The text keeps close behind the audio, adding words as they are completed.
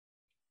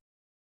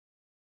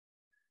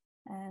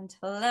And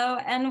hello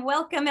and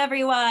welcome,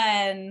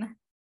 everyone.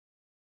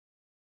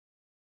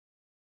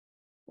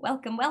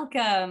 Welcome,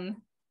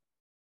 welcome.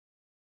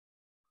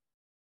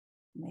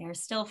 They are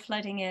still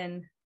flooding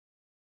in.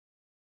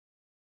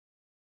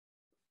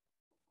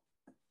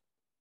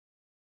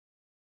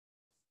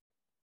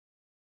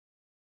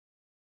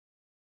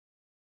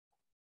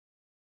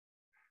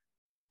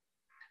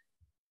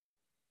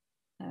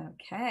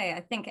 Okay,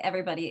 I think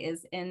everybody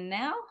is in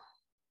now.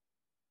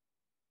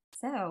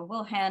 So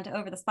we'll hand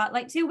over the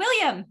spotlight to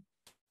William.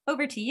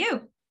 Over to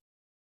you.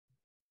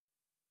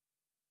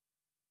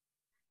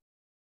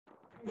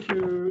 Thank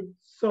you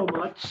so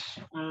much.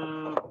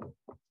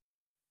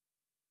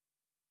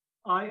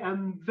 I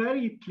am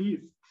very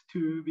pleased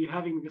to be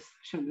having this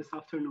session this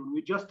afternoon.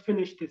 We just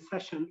finished a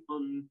session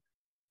on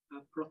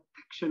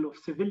protection of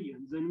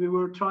civilians, and we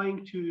were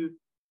trying to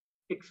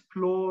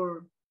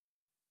explore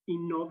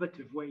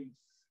innovative ways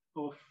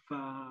of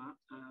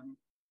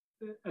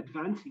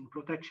advancing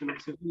protection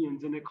of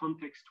civilians in a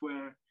context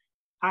where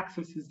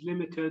access is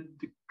limited,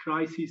 the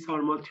crises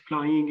are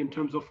multiplying in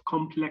terms of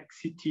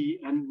complexity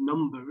and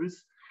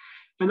numbers.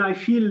 And I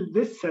feel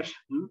this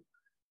session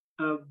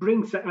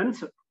brings the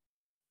answer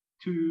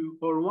to,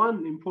 or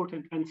one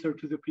important answer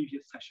to the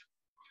previous session.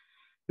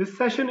 This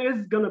session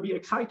is going to be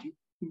exciting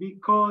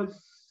because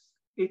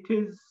it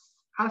is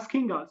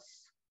asking us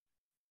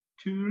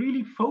to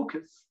really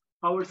focus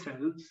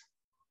ourselves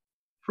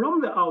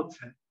from the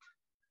outset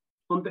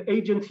on the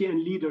agency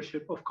and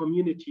leadership of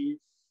communities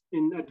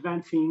in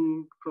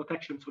advancing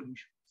protection solutions.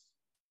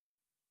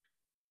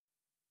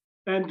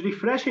 And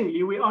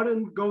refreshingly, we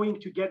aren't going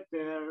to get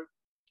there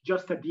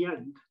just at the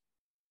end.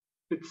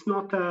 It's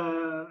not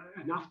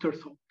an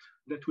afterthought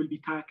that will be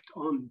tacked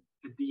on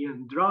at the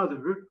end.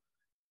 Rather,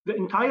 the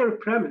entire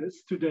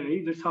premise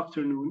today, this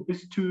afternoon,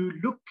 is to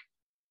look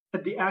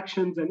at the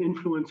actions and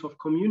influence of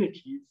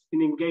communities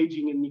in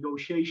engaging in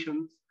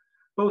negotiations,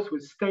 both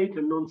with state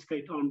and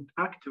non-state armed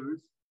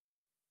actors,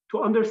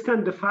 to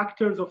understand the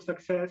factors of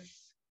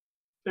success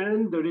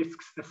and the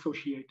risks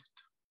associated.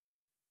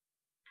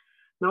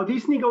 Now,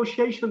 these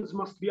negotiations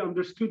must be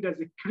understood as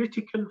a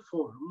critical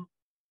form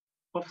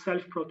of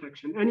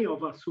self-protection. Any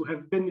of us who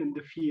have been in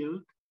the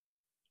field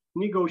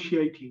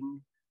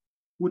negotiating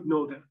would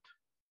know that.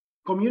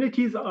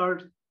 Communities are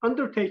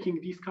undertaking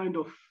these kind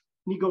of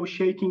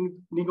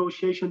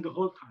negotiation the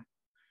whole time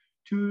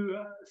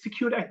to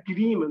secure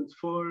agreements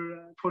for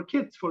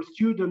kids, for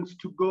students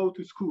to go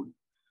to school,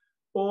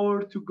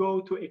 or to go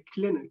to a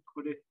clinic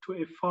or to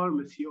a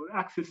pharmacy, or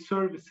access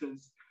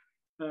services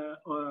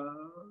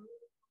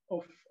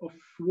of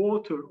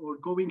water, or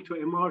going to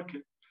a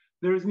market.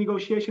 There is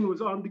negotiation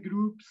with armed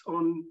groups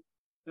on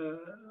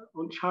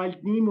child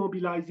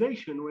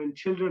demobilization, when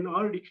children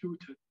are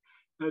recruited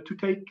to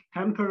take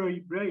temporary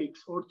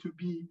breaks or to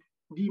be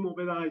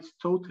demobilized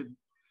totally.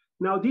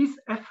 Now, these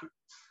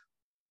efforts,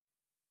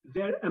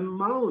 their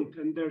amount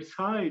and their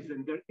size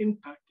and their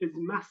impact is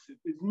massive,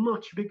 is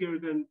much bigger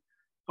than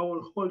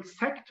our whole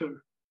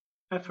sector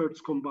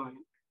efforts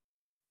combined.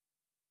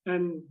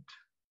 And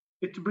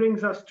it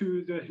brings us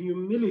to the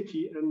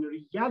humility and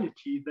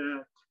reality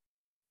that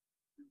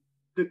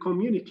the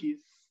communities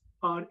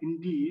are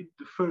indeed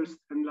the first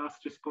and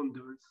last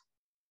responders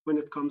when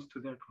it comes to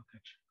their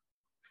protection.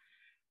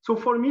 So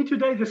for me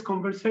today, this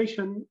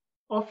conversation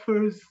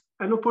offers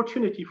an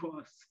opportunity for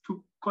us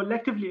to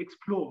collectively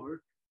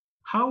explore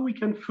how we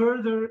can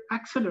further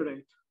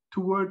accelerate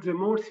towards a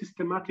more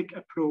systematic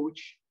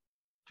approach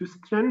to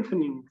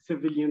strengthening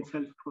civilian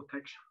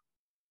self-protection.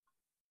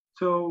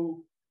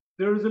 So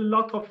there's a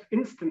lot of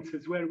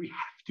instances where we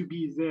have to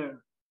be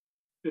there.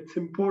 It's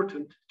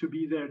important to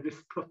be there, this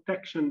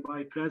protection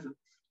by presence.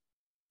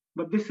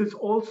 But this is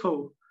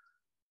also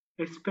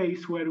a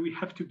space where we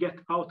have to get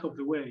out of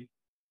the way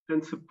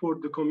and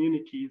support the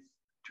communities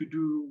to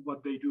do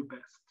what they do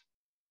best,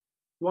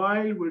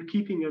 while we're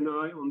keeping an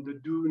eye on the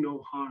do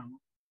no harm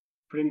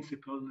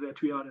principle that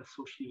we are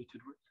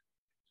associated with.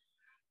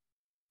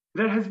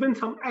 There has been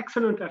some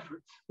excellent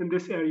efforts in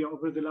this area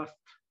over the last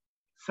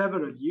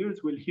several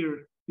years. We'll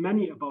hear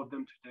many about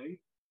them today.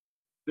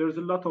 There's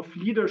a lot of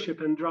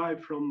leadership and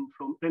drive from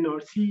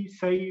NRC,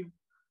 SAVE,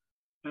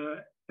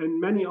 and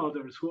many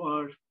others who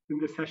are in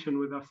the session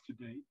with us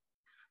today.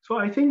 So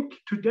I think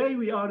today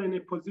we are in a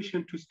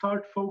position to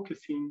start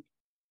focusing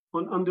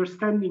on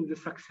understanding the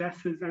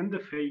successes and the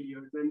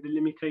failures and the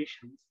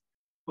limitations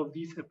of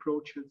these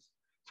approaches,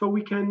 so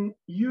we can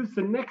use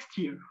the next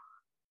year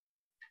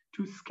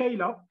to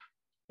scale up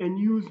and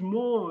use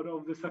more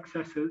of the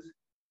successes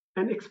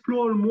and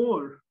explore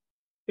more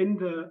in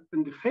the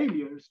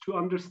failures to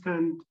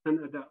understand and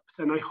adapt.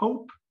 And I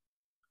hope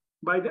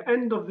by the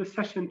end of the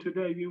session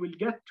today, we will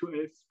get to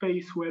a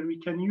space where we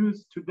can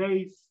use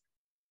today's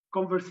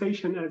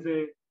conversation as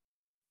a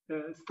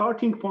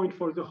starting point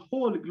for the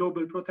whole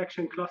global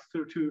protection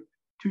cluster to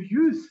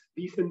use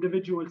these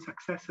individual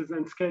successes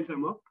and scale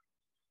them up,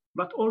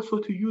 but also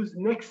to use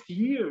next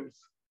year's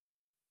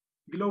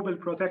Global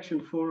Protection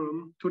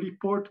Forum to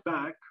report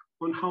back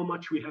on how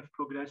much we have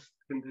progressed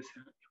in this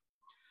area.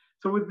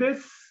 So with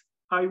this,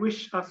 I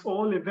wish us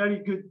all a very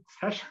good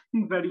session,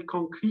 very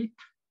concrete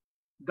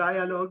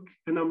dialogue,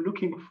 and I'm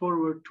looking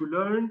forward to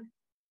learn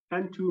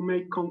and to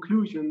make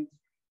conclusions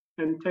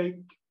and take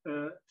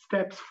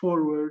steps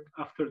forward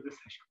after the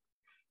session.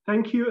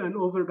 Thank you, and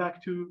over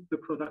back to the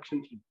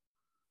production team.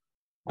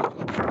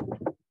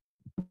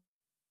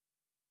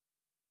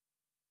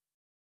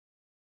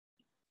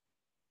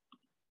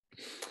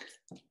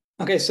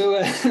 Okay, so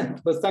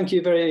well, thank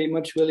you very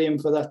much, William,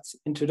 for that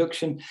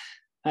introduction.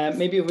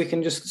 Maybe if we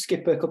can just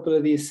skip a couple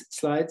of these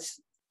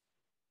slides.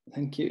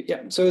 Thank you.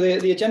 Yeah, so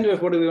the agenda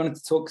of what we wanted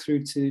to talk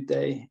through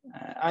today,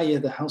 yeah,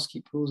 the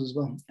housekeeping rules as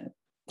well.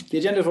 The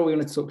agenda of what we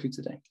wanted to talk through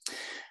today.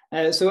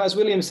 So as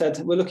William said,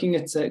 we're looking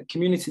at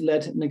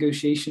community-led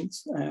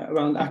negotiations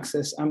around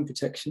access and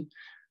protection.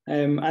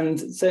 And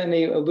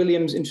certainly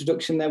William's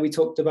introduction there, we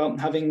talked about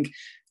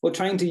we're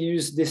trying to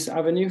use this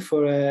avenue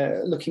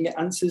for looking at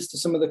answers to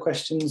some of the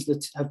questions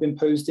that have been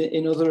posed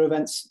in other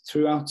events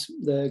throughout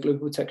the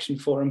Global Protection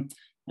Forum,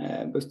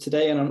 both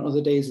today and on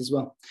other days as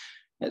well.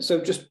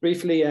 So just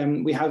briefly,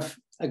 we have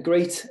a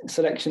great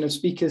selection of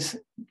speakers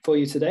for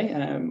you today.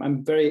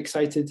 I'm very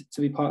excited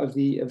to be part of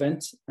the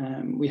event.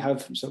 We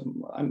have,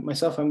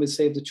 myself, I'm with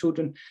Save the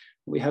Children.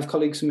 We have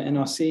colleagues from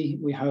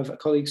NRC, we have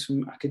colleagues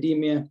from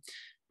academia,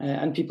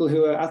 and people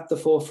who are at the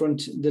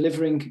forefront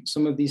delivering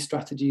some of these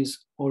strategies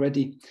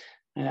already.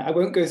 I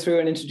won't go through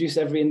and introduce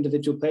every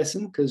individual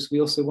person because we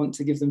also want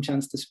to give them a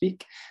chance to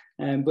speak.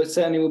 But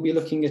certainly we'll be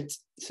looking at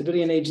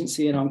civilian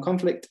agency in armed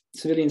conflict,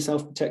 civilian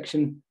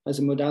self-protection as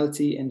a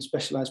modality in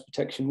specialized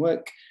protection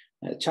work,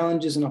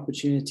 challenges and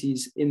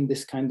opportunities in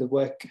this kind of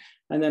work.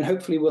 And then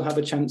hopefully we'll have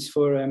a chance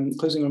for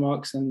closing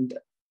remarks and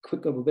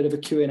a bit of a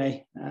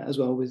Q&A as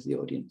well with the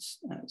audience.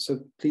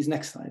 So please,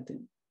 next slide.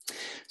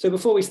 So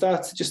before we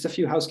start, just a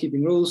few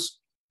housekeeping rules.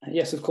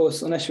 Yes, of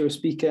course, unless you're a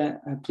speaker,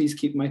 please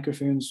keep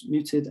microphones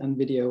muted and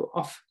video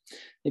off.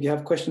 If you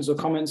have questions or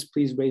comments,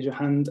 please raise your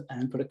hand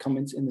and put a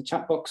comment in the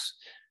chat box.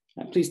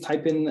 Please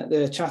type in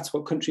the chat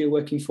what country you're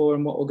working for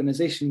and what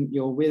organization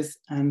you're with.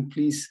 And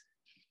please,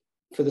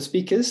 for the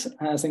speakers,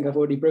 I think I've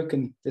already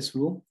broken this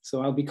rule,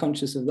 so I'll be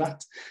conscious of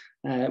that.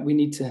 We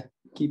need to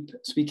keep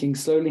speaking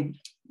slowly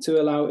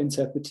to allow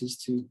interpreters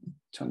to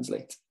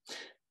translate.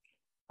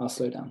 I'll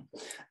slow down.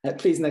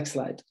 Please, next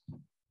slide.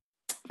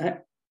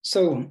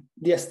 So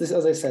yes, this,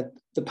 as I said,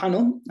 the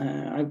panel,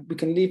 we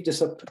can leave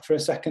this up for a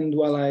second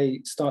while I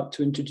start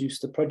to introduce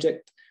the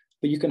project,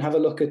 but you can have a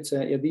look at,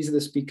 yeah, these are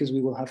the speakers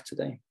we will have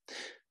today.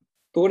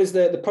 But what is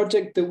the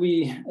project that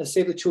we, as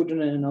Save the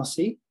Children and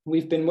NRC,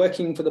 we've been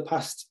working for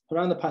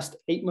around the past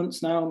 8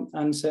 months now,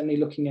 and certainly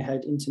looking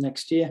ahead into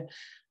next year,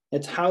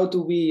 at how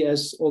do we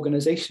as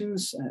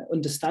organizations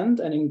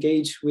understand and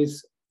engage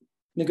with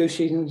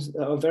negotiations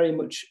that are very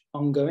much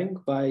ongoing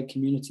by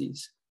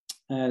communities.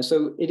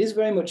 So it is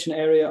very much an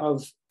area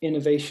of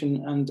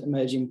innovation and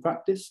emerging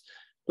practice,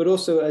 but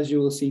also, as you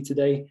will see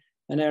today,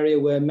 an area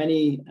where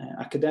many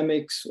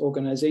academics,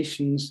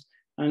 organizations,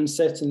 and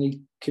certainly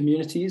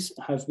communities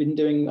have been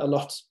doing a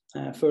lot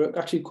for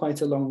actually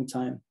quite a long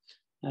time.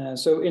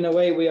 So in a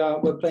way,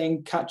 we're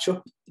playing catch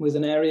up with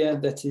an area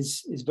that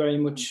is very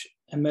much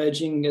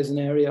emerging as an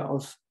area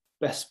of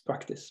best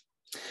practice.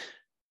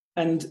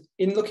 And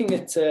in looking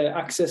at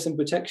access and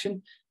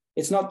protection,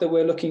 it's not that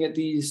we're looking at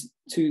these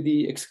to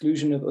the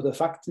exclusion of other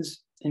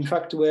factors. In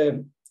fact,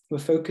 we're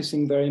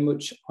focusing very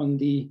much on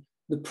the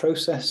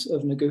process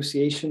of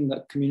negotiation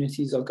that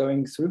communities are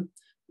going through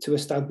to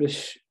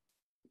establish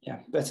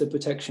better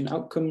protection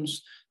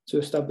outcomes, to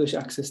establish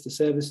access to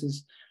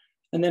services.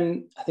 And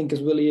then I think,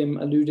 as William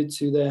alluded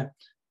to there,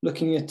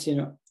 looking at,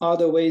 are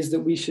there ways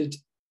that we should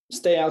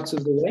stay out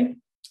of the way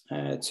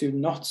to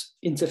not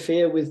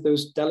interfere with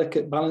those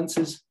delicate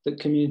balances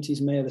that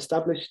communities may have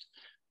established?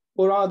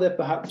 Or are there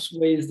perhaps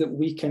ways that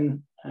we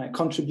can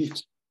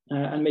contribute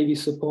and maybe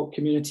support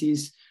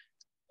communities?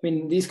 I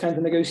mean, these kinds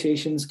of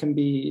negotiations can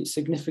be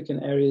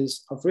significant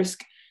areas of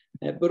risk,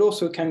 but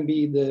also can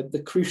be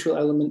the crucial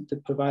element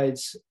that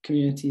provides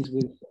communities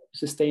with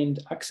sustained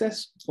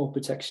access or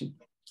protection.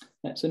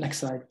 So next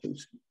slide,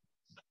 please.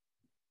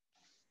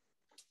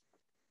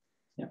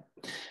 Yeah.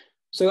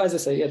 So as I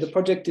say, the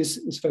project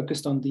is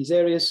focused on these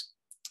areas.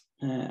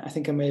 I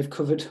think I may have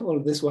covered all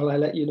of this while I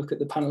let you look at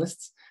the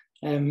panelists.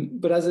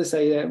 But as I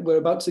say, we're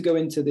about to go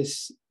into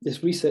this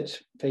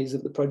research phase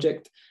of the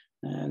project.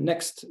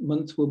 Next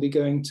month, we'll be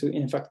going to,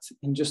 in fact,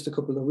 in just a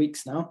couple of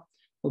weeks now,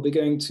 we'll be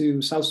going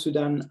to South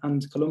Sudan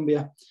and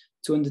Colombia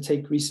to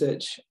undertake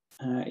research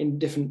in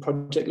different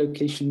project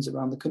locations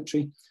around the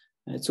country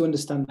to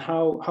understand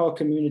how are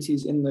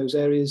communities in those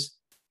areas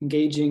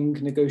engaging,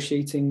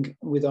 negotiating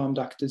with armed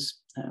actors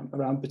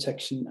around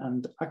protection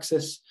and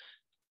access.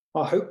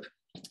 Our hope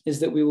is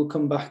that we will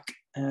come back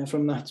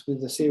from that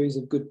with a series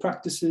of good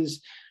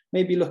practices,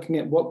 maybe looking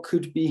at what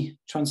could be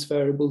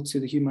transferable to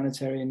the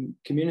humanitarian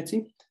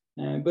community,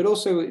 but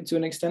also to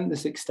an extent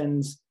this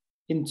extends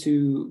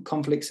into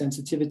conflict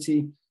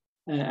sensitivity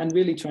and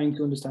really trying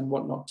to understand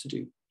what not to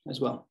do as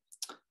well.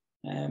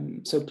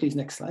 So please,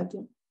 next slide.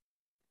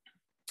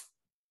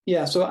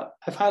 Yeah, so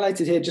I've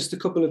highlighted here just a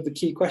couple of the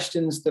key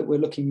questions that we're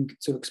looking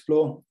to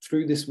explore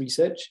through this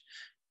research.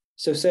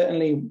 So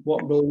certainly,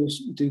 what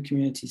roles do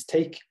communities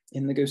take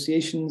in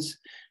negotiations?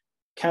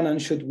 Can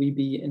and should we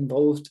be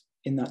involved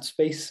in that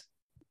space?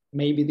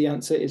 Maybe the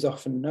answer is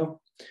often no.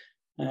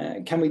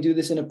 Can we do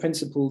this in a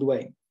principled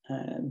way?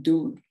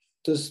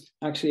 Does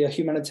actually a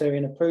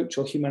humanitarian approach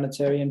or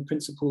humanitarian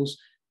principles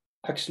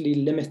actually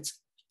limit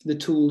the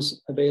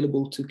tools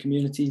available to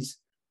communities?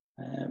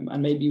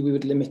 And maybe we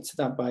would limit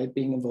that by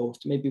being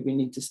involved. Maybe we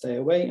need to stay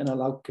away and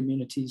allow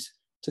communities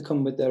to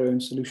come with their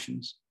own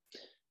solutions.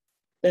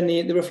 Then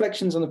the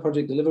reflections on the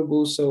project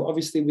deliverables. So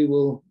obviously we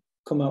will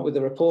come out with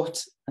a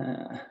report,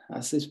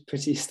 as is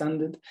pretty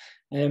standard.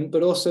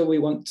 But also we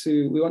want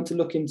to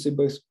look into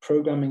both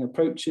programming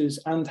approaches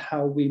and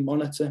how we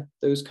monitor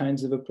those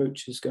kinds of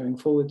approaches going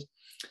forward.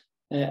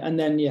 And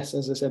then, yes,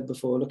 as I said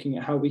before, looking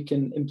at how we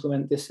can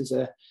implement this as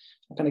a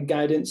kind of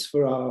guidance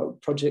for our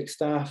project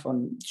staff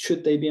on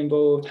should they be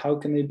involved, how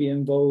can they be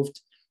involved,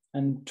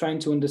 and trying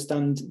to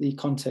understand the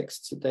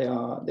contexts that they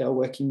are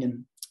working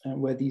in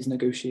where these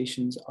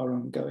negotiations are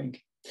ongoing.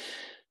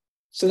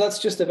 So that's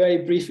just a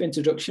very brief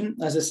introduction.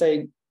 As I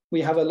say,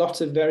 we have a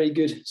lot of very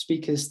good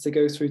speakers to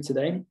go through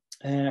today.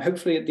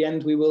 Hopefully at the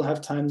end, we will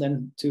have time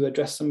then to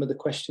address some of the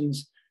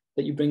questions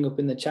that you bring up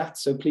in the chat.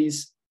 So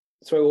please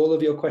throw all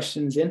of your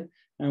questions in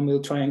and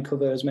we'll try and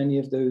cover as many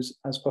of those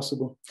as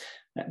possible.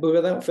 But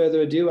without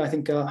further ado, I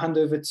think I'll hand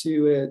over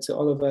to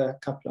Oliver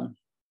Kaplan.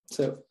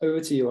 So over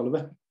to you,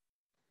 Oliver.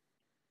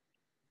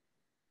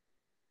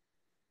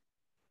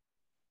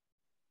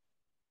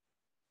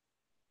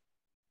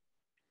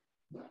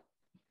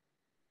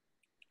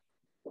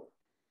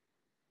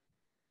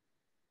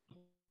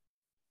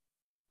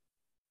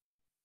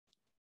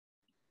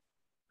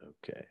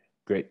 Okay,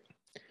 great.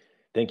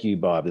 Thank you,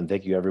 Bob, and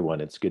thank you,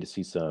 everyone. It's good to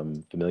see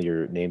some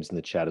familiar names in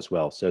the chat as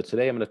well. So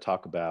today I'm going to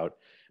talk about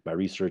my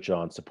research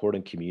on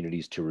supporting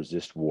communities to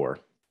resist war.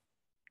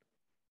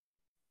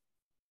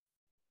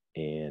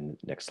 And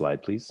next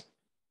slide, please.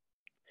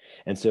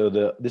 And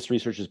so this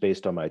research is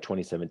based on my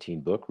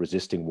 2017 book,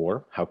 Resisting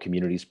War, How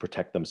Communities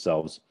Protect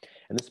Themselves.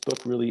 And this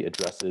book really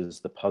addresses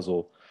the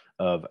puzzle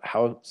of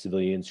how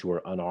civilians who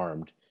are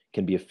unarmed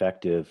can be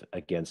effective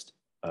against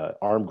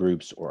armed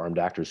groups or armed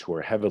actors who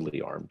are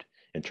heavily armed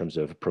in terms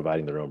of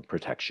providing their own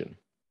protection.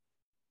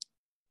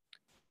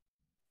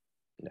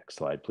 Next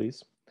slide,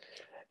 please.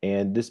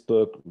 And this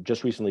book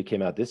just recently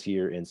came out this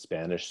year in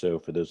Spanish. So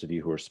for those of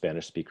you who are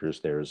Spanish speakers,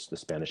 there's the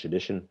Spanish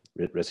edition,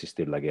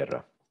 Resistir la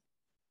Guerra.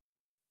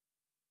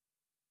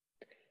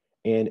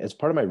 And as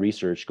part of my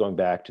research, going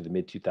back to the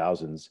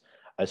mid-2000s,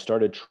 I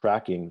started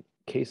tracking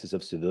cases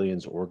of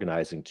civilians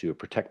organizing to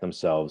protect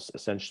themselves,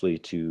 essentially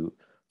to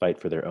fight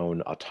for their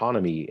own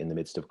autonomy in the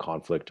midst of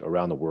conflict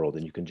around the world.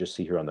 And you can just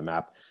see here on the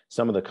map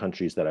some of the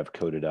countries that I've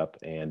coded up.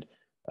 And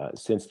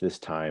since this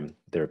time,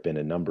 there have been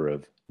a number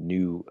of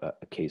new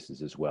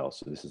cases as well.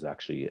 So this is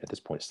actually, at this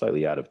point,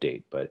 slightly out of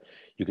date, but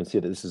you can see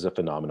that this is a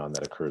phenomenon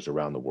that occurs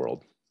around the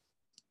world.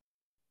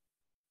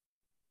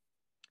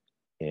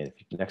 And if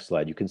you, next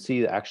slide, you can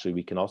see that actually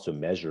we can also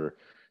measure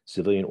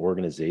civilian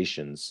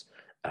organizations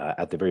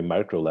at the very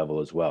micro level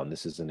as well. And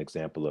this is an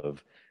example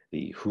of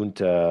the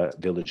junta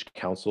village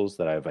councils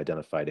that I've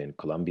identified in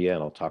Colombia,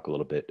 and I'll talk a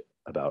little bit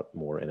about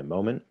more in a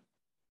moment.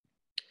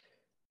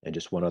 And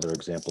just one other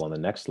example on the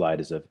next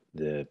slide is of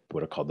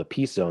what are called the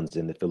peace zones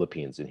in the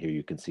Philippines. And here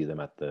you can see them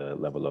at the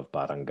level of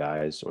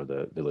barangays or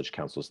the village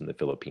councils in the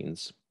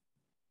Philippines.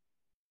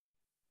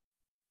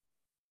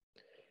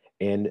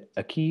 And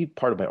a key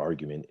part of my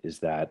argument is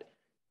that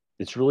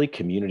it's really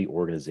community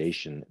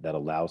organization that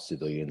allows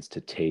civilians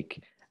to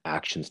take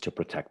actions to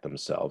protect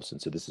themselves.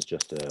 And so this is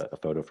just a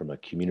photo from a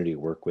community I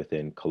work with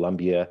in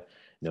Colombia,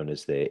 known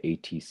as the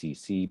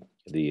ATCC,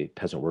 the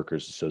Peasant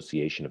Workers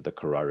Association of the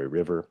Carare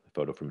River, a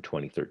photo from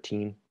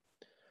 2013.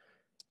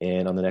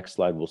 And on the next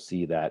slide, we'll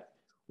see that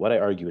what I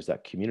argue is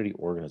that community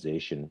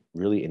organization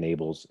really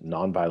enables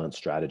nonviolent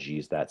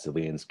strategies that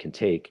civilians can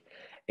take,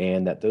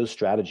 and that those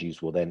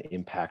strategies will then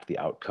impact the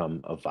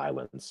outcome of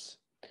violence.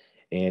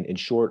 And in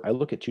short, I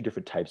look at two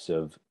different types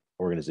of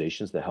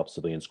organizations that help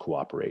civilians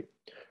cooperate.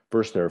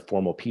 First, there are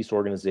formal peace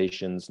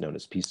organizations known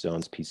as peace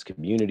zones, peace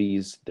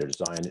communities. They're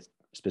designed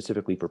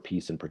specifically for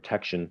peace and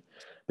protection,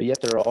 but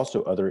yet there are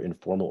also other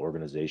informal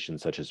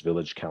organizations such as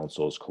village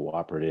councils,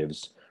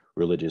 cooperatives,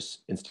 religious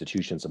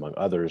institutions, among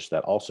others,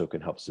 that also can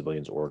help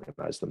civilians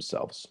organize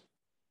themselves.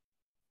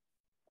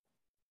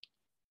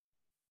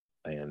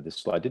 And this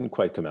slide didn't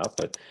quite come out,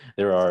 but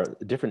there are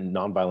different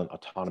nonviolent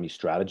autonomy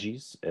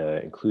strategies,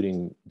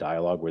 including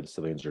dialogue where the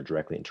civilians are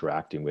directly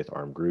interacting with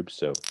armed groups.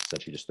 So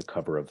essentially just the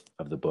cover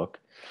of the book.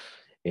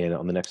 And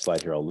on the next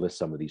slide here, I'll list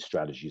some of these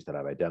strategies that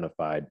I've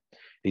identified.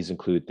 These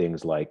include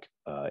things like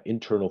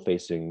internal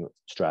facing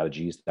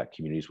strategies that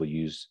communities will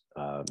use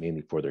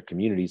mainly for their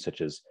communities,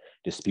 such as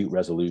dispute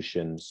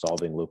resolution,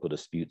 solving local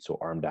disputes so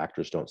armed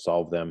actors don't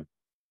solve them,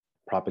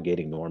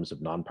 propagating norms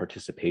of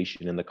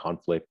non-participation in the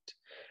conflict,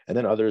 and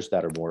then others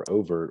that are more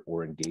overt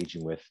or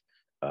engaging with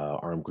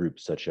armed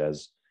groups, such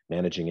as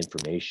managing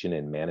information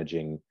and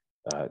managing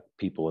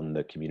people in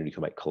the community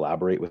who might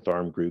collaborate with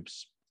armed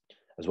groups,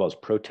 as well as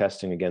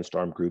protesting against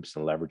armed groups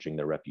and leveraging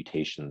their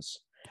reputations.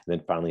 And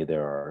then finally,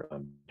 there are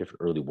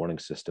different early warning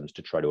systems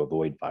to try to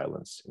avoid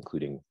violence,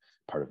 including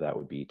part of that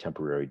would be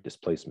temporary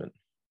displacement.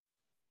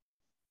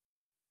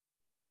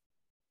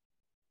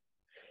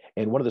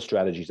 And one of the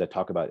strategies I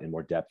talk about in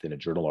more depth in a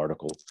journal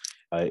article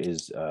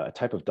is a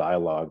type of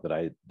dialogue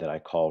that I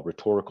call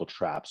rhetorical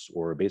traps,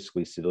 or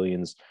basically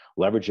civilians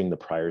leveraging the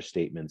prior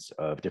statements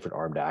of different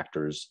armed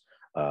actors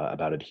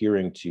about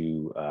adhering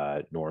to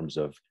norms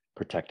of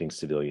protecting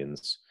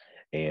civilians,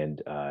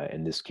 and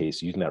in this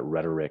case, using that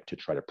rhetoric to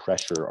try to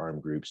pressure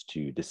armed groups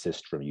to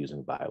desist from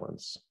using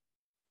violence.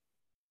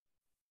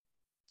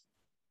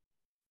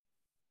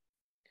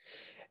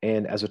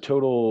 And as a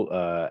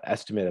total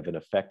estimate of an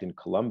effect in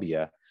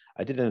Colombia,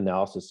 I did an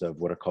analysis of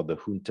what are called the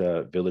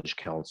junta village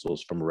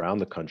councils from around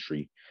the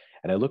country.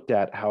 And I looked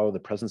at how the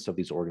presence of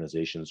these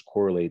organizations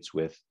correlates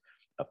with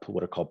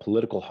what are called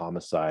political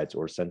homicides,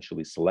 or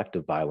essentially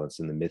selective violence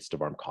in the midst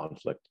of armed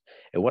conflict.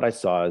 And what I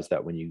saw is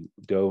that when you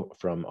go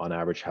from, on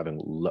average, having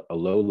a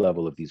low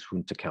level of these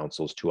junta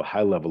councils to a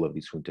high level of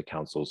these junta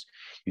councils,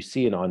 you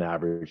see an on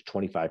average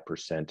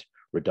 25%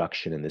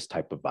 reduction in this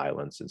type of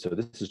violence. And so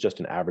this is just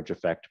an average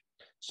effect.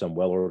 Some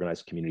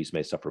well-organized communities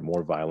may suffer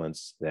more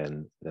violence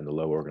than the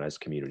low-organized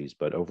communities,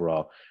 but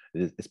overall,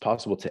 it's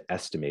possible to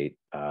estimate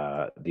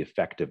the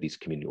effect of these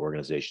community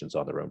organizations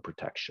on their own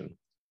protection,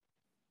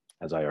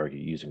 as I argue,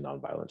 using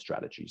nonviolent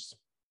strategies.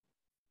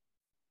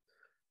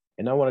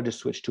 And now I want to just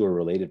switch to a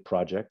related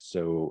project.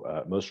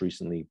 So most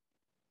recently,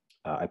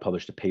 I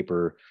published a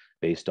paper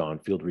based on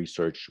field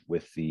research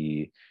with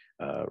the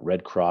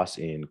Red Cross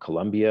in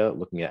Colombia,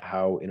 looking at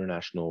how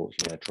international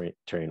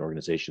humanitarian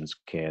organizations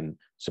can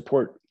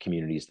support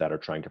communities that are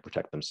trying to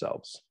protect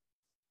themselves.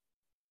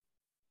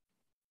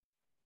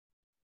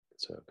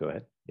 So go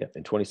ahead. Yeah,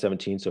 in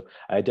 2017. So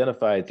I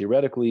identified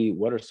theoretically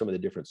what are some of the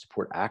different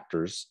support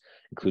actors,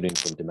 including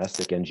from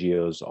domestic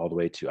NGOs all the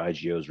way to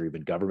IGOs or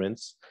even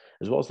governments,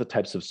 as well as the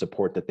types of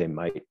support that they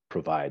might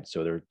provide.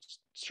 So there are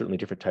certainly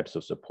different types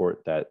of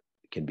support that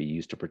can be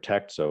used to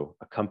protect. So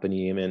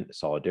accompaniment,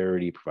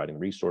 solidarity, providing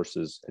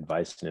resources,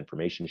 advice and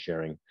information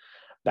sharing,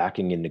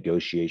 backing in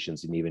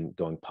negotiations, and even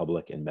going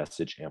public and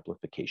message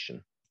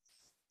amplification.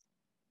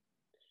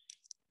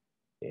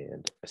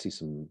 And I see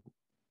some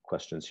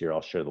questions here.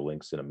 I'll share the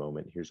links in a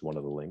moment. Here's one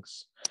of the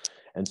links.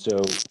 And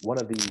so one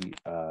of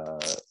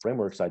the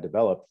frameworks I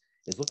developed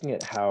is looking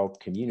at how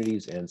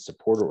communities and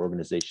supporter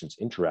organizations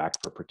interact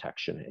for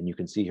protection. And you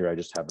can see here, I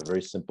just have a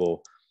very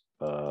simple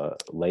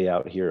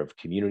layout here of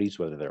communities,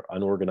 whether they're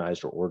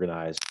unorganized or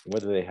organized, and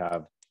whether they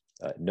have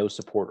no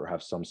support or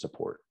have some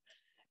support.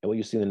 And what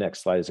you see in the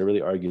next slide is I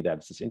really argue that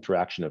it's this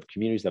interaction of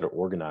communities that are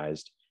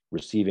organized,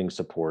 receiving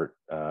support,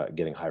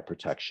 getting high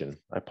protection.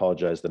 I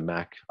apologize, the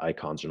Mac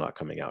icons are not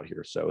coming out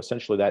here. So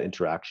essentially that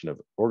interaction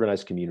of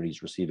organized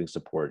communities receiving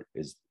support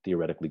is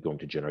theoretically going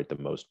to generate the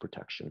most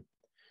protection.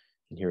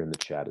 And here in the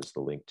chat is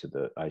the link to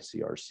the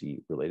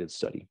ICRC related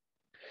study.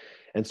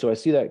 And so I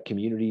see that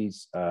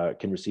communities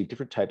can receive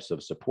different types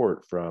of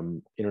support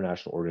from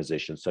international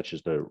organizations such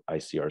as the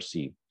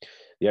ICRC.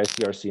 The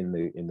ICRC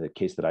in the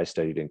case that I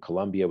studied in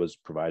Colombia was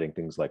providing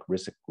things like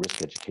risk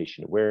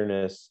education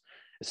awareness,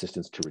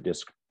 assistance to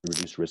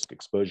reduce risk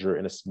exposure,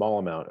 and a small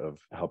amount of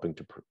helping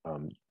to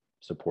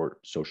support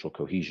social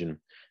cohesion.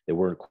 They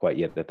weren't quite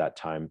yet at that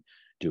time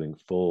doing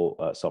full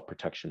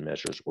self-protection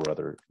measures or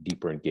other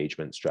deeper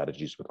engagement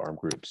strategies with armed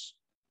groups.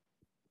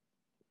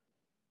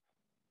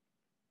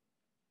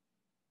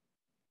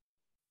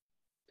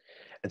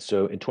 And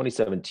so in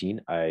 2017,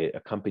 I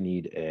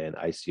accompanied an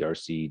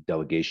ICRC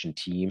delegation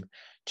team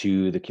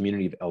to the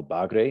community of El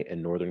Bagre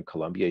in northern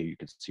Colombia. You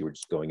can see we're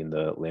just going in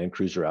the Land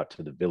Cruiser out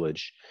to the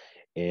village.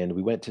 And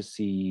we went to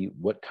see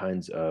what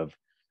kinds of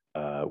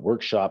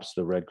workshops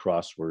the Red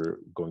Cross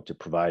were going to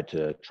provide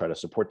to try to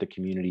support the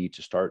community,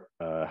 to start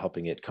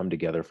helping it come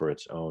together for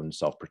its own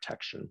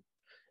self-protection.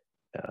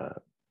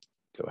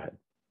 Go ahead.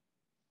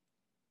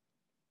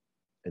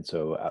 And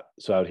so,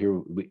 out here,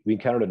 we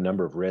encountered a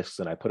number of risks,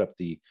 and I put up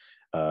the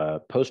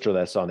poster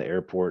that I saw in the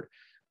airport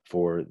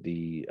for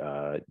the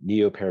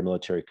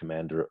neo-paramilitary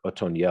commander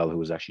Otoniel, who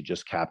was actually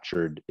just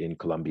captured in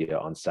Colombia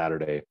on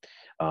Saturday.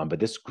 But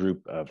this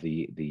group of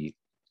the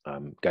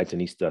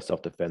Gaitanista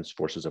Self-Defense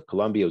Forces of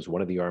Colombia was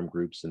one of the armed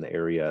groups in the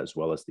area, as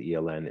well as the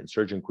ELN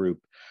insurgent group,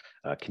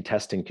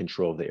 contesting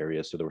control of the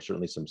area. So there were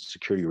certainly some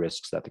security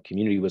risks that the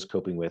community was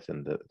coping with,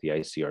 and the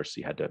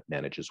ICRC had to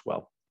manage as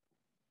well.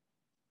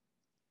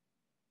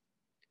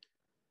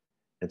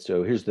 And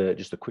so here's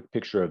just a quick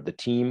picture of the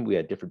team. We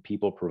had different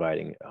people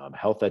providing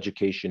health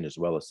education as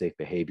well as safe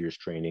behaviors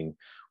training,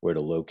 where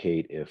to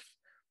locate if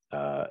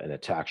an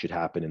attack should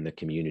happen in the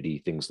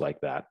community, things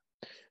like that.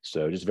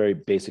 So just very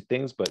basic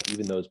things, but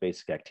even those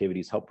basic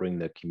activities help bring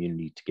the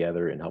community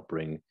together and help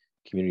bring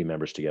community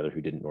members together who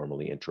didn't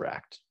normally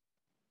interact.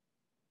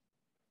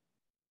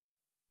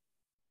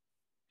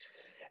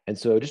 And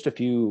so just a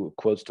few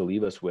quotes to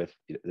leave us with.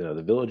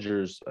 The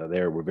villagers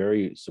there were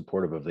very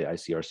supportive of the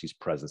ICRC's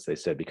presence. They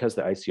said, because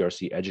the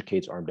ICRC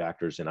educates armed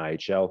actors in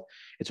IHL,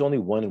 it's only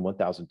 1 in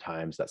 1,000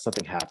 times that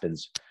something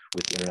happens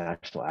with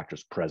international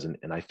actors present,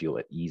 and I feel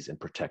at ease and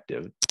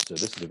protective. So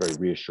this is a very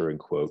reassuring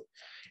quote.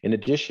 In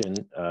addition,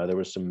 there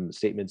were some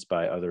statements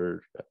by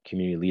other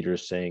community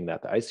leaders saying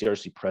that the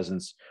ICRC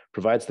presence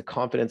provides the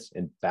confidence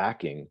and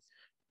backing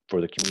for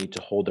the community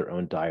to hold their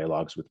own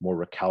dialogues with more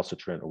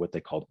recalcitrant, or what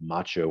they called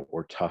macho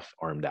or tough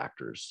armed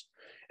actors.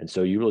 And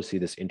so you really see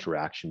this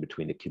interaction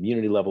between the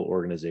community level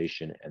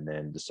organization and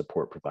then the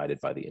support provided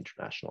by the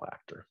international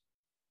actor.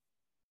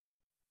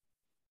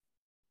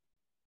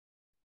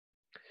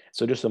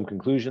 So just some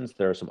conclusions.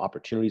 There are some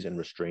opportunities and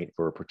restraint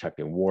for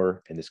protecting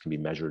war, and this can be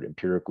measured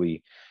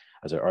empirically.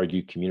 As I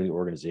argued, community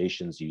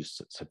organizations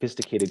use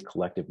sophisticated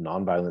collective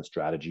nonviolent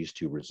strategies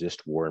to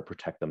resist war and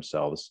protect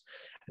themselves.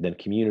 And then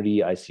community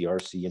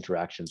ICRC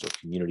interactions or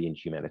community and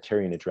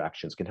humanitarian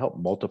interactions can help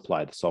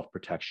multiply the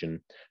self-protection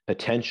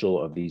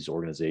potential of these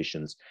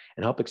organizations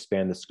and help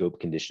expand the scope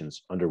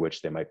conditions under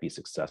which they might be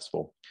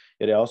successful.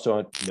 It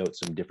also notes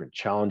some different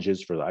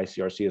challenges for the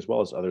ICRC as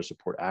well as other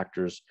support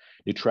actors.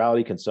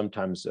 Neutrality can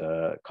sometimes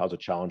cause a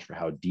challenge for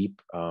how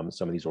deep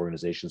some of these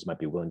organizations might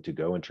be willing to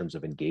go in terms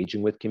of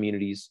engaging with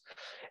communities.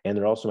 And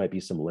there also might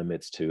be some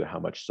limits to how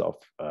much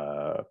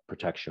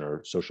self-protection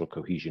or social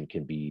cohesion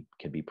can be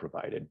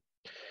provided.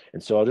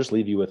 And so I'll just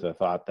leave you with a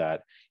thought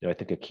that, I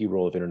think a key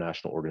role of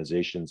international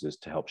organizations is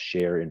to help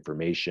share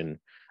information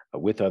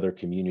with other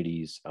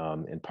communities.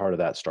 And part of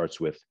that starts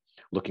with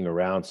looking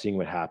around, seeing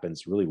what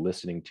happens, really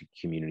listening to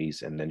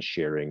communities, and then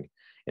sharing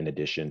in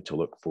addition to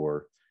look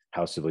for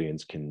how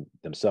civilians can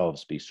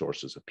themselves be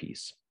sources of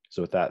peace.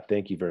 So with that,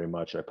 thank you very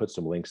much. I put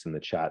some links in the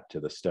chat to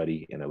the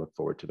study, and I look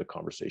forward to the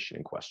conversation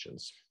and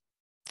questions.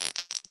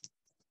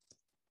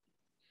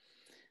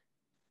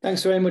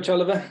 Thanks very much,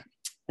 Oliver.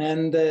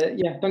 And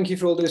yeah, thank you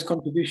for all those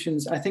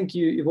contributions. I think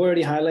you've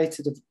already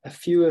highlighted a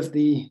few of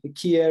the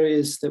key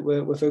areas that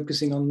we're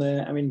focusing on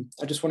there. I mean,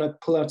 I just want to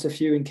pull out a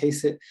few in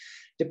case it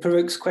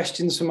provokes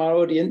questions from our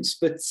audience,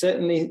 but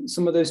certainly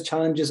some of those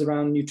challenges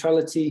around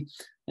neutrality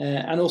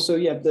and also,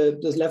 yeah,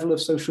 the level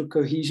of social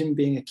cohesion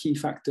being a key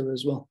factor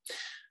as well.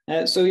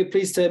 So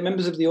please, to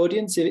members of the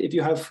audience, if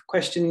you have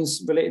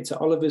questions related to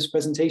Oliver's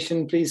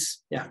presentation, please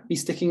be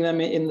sticking them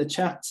in the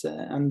chat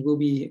and we'll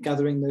be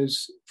gathering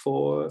those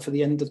for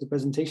the end of the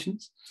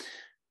presentations.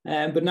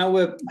 But now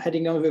we're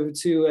heading over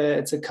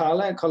to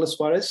Carla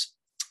Suarez.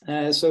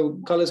 So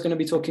Carla's going to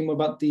be talking more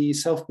about the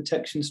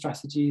self-protection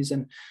strategies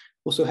and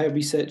also her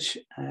research,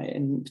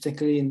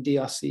 particularly in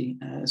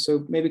DRC.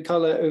 So maybe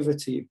Carla, over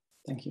to you.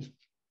 Thank you.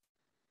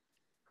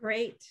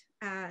 Great.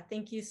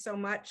 Thank you so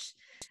much.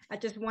 I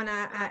just want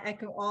to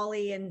echo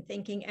Ollie in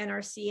thanking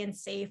NRC and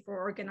SAFE for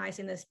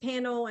organizing this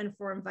panel and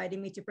for inviting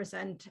me to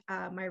present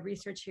my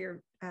research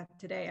here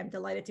today. I'm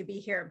delighted to be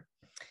here.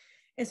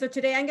 And so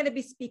today I'm going to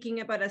be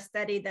speaking about a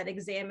study that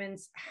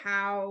examines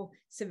how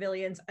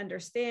civilians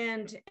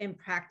understand and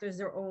practice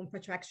their own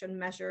protection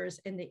measures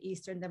in the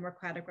Eastern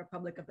Democratic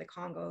Republic of the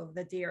Congo,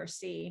 the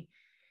DRC.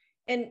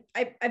 And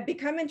I've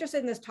become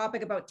interested in this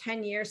topic about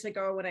 10 years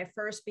ago when I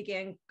first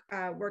began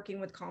working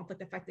with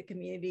conflict-affected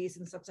communities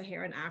in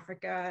sub-Saharan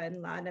Africa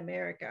and Latin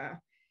America.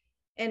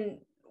 And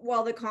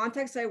while the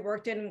context I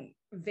worked in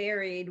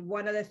varied,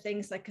 one of the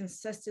things that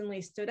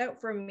consistently stood out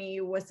for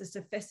me was the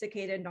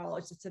sophisticated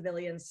knowledge that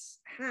civilians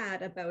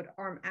had about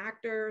armed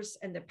actors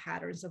and the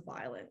patterns of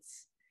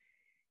violence.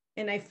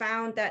 And I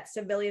found that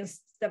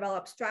civilians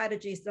develop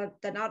strategies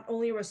that not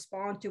only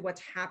respond to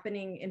what's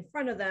happening in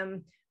front of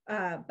them,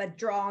 but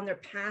draw on their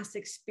past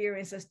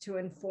experiences to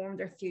inform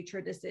their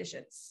future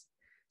decisions.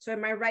 So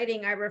in my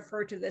writing, I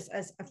refer to this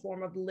as a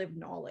form of lived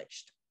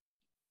knowledge.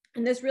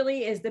 And this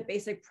really is the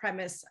basic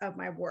premise of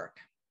my work.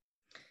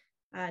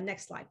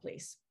 Next slide,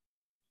 please.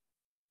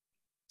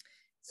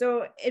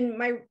 So in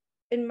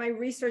my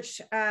research,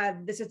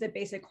 this is the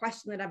basic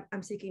question that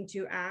I'm seeking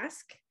to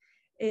ask.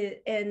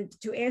 And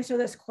to answer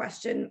this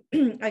question,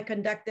 I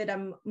conducted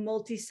a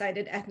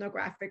multi-sited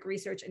ethnographic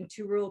research in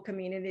 2 rural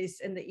communities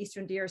in the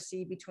Eastern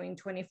DRC between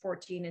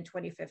 2014 and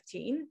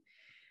 2015.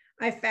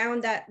 I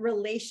found that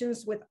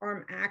relations with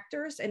armed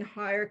actors and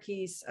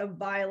hierarchies of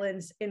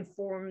violence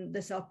inform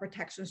the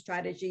self-protection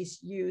strategies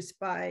used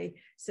by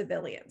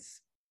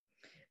civilians.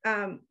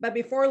 But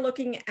before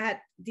looking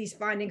at these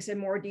findings in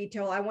more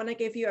detail, I want to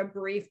give you a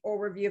brief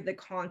overview of the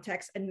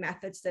context and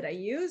methods that I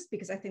use,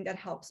 because I think that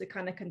helps to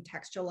kind of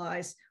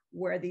contextualize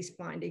where these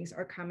findings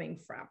are coming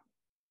from.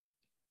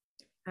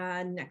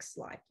 Next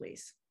slide,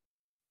 please.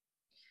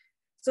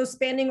 So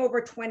spanning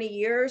over 20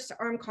 years,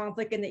 armed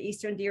conflict in the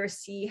Eastern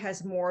DRC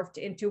has morphed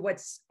into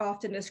what's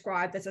often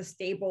described as a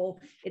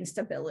stable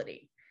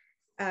instability.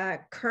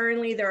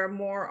 Currently, there are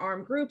more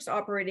armed groups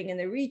operating in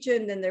the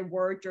region than there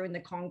were during the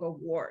Congo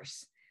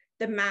Wars.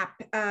 The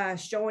map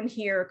shown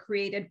here,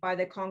 created by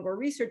the Congo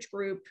Research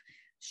Group,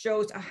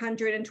 shows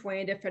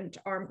 120 different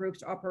armed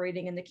groups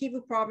operating in the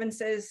Kivu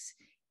provinces.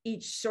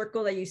 Each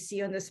circle that you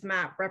see on this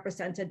map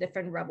represents a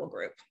different rebel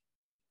group.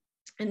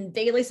 And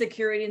daily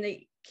security in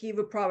the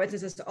Kivu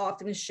provinces is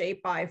often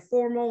shaped by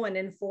formal and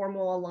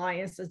informal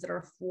alliances that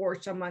are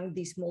forged among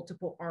these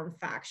multiple armed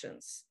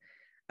factions.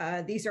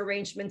 These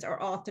arrangements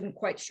are often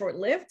quite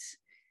short-lived.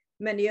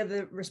 Many of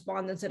the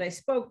respondents that I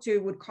spoke to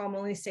would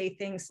commonly say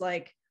things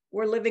like,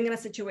 we're living in a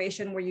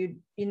situation where you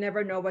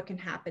never know what can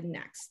happen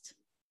next.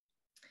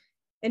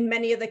 In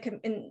many of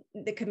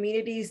the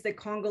communities, the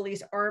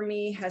Congolese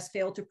army has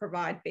failed to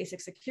provide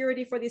basic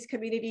security for these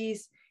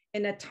communities,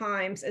 and at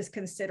times is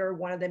considered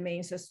one of the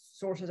main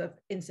sources of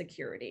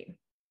insecurity.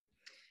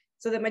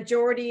 So the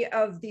majority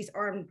of these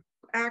armed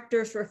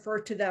actors refer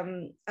to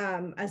them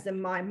as the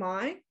Mai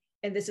Mai,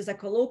 and this is a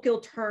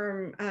colloquial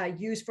term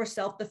used for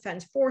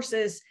self-defense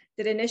forces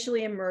that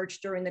initially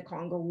emerged during the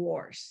Congo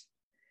Wars.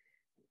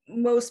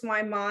 Most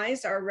Mai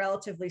Mais are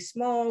relatively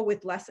small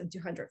with less than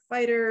 200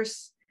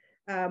 fighters,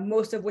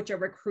 most of which are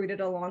recruited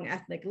along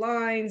ethnic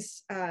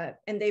lines,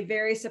 and they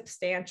vary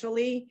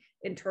substantially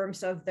in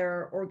terms of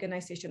their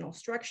organizational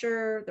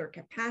structure, their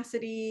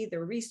capacity,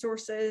 their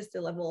resources, the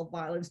level of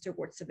violence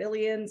towards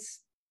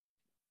civilians.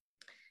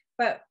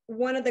 But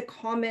one of the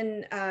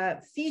common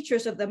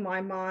features of the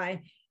Mai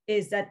Mai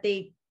is that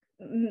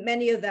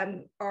many of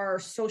them are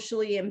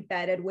socially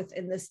embedded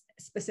within the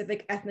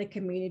specific ethnic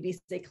communities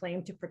they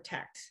claim to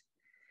protect.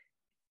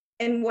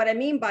 And what I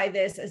mean by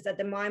this is that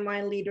the Mai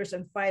Mai leaders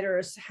and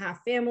fighters have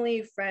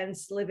family,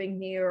 friends living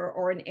near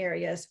or in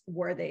areas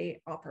where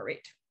they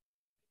operate.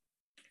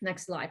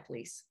 Next slide,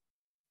 please.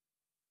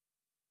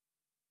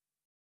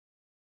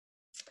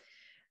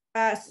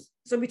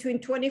 So between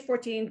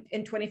 2014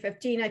 and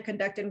 2015, I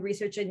conducted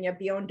research in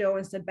Nyabiondo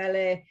and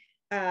Sebele,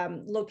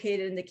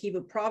 located in the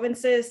Kivu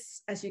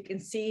provinces. As you can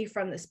see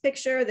from this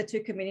picture, the two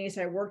communities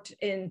I worked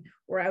in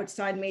were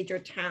outside major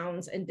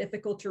towns and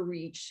difficult to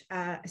reach,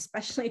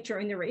 especially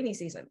during the rainy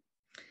season.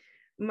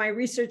 My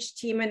research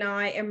team and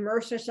I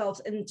immersed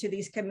ourselves into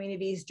these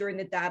communities during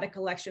the data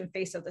collection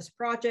phase of this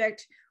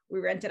project. We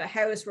rented a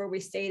house where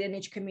we stayed in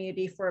each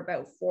community for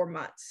about 4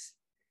 months.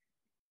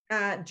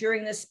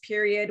 During this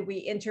period, we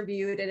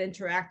interviewed and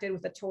interacted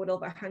with a total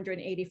of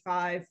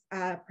 185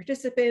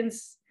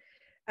 participants.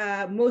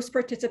 Most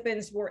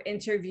participants were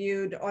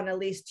interviewed on at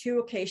least 2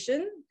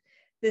 occasions.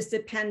 This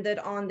depended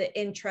on the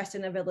interest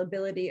and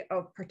availability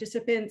of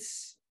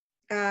participants.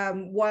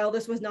 While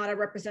this was not a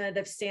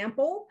representative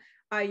sample,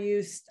 I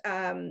used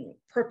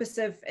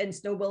purposive and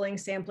snowballing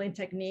sampling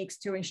techniques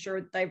to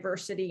ensure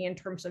diversity in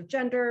terms of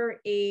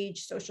gender,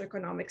 age,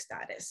 socioeconomic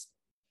status.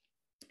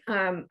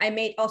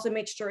 I also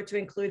made sure to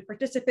include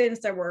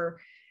participants that were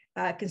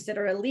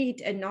considered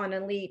elite and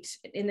non-elite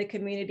in the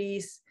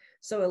communities.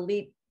 So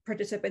elite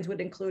participants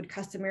would include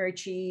customary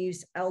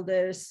chiefs,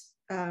 elders,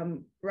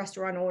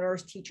 restaurant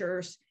owners,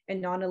 teachers,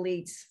 and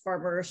non-elites,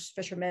 farmers,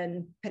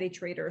 fishermen, petty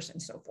traders,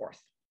 and so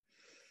forth.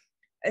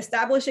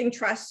 Establishing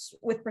trust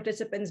with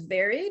participants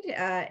varied.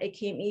 It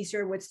came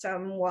easier with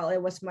some, while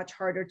it was much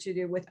harder to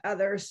do with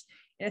others.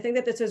 And I think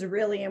that this is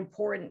really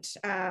important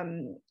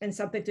and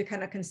something to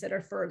kind of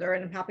consider further,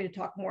 and I'm happy to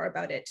talk more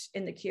about it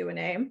in the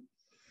Q&A.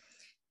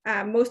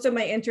 Most of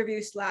my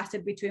interviews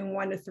lasted between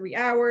 1 to 3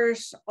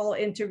 hours. All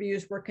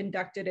interviews were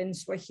conducted in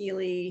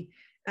Swahili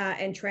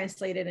and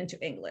translated into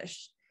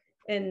English.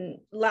 And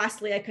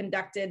lastly, I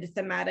conducted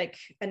thematic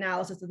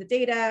analysis of the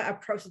data, a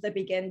process that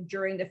began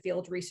during the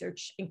field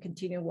research and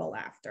continued well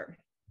after.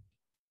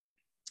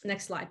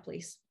 Next slide,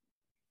 please.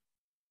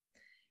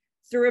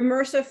 Through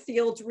immersive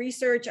field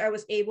research, I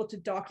was able to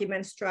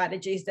document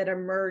strategies that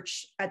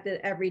emerge at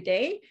the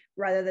everyday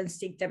rather than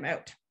seek them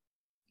out.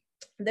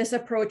 This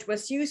approach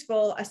was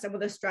useful as some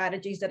of the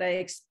strategies that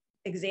I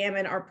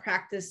examine are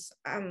practiced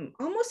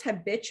almost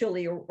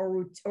habitually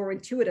or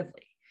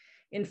intuitively.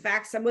 In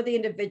fact, some of the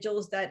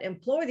individuals that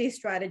employ these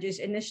strategies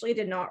initially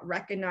did not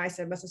recognize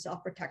them as a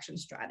self-protection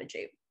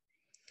strategy.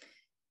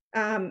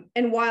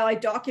 And while I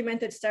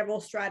documented several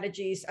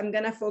strategies, I'm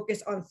going to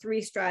focus on 3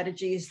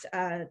 strategies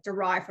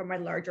derived from my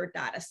larger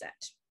data set.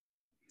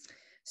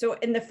 So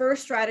in the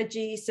first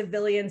strategy,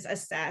 civilians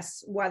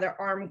assess whether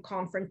armed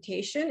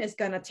confrontation is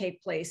going to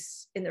take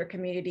place in their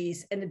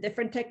communities and the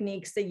different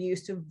techniques they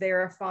use to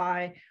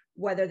verify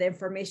whether the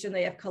information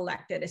they have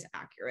collected is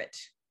accurate.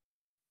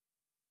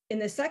 In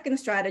the second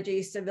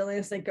strategy,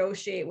 civilians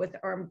negotiate with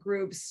armed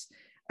groups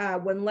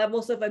when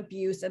levels of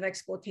abuse and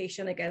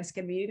exploitation against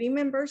community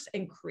members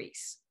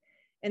increase.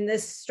 And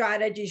this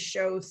strategy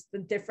shows the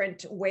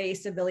different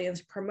ways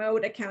civilians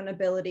promote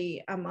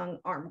accountability among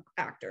armed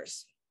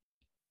actors.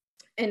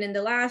 And in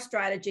the last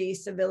strategy,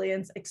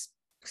 civilians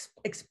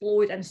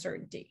exploit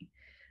uncertainty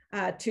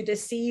to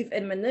deceive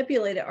and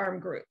manipulate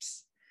armed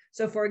groups.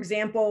 So for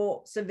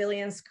example,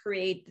 civilians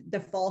create the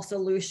false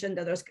illusion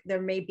that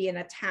there may be an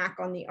attack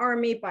on the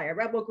army by a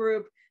rebel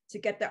group to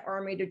get the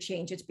army to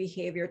change its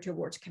behavior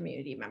towards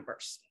community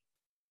members.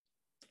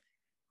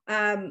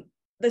 The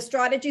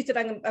strategies that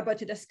I'm about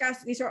to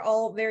discuss, these are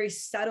all very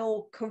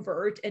subtle,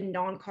 covert, and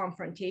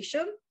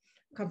non-confrontational.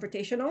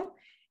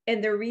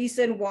 And the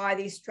reason why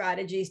these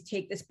strategies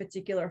take this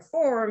particular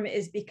form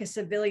is because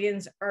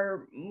civilians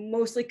are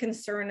mostly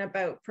concerned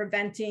about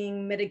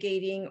preventing,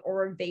 mitigating,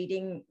 or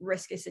evading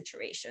risky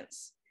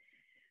situations.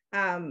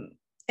 And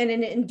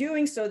in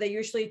doing so, they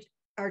usually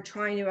are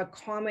trying to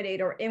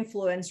accommodate or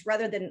influence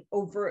rather than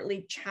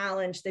overtly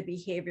challenge the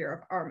behavior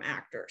of armed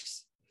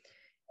actors.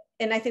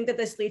 And I think that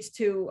this leads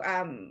to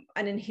an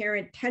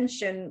inherent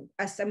tension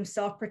as some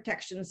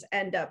self-protections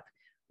end up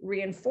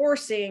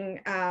reinforcing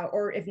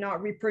or if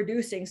not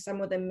reproducing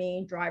some of the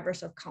main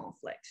drivers of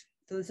conflict.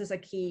 So this is a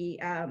key,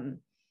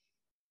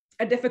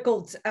 a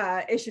difficult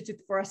issue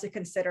for us to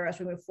consider as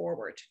we move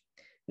forward.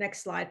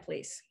 Next slide,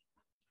 please.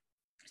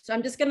 So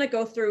I'm just going to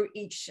go through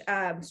each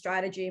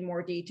strategy in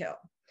more detail.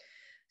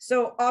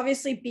 So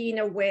obviously being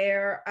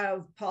aware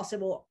of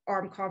possible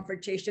armed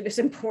confrontation is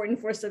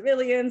important for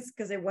civilians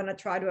because they want to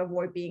try to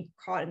avoid being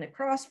caught in the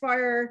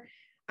crossfire.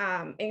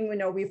 And we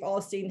know we've all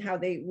seen how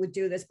they would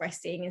do this by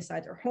staying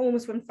inside their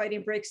homes when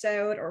fighting breaks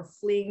out or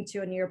fleeing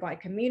to a nearby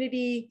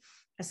community,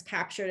 as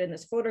captured in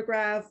this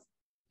photograph.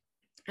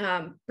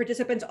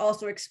 Participants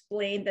also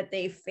explained that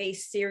they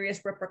face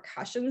serious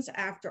repercussions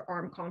after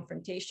armed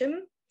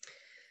confrontation.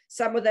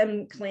 Some of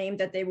them claimed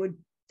that they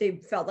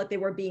felt like they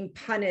were being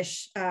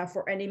punished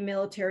for any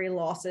military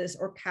losses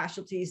or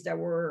casualties that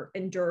were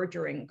endured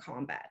during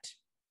combat.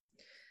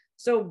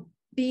 So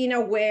being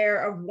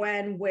aware of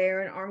when,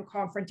 where an armed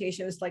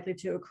confrontation is likely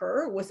to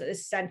occur was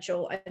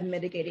essential in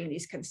mitigating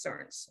these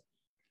concerns.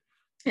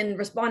 And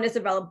respondents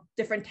developed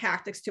different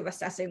tactics to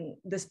assessing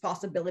this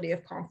possibility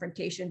of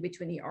confrontation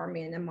between the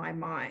Army and the Mai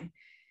Mai.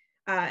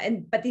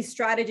 But these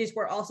strategies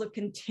were also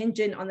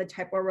contingent on the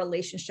type of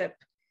relationship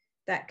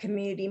that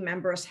community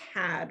members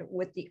had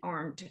with the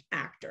armed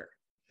actor.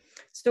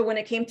 So when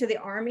it came to the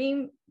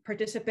Army,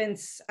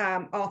 participants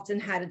often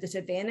had a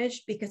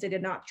disadvantage because they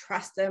did not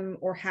trust them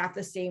or have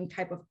the same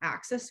type of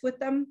access with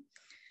them.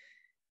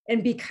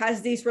 And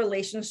because these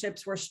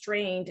relationships were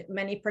strained,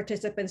 many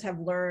participants have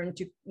learned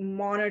to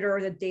monitor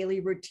the daily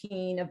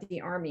routine of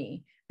the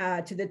Army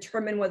to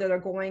determine whether they're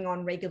going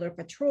on regular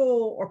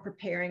patrol or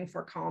preparing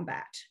for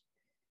combat.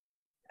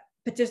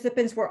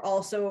 Participants were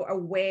also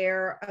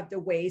aware of the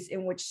ways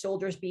in which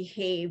soldiers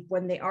behave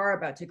when they are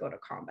about to go to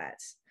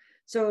combat.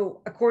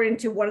 So according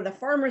to one of the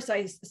farmers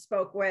I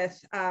spoke with,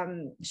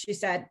 she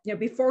said,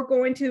 before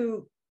going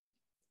to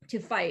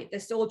fight, the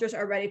soldiers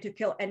are ready to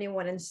kill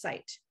anyone in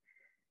sight.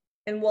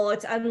 And while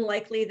it's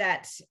likely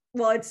that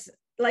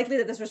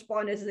this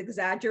respondent is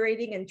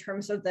exaggerating in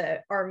terms of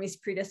the Army's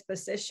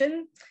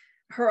predisposition,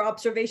 her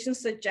observations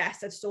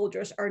suggest that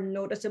soldiers are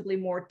noticeably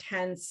more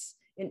tense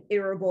and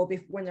irritable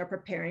when they're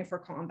preparing for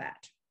combat.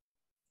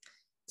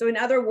 So in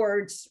other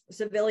words,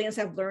 civilians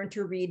have learned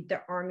to read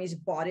the Army's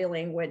body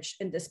language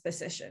and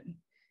disposition.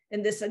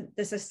 And this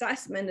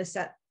assessment is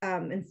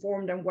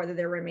informed on whether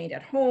they remained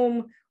at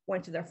home,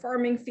 went to their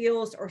farming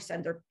fields, or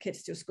sent their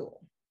kids to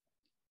school.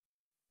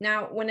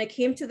 Now, when it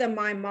came to the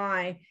Mai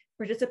Mai,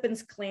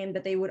 participants claimed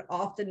that they would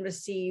often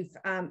receive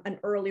an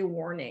early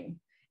warning.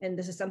 And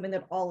this is something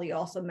that Ollie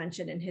also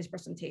mentioned in his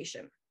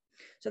presentation.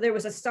 So there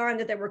was a sign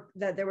that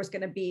there was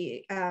going to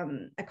be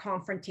a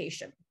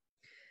confrontation.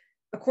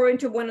 According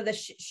to one of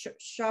the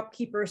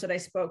shopkeepers that I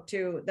spoke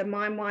to, the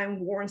Mai Mai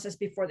warns us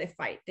before they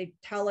fight. They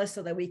tell us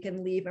so that we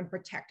can leave and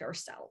protect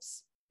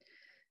ourselves.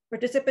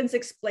 Participants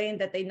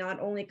explained that they not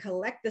only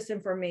collect this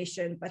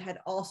information, but had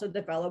also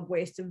developed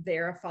ways to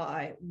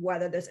verify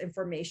whether this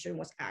information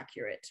was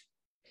accurate.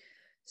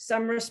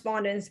 Some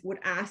respondents would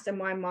ask the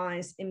Mai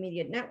Mai's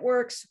immediate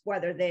networks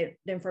whether the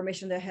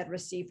information they had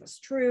received was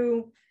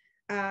true.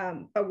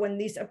 But when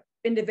these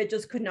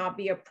individuals could not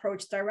be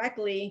approached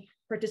directly,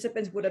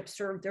 participants would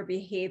observe their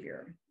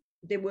behavior.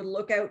 They would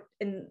look out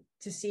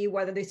to see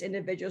whether these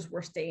individuals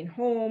were staying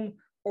home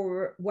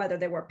or whether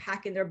they were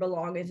packing their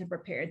belongings and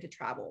preparing to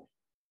travel.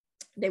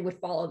 They would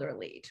follow their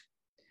lead.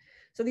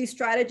 So these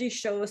strategies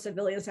show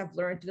civilians have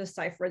learned to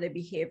decipher the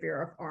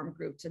behavior of armed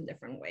groups in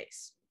different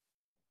ways.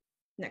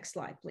 Next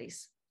slide,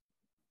 please.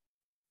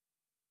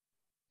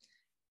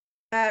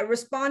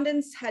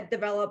 Respondents had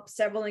developed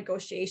several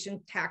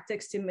negotiation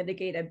tactics to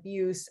mitigate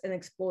abuse and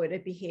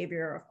exploited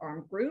behavior of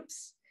armed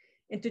groups.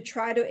 And to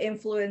try to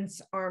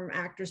influence armed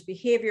actors'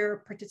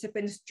 behavior,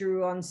 participants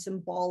drew on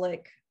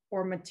symbolic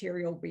or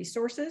material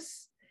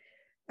resources.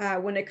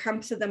 When it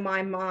comes to the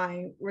Mai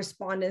Mai,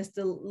 respondents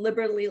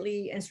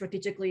deliberately and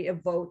strategically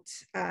evoked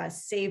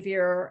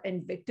savior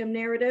and victim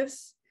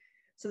narratives.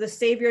 So the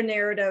savior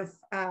narrative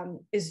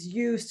is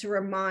used to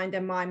remind the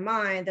Mai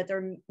Mai that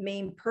their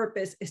main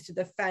purpose is to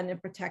defend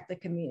and protect the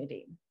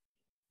community.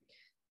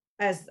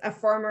 As a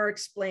farmer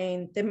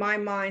explained, the Mai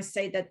Mai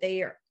say that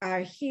they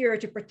are here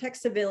to protect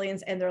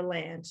civilians and their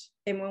land.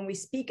 And when we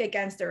speak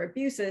against their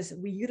abuses,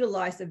 we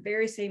utilize the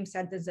very same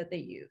sentence that they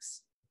use.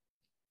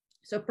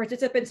 So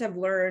participants have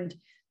learned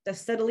that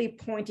steadily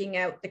pointing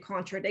out the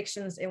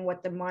contradictions in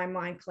what the Mai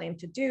Mai claim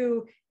to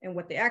do and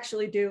what they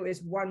actually do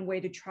is one way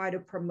to try to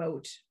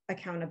promote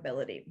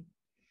accountability.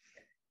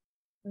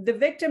 The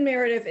victim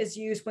narrative is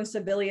used when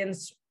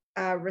civilians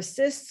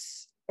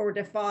resists or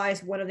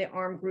defies one of the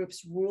armed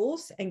group's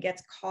rules and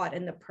gets caught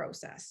in the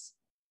process.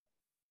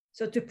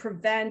 So to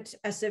prevent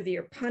a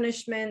severe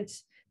punishment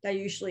that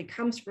usually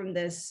comes from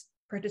this,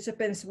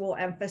 participants will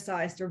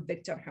emphasize their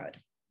victimhood.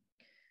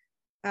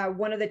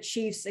 one of the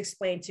chiefs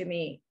explained to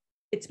me,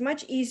 it's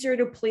much easier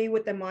to plead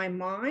with the Mai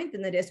Mai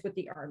than it is with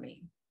the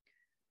army.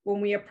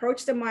 When we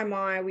approach the Mai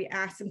Mai, we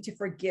ask them to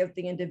forgive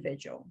the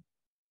individual.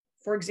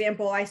 For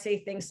example, I say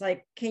things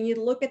like, can you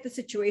look at the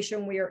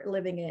situation we are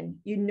living in?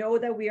 You know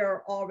that we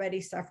are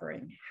already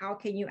suffering. How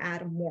can you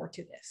add more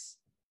to this?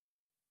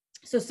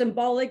 So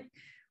symbolic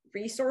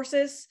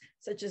resources,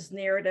 such as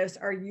narratives,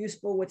 are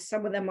useful with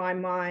some of the Mai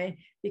Mai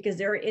because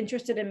they're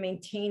interested in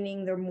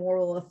maintaining their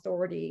moral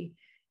authority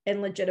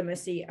and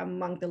legitimacy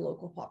among the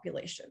local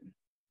population.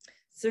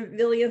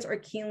 Civilians are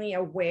keenly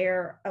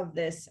aware of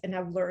this and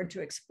have learned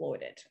to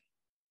exploit it.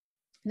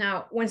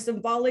 Now, when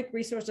symbolic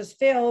resources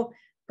fail,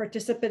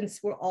 participants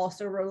will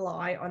also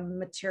rely on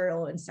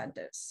material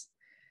incentives.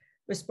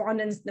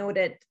 Respondents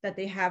noted that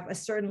they have a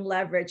certain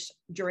leverage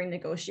during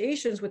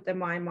negotiations with the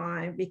Mai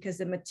Mai because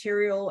the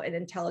material and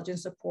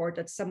intelligence support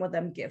that some of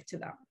them give to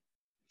them.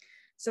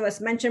 So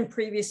as mentioned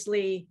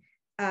previously,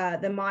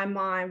 the Mai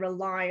Mai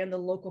rely on the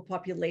local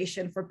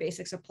population for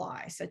basic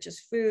supplies, such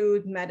as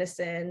food,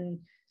 medicine,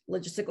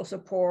 logistical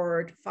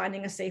support,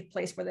 finding a safe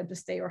place for them to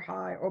stay or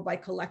hide, or by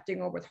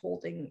collecting or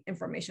withholding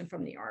information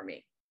from the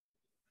army.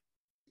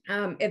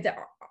 If the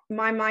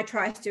Mai Mai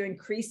tries to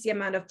increase the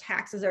amount of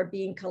taxes that are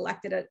being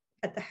collected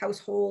at the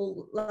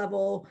household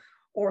level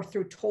or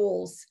through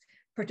tolls,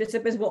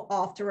 participants will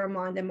often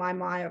remind the Mai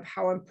Mai of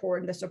how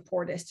important the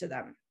support is to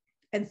them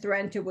and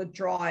threaten to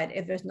withdraw it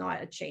if there's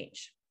not a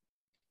change.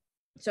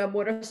 So a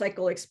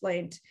motorcycle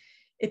explained,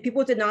 if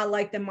people did not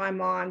like the Mai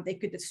Mai, they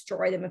could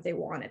destroy them if they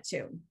wanted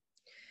to,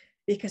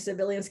 because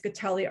civilians could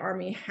tell the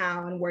army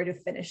how and where to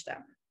finish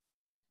them.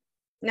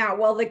 Now,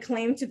 while the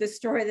claim to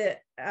destroy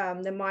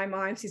the Mai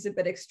Mai seems a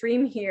bit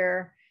extreme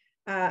here,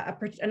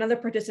 another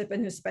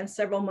participant who spent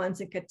several months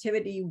in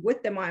captivity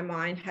with the Mai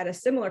Mai had a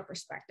similar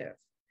perspective.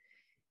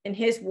 In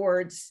his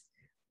words,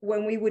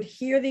 when we would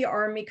hear the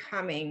army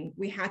coming,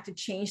 we had to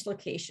change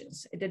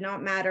locations. It did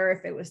not matter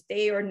if it was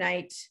day or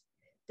night.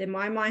 The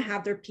Mai Mai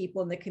have their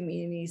people in the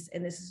communities,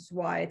 and this is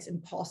why it's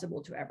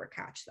impossible to ever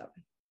catch them.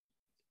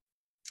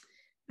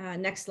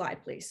 Next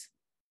slide, please.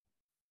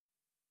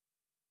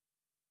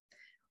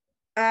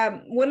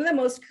 One of the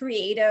most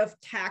creative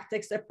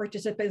tactics that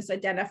participants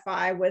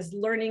identify was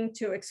learning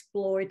to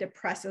exploit the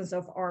presence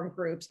of armed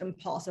groups and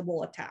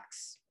possible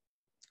attacks.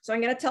 So I'm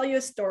going to tell you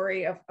a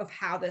story of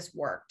how this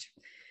worked.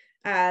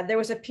 There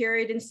was a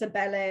period in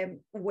Sabele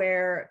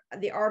where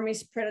the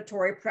army's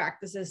predatory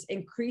practices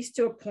increased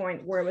to a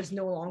point where it was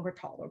no longer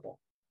tolerable.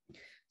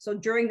 So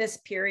during this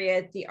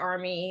period, the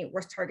army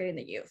was targeting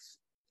the youth,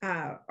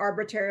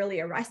 arbitrarily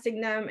arresting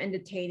them and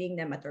detaining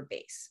them at their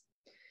base.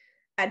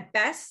 At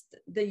best,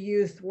 the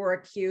youth were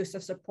accused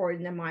of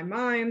supporting the Mai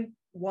Mai,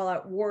 while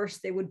at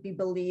worst, they would be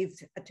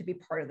believed to be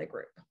part of the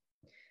group.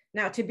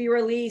 Now, to be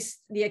released,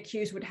 the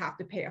accused would have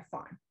to pay a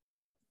fine.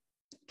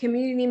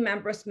 Community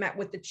members met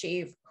with the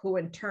chief, who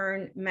in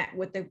turn met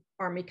with the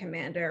army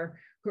commander,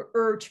 who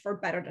urged for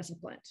better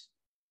discipline.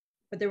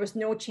 But there was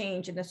no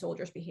change in the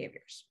soldiers'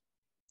 behaviors.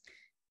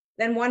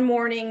 Then one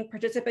morning,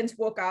 participants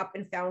woke up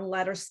and found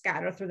letters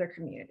scattered through their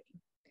community.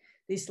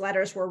 These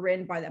letters were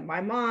written by the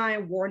Mai Mai,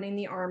 warning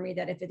the army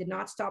that if they did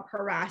not stop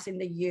harassing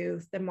the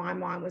youth, the Mai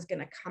Mai was going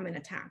to come and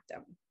attack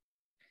them.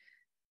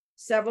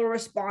 Several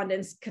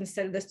respondents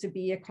consider this to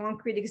be a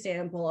concrete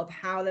example of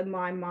how the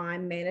Mai Mai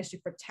managed to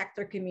protect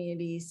their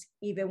communities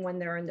even when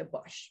they're in the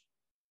bush.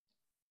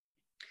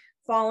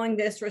 Following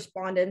this,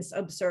 respondents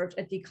observed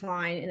a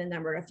decline in the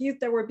number of youth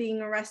that were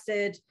being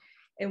arrested.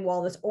 And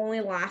while this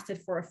only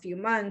lasted for a few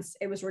months,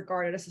 it was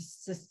regarded as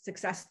a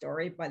success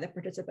story by the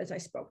participants I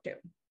spoke to.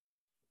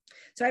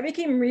 So I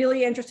became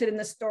really interested in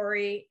the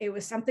story. It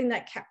was something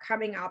that kept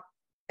coming up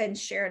and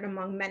shared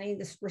among many of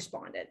the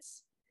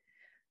respondents.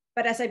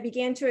 But as I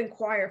began to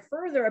inquire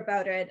further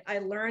about it, I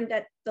learned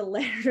that the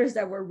letters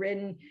that were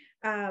written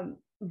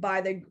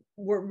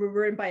were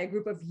written by a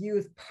group of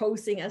youth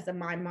posing as the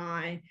Mai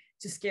Mai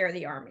to scare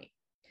the army.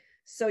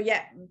 So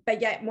yet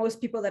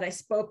most people that I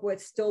spoke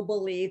with still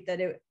believed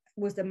that it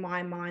was the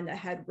Mai Mai that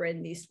had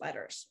written these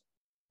letters.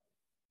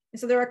 And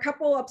so there are a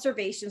couple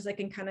observations that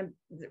can kind of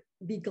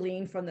be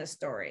gleaned from this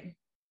story.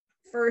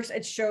 First,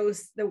 it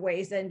shows the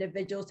ways that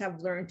individuals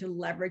have learned to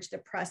leverage the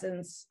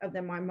presence of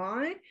the Mai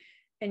Mai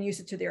and use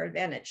it to their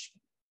advantage.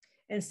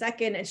 And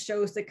second, it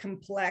shows the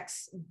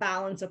complex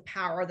balance of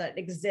power that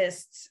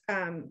exists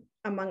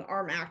among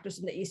armed actors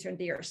in the Eastern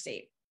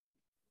DRC.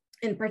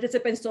 And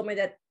participants told me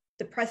that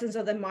the presence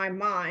of the Mai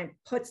Mai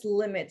puts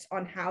limits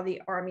on how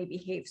the army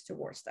behaves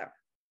towards them.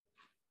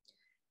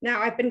 Now,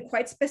 I've been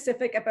quite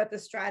specific about the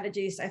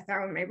strategies I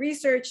found in my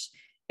research,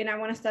 and I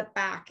want to step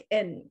back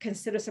and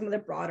consider some of the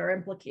broader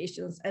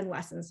implications and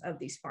lessons of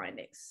these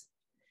findings.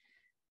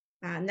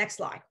 Next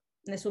slide.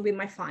 And this will be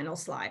my final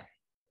slide.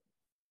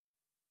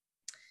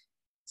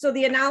 So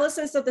the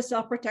analysis of the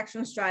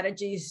self-protection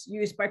strategies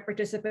used by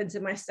participants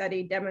in my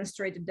study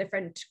demonstrate the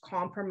different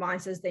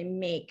compromises they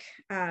make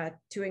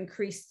to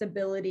increase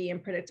stability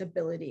and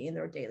predictability in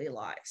their daily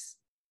lives.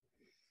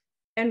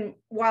 And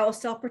while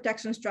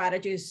self-protection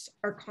strategies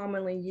are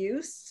commonly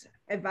used,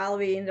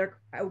 evaluating their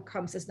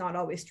outcomes is not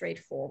always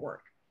straightforward.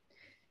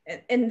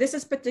 And this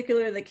is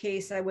particularly the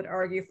case, I would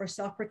argue, for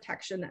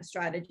self-protection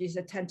strategies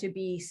that tend to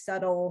be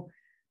subtle,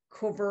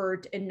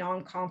 covert, and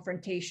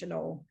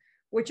non-confrontational,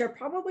 which are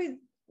probably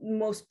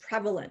most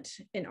prevalent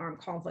in armed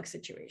conflict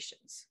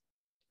situations.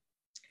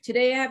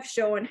 Today, I've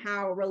shown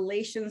how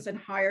relations and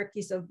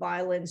hierarchies of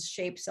violence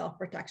shape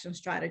self-protection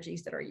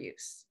strategies that are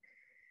used.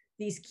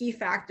 These key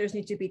factors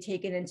need to be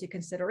taken into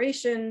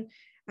consideration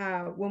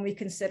when we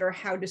consider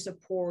how to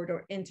support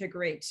or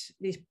integrate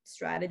these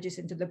strategies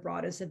into the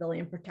broader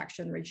civilian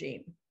protection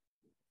regime.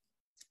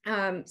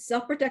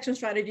 Self-protection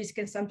strategies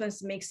can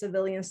sometimes make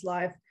civilians'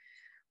 life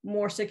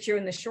more secure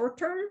in the short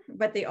term,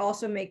 but they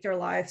also make their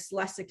lives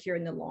less secure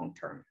in the long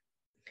term.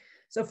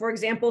 So for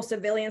example,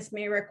 civilians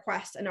may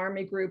request an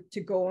army group to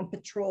go on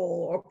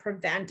patrol or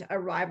prevent a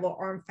rival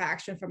armed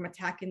faction from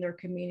attacking their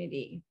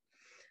community.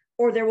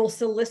 Or they will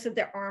solicit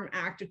the armed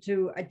actor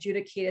to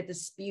adjudicate a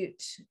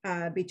dispute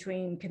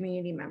between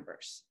community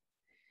members.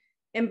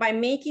 And by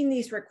making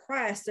these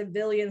requests,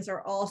 civilians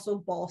are also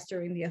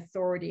bolstering the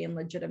authority and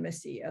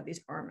legitimacy of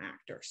these armed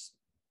actors.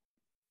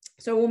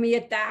 So when we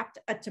adapt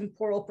a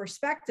temporal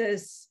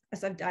perspective,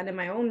 as I've done in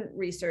my own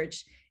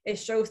research, it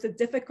shows the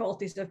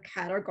difficulties of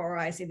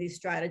categorizing these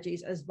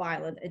strategies as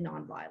violent and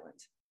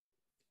non-violent.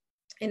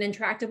 In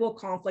intractable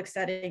conflict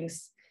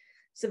settings,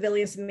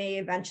 civilians may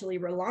eventually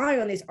rely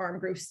on these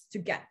armed groups to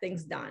get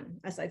things done,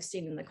 as I've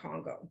seen in the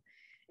Congo.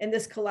 And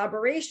this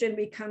collaboration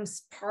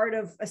becomes part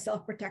of a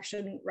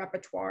self-protection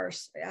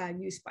repertoires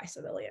used by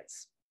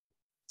civilians.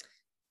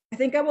 I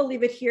think I will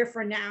leave it here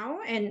for now,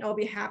 and I'll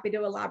be happy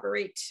to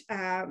elaborate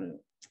on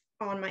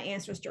my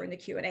answers during the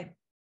Q&A.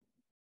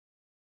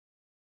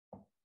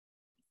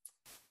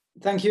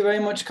 Thank you very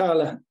much,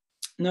 Carla.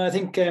 No, I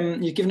think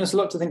you've given us a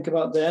lot to think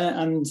about there.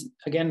 And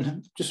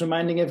again, just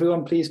reminding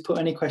everyone, please put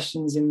any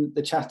questions in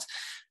the chat.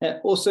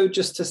 Also,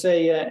 just to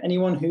say,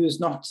 anyone who is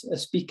not a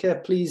speaker,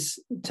 please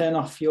turn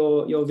off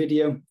your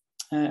video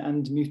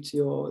and mute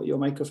your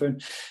microphone,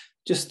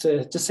 just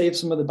to save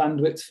some of the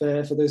bandwidth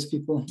for those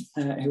people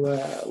who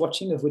are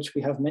watching, of which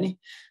we have many.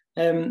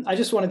 I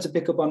just wanted to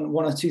pick up on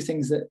one or two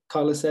things that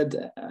Carla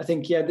said. I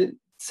think, yeah,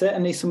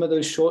 certainly some of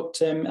those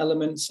short-term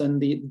elements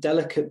and the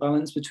delicate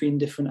balance between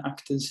different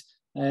actors,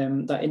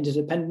 that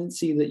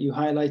interdependency that you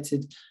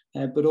highlighted,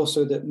 but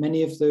also that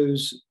many of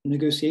those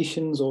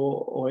negotiations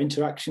or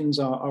interactions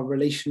are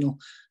relational.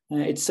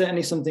 It's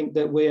certainly something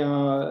that we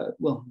are,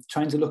 well,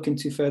 trying to look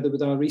into further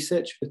with our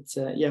research,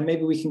 but yeah,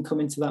 maybe we can come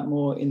into that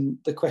more in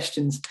the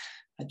questions.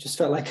 I just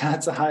felt like I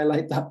had to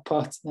highlight that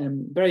part.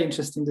 Very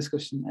interesting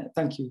discussion.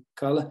 Thank you,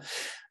 Carla.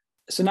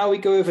 So now we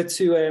go over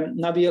to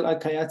Nabil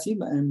Al-Kayati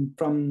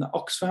from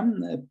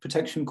Oxfam,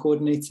 Protection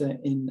Coordinator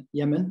in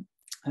Yemen.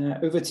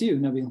 Over to you,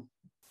 Nabil.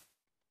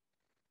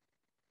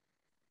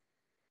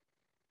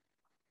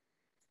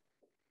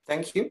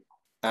 Thank you.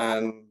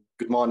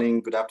 Good morning,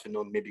 good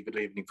afternoon, maybe good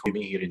evening for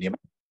me here in Yemen.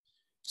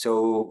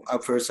 So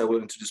first I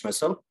will introduce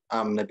myself.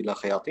 I'm Nabil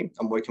Al-Kayati.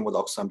 I'm working with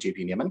Oxfam JP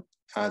in Yemen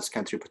as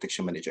Country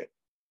Protection Manager.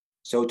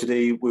 So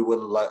today we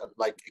will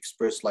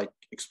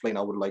explain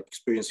our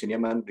experience in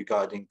Yemen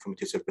regarding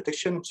community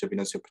self-protection,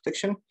 surveillance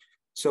self-protection.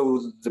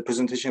 So the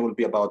presentation will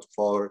be about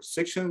 4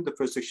 sections. The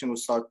first section will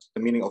start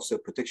the meaning of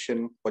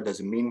self-protection. What does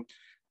it mean?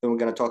 Then we're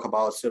going to talk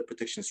about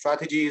self-protection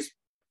strategies.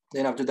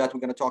 Then after that, we're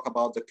going to talk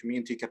about the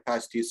community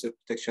capacity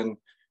self-protection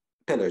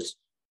pillars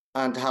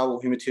and how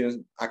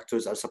humanitarian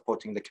actors are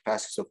supporting the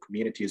capacities of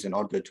communities in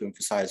order to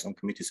emphasize on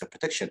community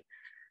self-protection.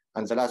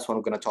 And the last one,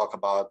 we're going to talk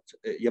about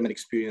Yemen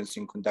experience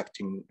in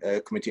conducting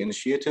community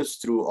initiatives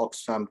through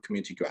Oxfam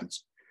community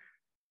grants.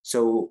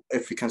 So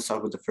if we can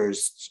start with the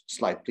first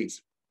slide,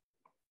 please.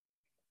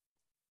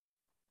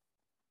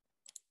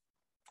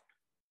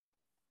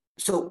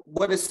 So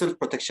what is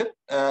self-protection?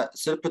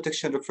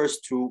 Self-protection refers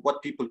to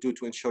what people do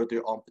to ensure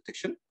their own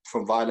protection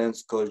from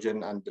violence,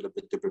 coercion, and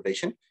deliberate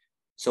deprivation.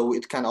 So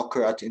it can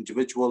occur at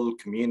individual,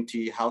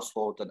 community,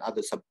 household, and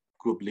other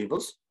subgroup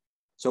levels.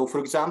 So for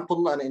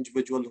example, an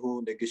individual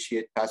who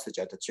negotiates passage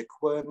at a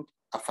checkpoint,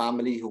 a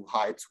family who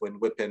hides when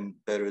weapon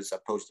bearers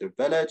approach their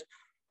village,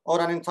 or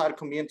an entire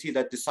community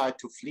that decide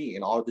to flee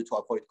in order to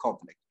avoid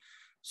conflict.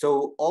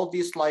 So all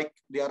these,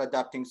 they are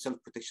adapting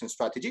self-protection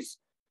strategies.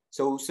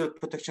 So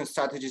self-protection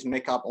strategies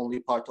make up only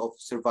part of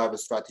survival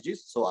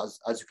strategies. So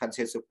as you can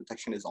see,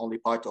 self-protection is only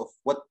part of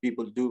what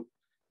people do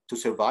to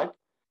survive.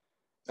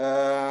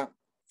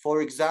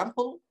 For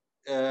example,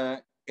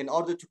 in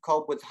order to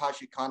cope with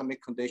harsh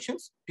economic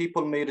conditions,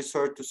 people may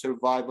resort to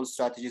survival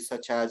strategies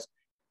such as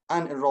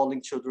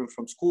unenrolling children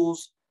from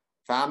schools.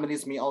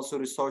 Families may also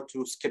resort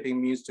to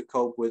skipping meals to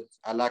cope with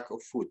a lack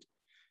of food.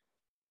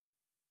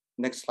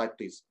 Next slide,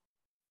 please.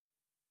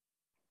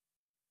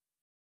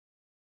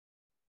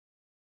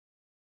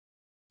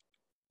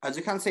 As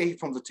you can see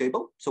from the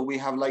table, so we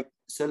have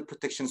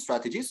self-protection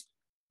strategies.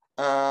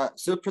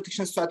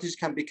 Self-protection strategies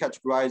can be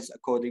categorized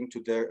according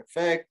to their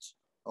effect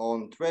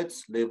on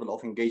threats, level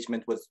of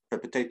engagement with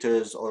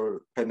perpetrators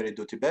or primary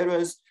duty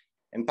bearers,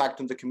 impact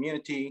on the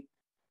community.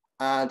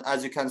 And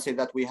as you can see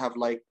that we have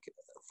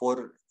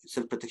 4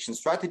 self-protection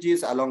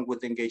strategies along with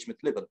the engagement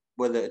level,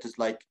 whether it is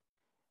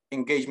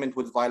engagement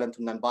with violent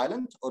or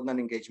non-violent, or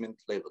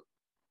non-engagement label.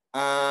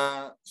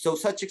 So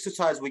such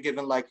exercise we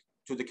given like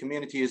to the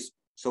communities,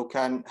 so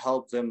can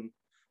help them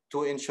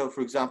to ensure,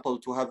 for example,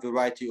 to have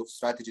variety of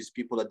strategies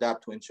people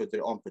adapt to ensure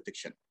their own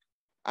protection.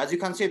 As you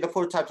can see, the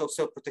 4 types of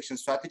self-protection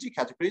strategy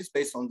categories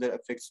based on their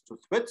effects to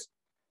threats.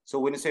 So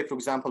when you say, for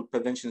example,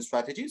 prevention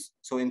strategies,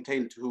 so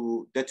entail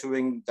to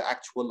deterring the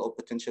actual or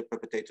potential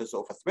perpetrators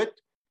of a threat.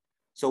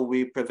 So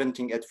we're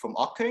preventing it from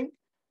occurring.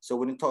 So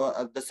when you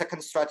talk, the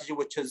second strategy,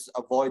 which is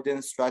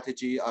avoidance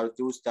strategy, are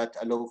those that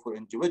allow for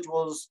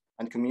individuals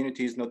and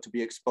communities not to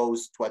be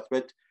exposed to a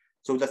threat.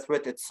 So the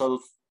threat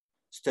itself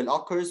still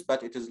occurs,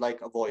 but it is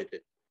like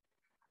avoided.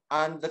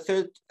 And the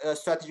third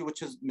strategy,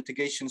 which is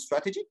mitigation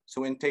strategy,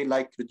 so entail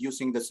like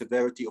reducing the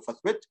severity of a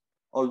threat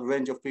or the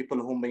range of people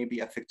who may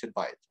be affected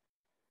by it.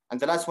 And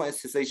the last one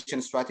is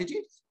cessation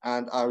strategies,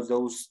 and are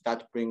those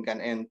that bring an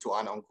end to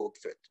an ongoing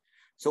threat.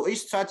 So each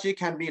strategy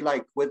can be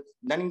like with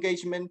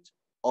non-engagement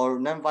or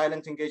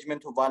non-violent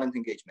engagement or violent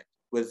engagement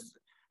with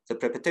the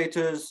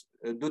perpetrators,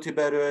 duty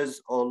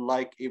bearers, or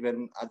like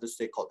even other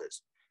stakeholders.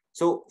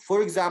 So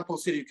for example,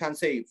 so you can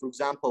say, for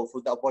example,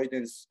 for the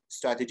avoidance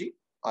strategy,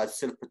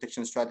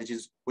 self-protection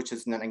strategies, which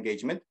is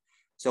non-engagement.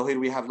 So here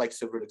we have like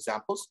several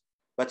examples,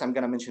 but I'm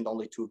gonna mention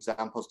only 2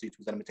 examples due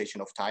to the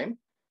limitation of time.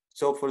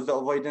 So for the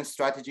avoidance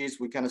strategies,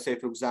 we can say,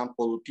 for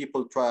example,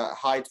 people try to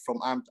hide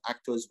from armed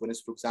actors when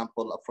it's, for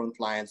example, a front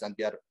lines and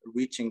they are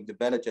reaching the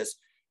villages.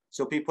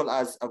 So people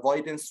as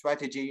avoidance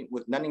strategy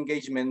with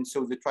non-engagement,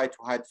 so they try to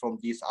hide from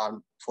these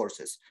armed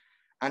forces.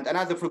 And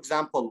another, for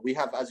example, we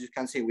have, as you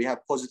can see, we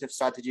have positive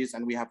strategies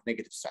and we have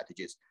negative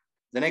strategies.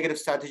 The negative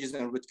strategies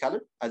in red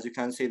color, as you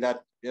can see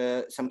that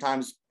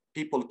sometimes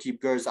people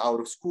keep girls out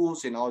of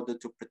schools in order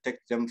to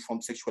protect them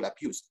from sexual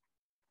abuse.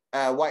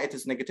 Why it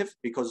is negative?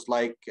 Because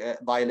like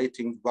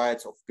violating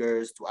rights of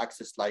girls to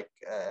access like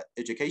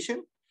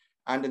education.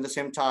 And in the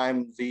same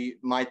time, they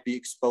might be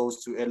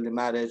exposed to early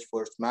marriage,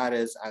 forced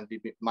marriage, and they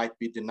might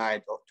be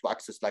denied to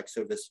access like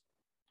service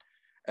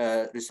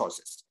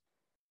resources.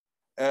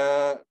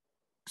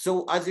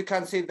 So as you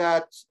can see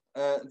that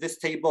this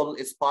table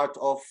is part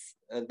of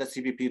the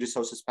CBP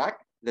Resources Pack.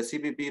 The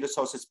CBP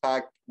Resources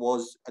Pack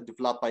was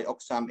developed by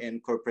Oxfam in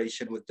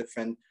cooperation with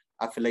different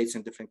affiliates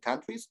in different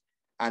countries,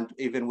 and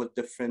even with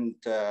different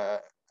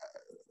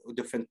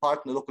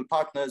local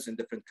partners in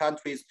different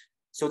countries.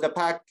 So the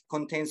pack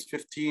contains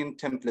 15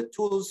 template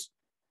tools,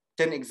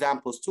 10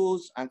 examples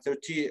tools, and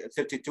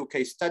 32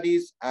 case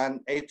studies, and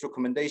 8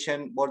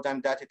 recommendations. More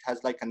than that, it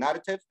has like a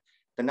narrative.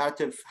 The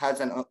narrative has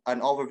an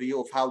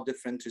overview of how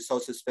different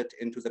resources fit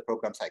into the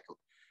program cycle.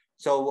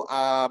 So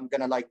I'm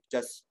gonna like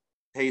just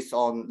paste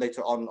on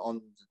later on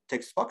the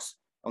text box,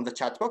 on the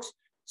chat box,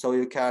 so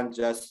you can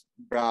just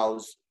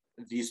browse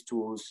these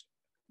tools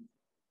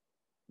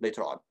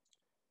later on.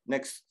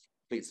 Next,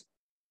 please.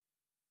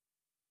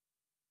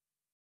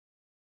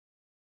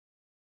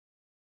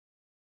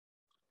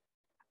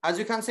 As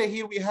you can see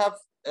here, we have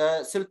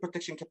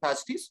self-protection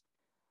capacities.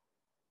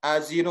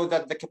 As you know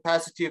that the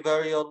capacity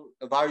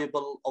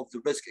variable of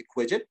the risk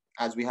equation,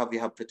 as we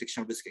have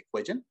protection risk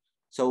equation.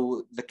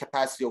 So the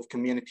capacity of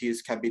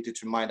communities can be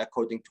determined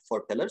according to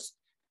 4 pillars.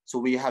 So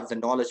we have the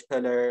knowledge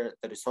pillar,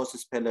 the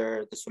resources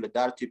pillar, the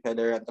solidarity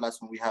pillar, and the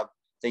last one we have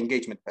the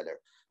engagement pillar.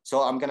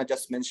 So I'm gonna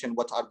just mention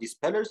what are these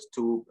pillars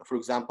to, for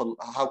example,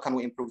 how can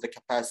we improve the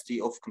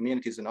capacity of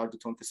communities in order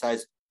to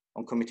emphasize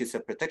on community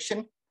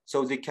self-protection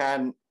so they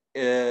can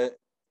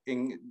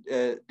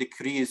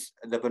decrease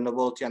the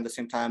vulnerability, and at the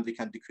same time they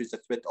can decrease the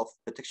threat of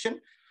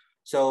protection.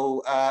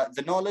 So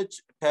the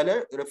knowledge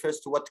pillar refers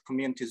to what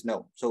communities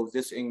know. So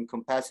this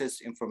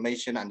encompasses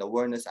information and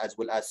awareness as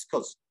well as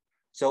skills.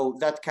 So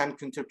that can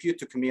contribute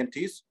to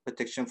communities'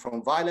 protection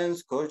from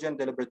violence, coercion,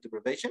 deliberate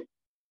deprivation.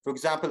 For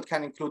example, it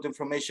can include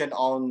information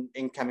on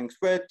incoming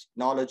threat,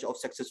 knowledge of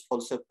successful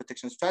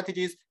self-protection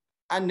strategies,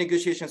 and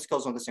negotiation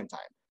skills on the same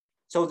time.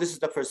 So this is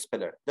the first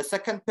pillar. The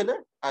second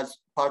pillar, as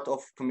part of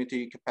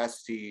community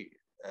capacity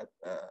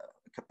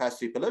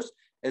pillars,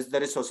 is the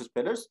resources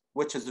pillars,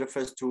 which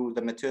refers to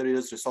the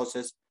materials,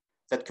 resources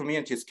that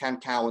communities can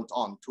count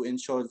on to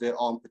ensure their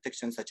own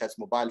protection, such as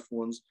mobile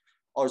phones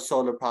or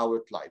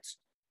solar-powered lights.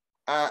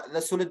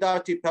 The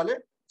solidarity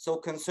pillar so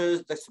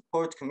concerns the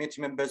support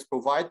community members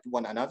provide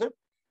one another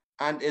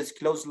and is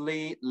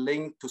closely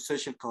linked to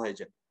social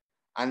cohesion.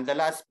 And the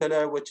last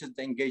pillar, which is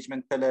the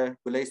engagement pillar,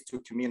 relates to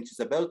communities'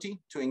 ability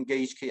to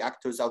engage key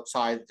actors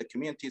outside the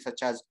community,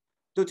 such as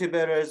duty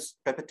bearers,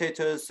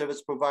 perpetrators,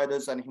 service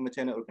providers, and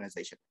humanitarian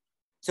organizations.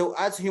 So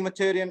as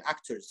humanitarian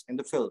actors in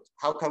the field,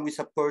 how can we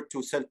support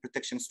to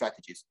self-protection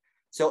strategies?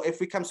 So if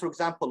we come, for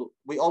example,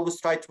 we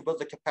always try to build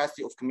the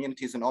capacity of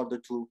communities in order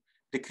to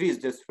decrease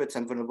their threats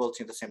and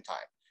vulnerability at the same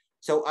time.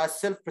 So as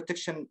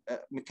self-protection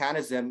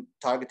mechanism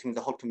targeting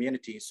the whole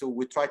community, so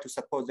we try to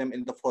support them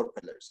in the 4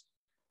 pillars.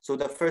 So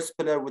the first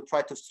pillar, we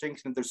try to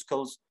strengthen their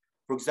skills,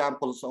 for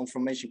example, so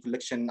information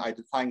collection,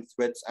 identifying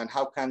threats, and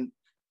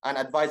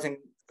advising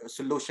a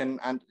solution,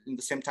 and in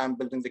the same time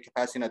building the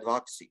capacity and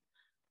advocacy.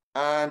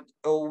 And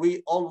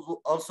we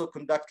also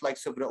conduct like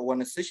several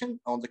awareness sessions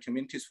on the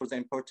communities for the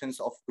importance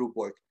of group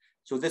work.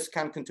 So this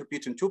can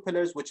contribute in 2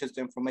 pillars, which is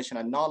the information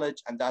and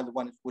knowledge, and the other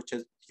one, which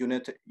is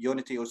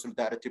unity or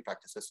solidarity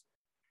practices.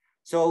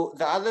 So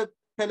the other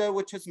pillar,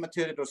 which is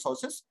material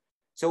resources.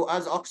 So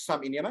as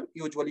Oxfam in Yemen,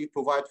 usually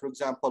provide, for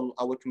example,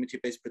 our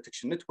community-based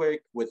protection network,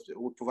 we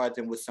provide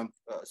them with some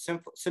cell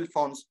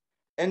phones,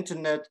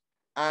 internet,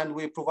 and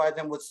we provide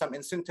them with some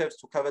incentives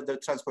to cover their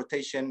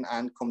transportation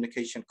and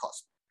communication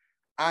costs.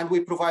 And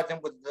we provide them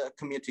with the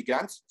community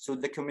grants. So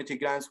the community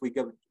grants, we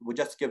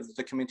just give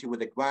the community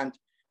with a grant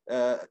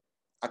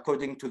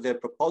according to their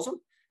proposal.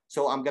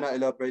 So I'm gonna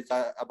elaborate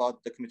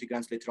about the community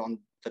grants later on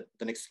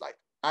the next slide.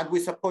 And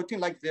we're supporting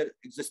like their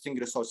existing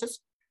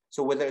resources.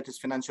 So whether it is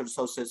financial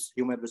resources,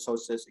 human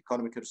resources,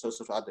 economic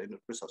resources, or other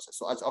resources.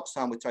 So as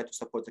Oxfam, we try to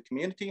support the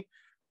community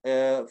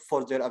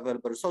for their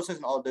available resources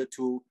in order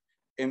to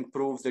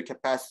improve their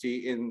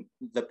capacity in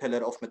the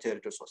pillar of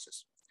material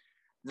resources.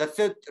 The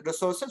third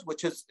resources,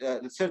 which is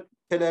the third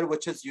pillar,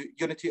 which is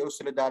unity or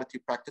solidarity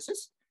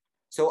practices.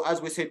 So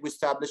as we said, we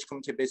established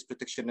community-based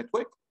protection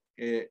network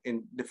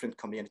in different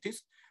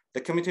communities. The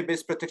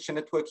community-based protection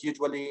network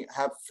usually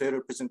have fair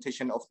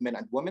representation of men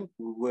and women,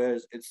 where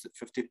it's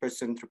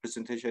 50%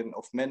 representation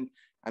of men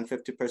and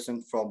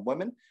 50% from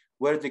women,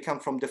 where they come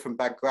from different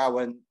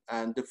backgrounds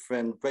and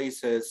different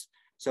races.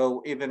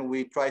 So even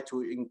we try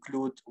to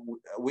include,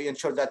 we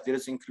ensure that there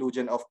is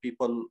inclusion of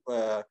people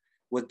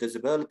with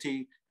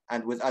disability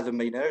and with other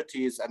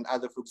minorities and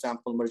other, for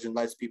example,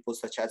 marginalized people,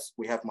 such as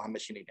we have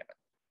Mohammed Shini in Yemen.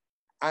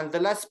 And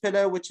the last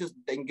pillar, which is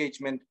the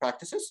engagement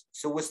practices.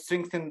 So we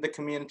strengthen the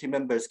community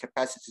members'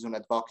 capacities on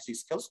advocacy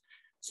skills.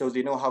 So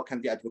they know how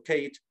can they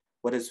advocate,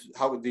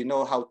 how they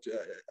know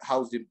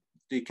how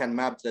they can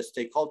map the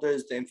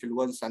stakeholders, the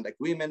influence and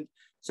agreement,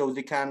 so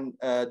they can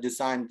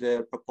design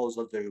their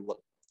proposal very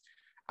well.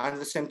 And at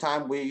the same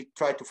time, we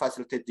try to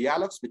facilitate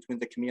dialogues between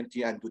the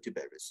community and duty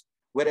bearers,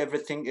 where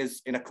everything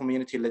is in a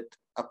community-led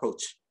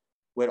approach,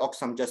 where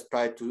Oxfam just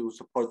try to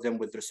support them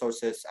with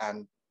resources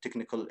and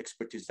technical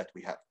expertise that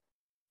we have.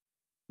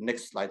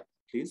 Next slide,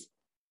 please.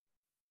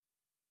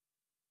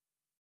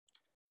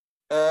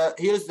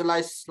 Here's the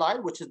last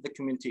slide, which is the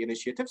community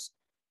initiatives.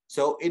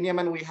 So in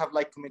Yemen, we have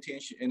like community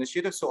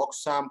initiatives. So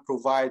Oxfam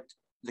provide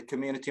the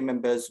community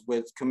members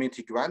with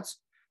community grants.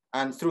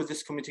 And through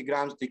this community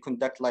grants, they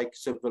conduct like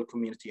several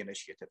community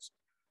initiatives.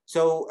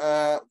 So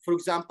for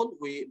example,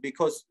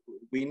 because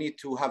we need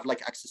to have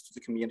like access to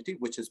the community,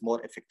 which is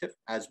more effective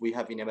as we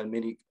have in Yemen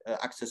many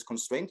access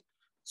constraints.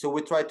 So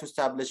we try to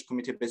establish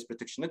community-based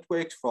protection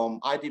networks from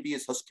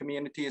IDBs, host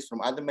communities,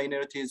 from other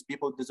minorities,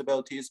 people with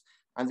disabilities,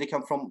 and they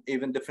come from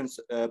even different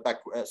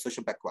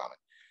social background.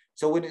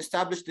 So when we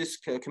establish this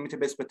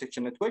community-based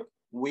protection network,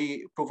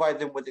 we provide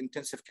them with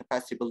intensive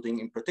capacity building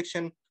in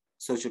protection,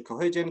 social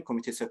cohesion,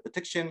 community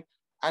self-protection,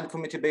 and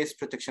community-based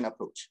protection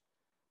approach.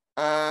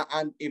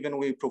 And even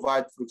we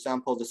provide, for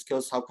example, the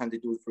skills, how can they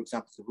do, for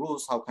example, the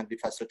rules, how can they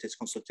facilitate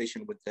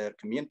consultation with their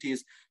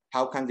communities,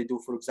 how can they do,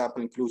 for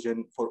example,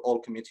 inclusion for all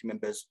community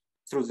members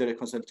through their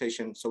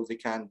consultation, so they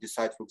can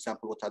decide, for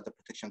example, what are the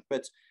protection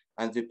threats,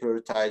 and they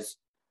prioritize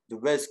the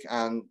risk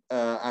and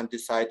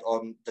decide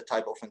on the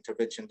type of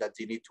intervention that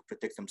they need to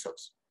protect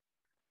themselves.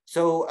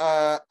 So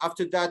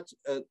after that,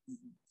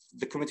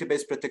 the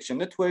community-based protection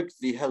network,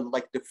 they held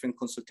like different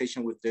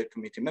consultation with their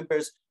community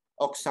members.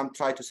 Oxfam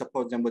try to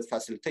support them with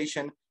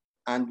facilitation,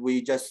 and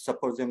we just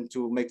support them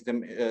to make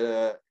them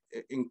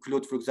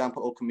include, for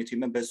example, all community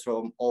members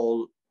from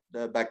all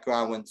the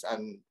backgrounds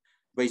and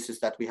races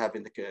that we have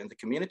in the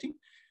community.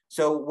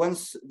 So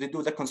once they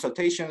do the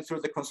consultation, through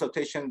the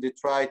consultation, they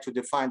try to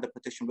define the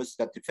protection risks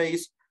that they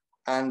face,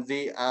 and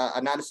they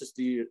analysis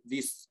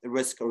these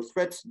risks or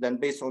threats. Then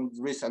based on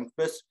the risk and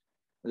threats,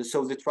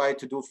 so they try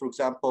to do, for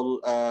example,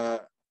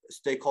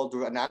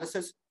 stakeholder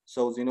analysis.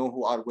 So they know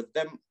who are with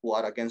them, who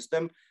are against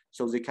them.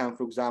 So they can,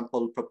 for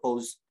example,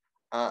 propose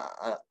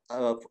a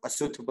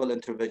suitable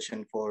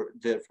intervention for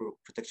their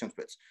protection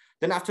threats.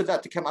 Then after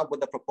that, they come up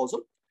with a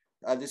proposal.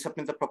 They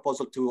submit the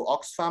proposal to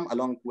Oxfam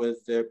along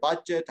with their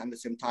budget and at the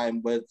same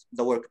time with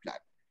the work plan.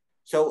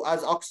 So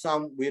as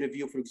Oxfam, we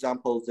review, for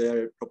example,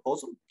 their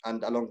proposal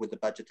and along with the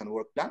budget and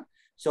work plan.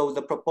 So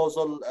the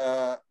proposal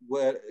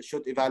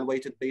should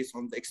evaluate it based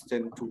on the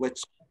extent to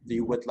which they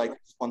would like to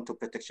respond to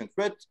protection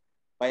threat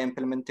by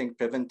implementing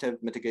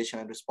preventive, mitigation,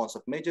 and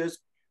responsive measures.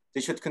 They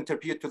should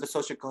contribute to the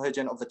social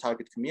cohesion of the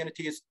target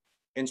communities,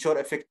 ensure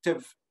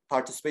effective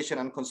participation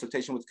and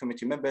consultation with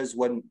community members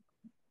when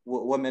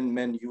women,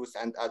 men, youth,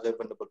 and other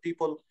vulnerable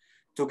people,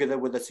 together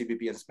with the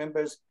CBBN's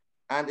members.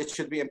 And it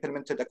should be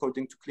implemented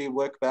according to clear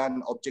work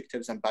plan,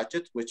 objectives, and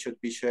budget, which should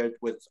be shared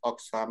with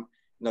Oxfam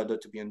in order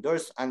to be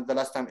endorsed. And the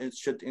last time, it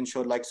should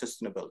ensure like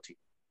sustainability.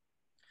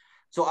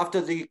 So after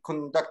they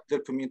conduct their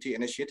community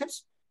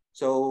initiatives,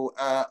 so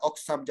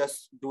Oxfam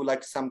just do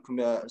like some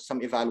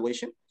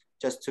evaluation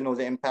just to know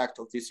the impact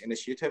of this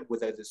initiative,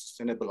 whether it is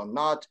sustainable or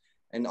not,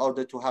 in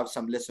order to have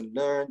some lesson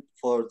learned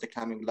for the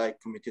coming like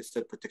community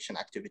self-protection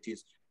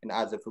activities in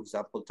other, for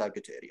example,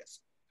 target areas.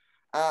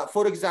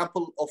 For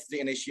example, of the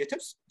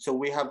initiatives, so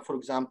we have, for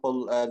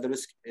example, the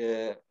risk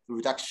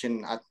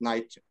reduction at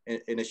night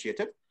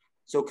initiative.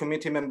 So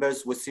community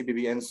members with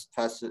CBBN's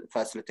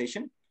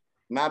facilitation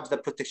mapped the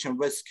protection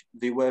risk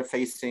they were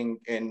facing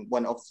in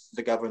one of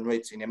the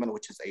governorates in Yemen,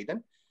 which is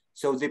Aden.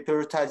 So they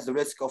prioritized the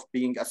risk of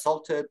being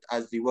assaulted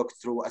as they walked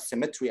through a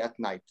cemetery at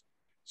night.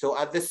 So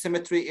as this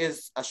cemetery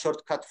is a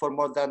shortcut for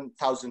more than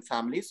 1,000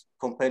 families,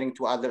 comparing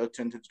to other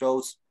alternative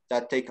roads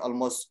that take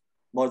almost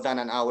more than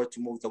an hour to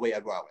move the way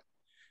around.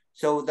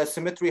 So the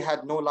cemetery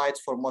had no lights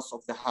for most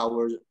of the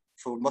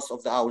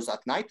hours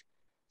at night.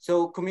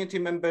 So community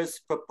members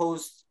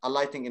proposed a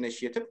lighting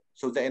initiative.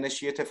 So the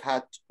initiative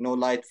had no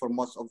light for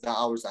most of the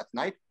hours at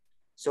night.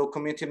 So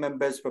community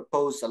members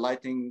proposed to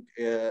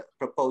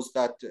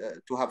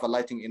have a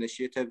lighting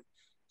initiative.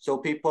 So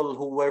people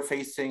who were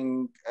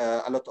facing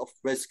a lot of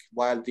risk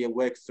while they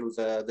work through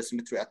the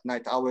cemetery at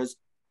night hours,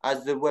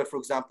 as there were, for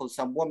example,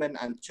 some women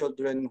and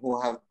children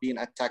who have been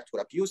attacked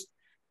or abused,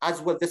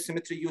 as well, this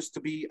cemetery used to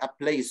be a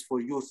place for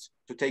youth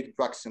to take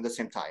drugs in the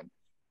same time.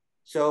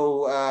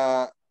 So,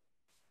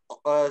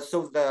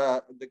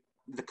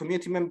 the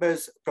community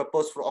members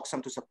proposed for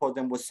Oxfam to support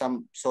them with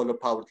some solar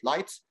powered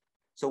lights.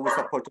 So we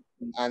supported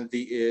them and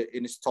they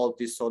installed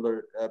these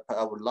solar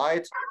powered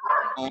lights.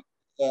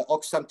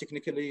 Oxfam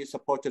technically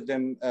supported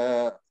them,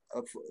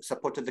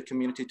 supported the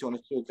community to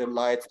install their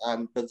lights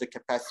and build the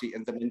capacity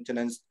in the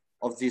maintenance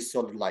of these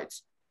solar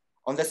lights.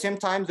 On the same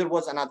time, there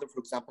was another, for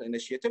example,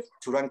 initiative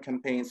to run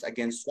campaigns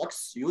against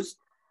drugs use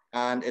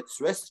and its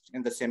risk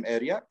in the same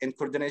area in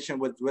coordination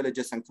with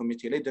religious and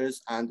community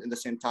leaders, and in the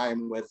same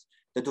time with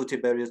the duty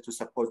bearers to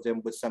support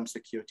them with some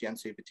security and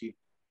safety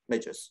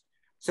measures.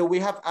 So we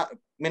have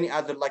many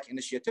other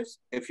initiatives.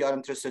 If you are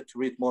interested to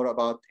read more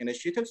about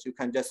initiatives, you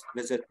can just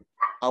visit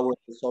our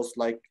resource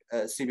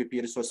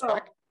CBP resource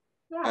pack,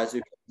 as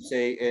you can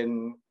say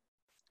in,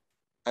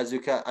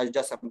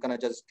 I'm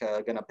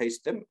gonna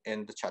paste them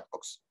in the chat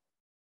box.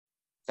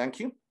 Thank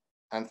you,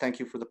 and thank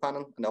you for the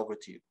panel, and over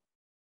to you.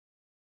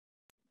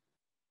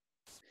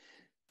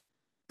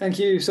 Thank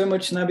you so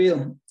much,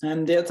 Nabil.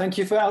 And thank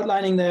you for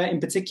outlining there in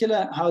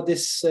particular how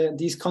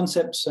these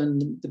concepts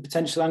and the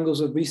potential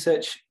angles of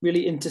research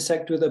really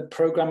intersect with a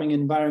programming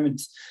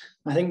environment.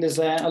 I think there's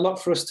a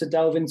lot for us to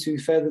delve into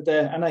further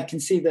there. And I can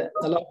see that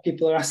a lot of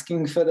people are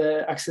asking for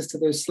the access to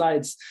those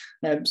slides.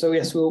 So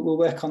yes, we'll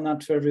work on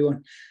that for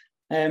everyone.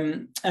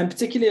 And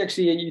particularly,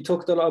 actually, you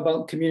talked a lot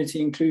about community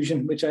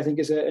inclusion, which I think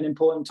is an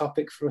important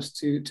topic for us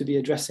to be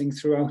addressing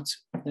throughout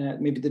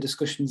maybe the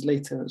discussions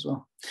later as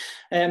well.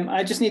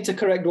 I just need to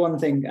correct one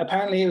thing.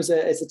 Apparently, it's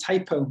a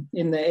typo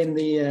in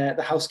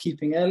the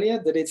housekeeping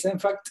earlier, that it's in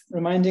fact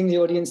reminding the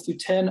audience to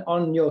turn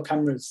on your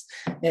cameras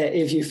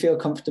if you feel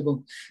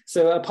comfortable.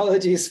 So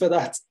apologies for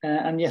that.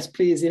 And yes,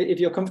 please, if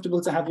you're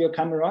comfortable to have your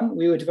camera on,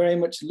 we would very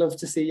much love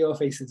to see your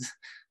faces.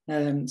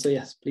 So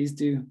yes, please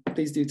do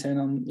turn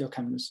on your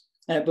cameras.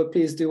 But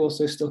please do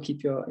also still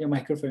keep your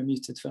microphone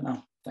muted for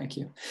now. Thank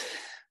you.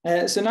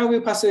 So now we'll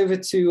pass over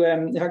to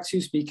in fact,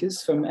 two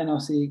speakers from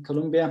NRC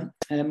Colombia,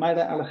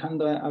 Mayra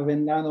Alejandra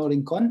Avendano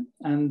Rincon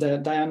and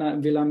Diana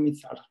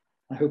Villamizar.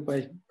 I hope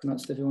I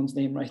pronounced everyone's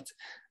name right.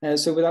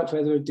 So without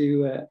further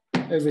ado,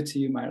 over to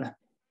you, Mayra.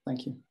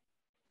 Thank you.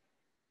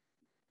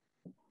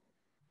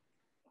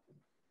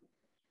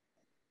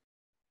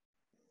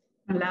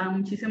 Hola,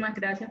 muchísimas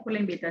gracias por la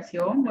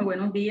invitación. Muy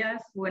buenos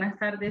días, buenas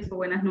tardes o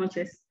buenas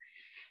noches.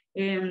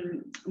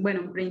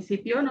 Bueno, en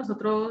principio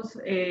nosotros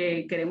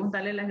queremos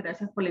darle las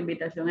gracias por la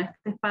invitación a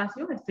este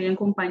espacio. Estoy en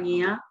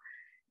compañía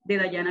de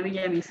Diana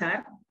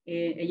Villamizar.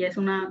 Ella es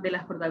una de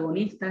las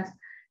protagonistas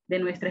de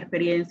nuestra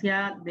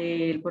experiencia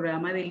del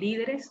programa de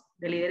líderes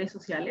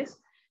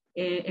sociales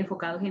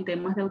enfocados en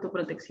temas de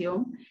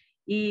autoprotección.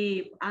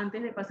 Y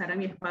antes de pasar a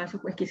mi espacio,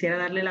 pues quisiera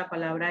darle la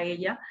palabra a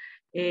ella,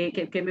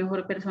 qué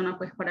mejor persona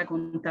pues para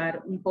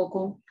contar un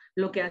poco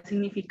lo que ha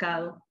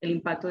significado el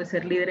impacto de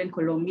ser líder en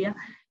Colombia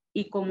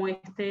y cómo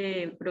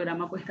este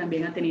programa pues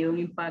también ha tenido un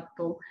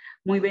impacto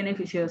muy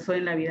beneficioso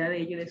en la vida de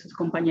ella y de sus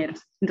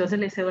compañeros. Entonces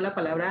le cedo la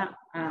palabra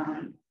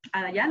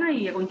a Dayana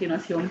y a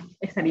continuación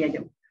estaría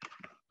yo.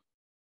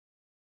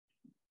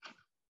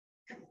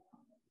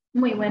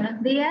 Muy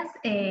buenos días,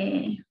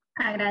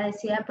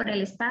 agradecida por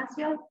el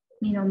espacio.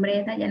 Mi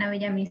nombre es Dayana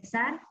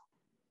Villamizar,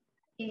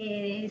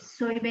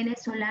 soy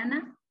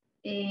venezolana,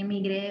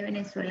 emigré de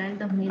Venezuela en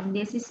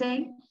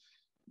 2016.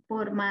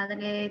 Por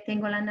madre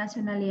tengo la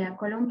nacionalidad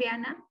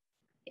colombiana.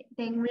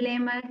 Tengo un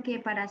lema que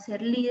para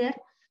ser líder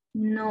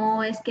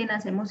no es que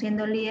nacemos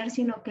siendo líder,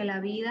 sino que la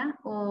vida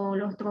o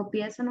los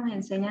tropiezos nos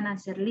enseñan a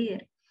ser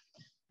líder.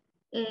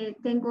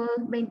 Tengo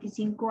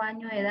 25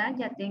 años de edad,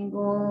 ya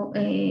tengo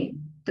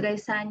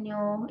 3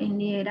 años en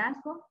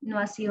liderazgo. No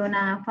ha sido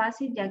nada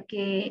fácil, ya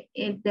que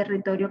el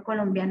territorio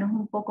colombiano es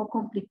un poco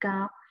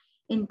complicado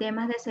en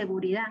temas de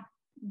seguridad.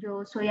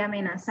 Yo soy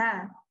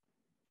amenazada.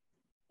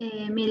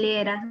 Mi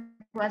liderazgo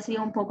ha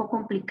sido un poco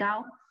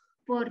complicado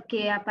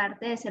porque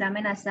aparte de ser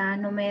amenazada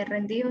no me he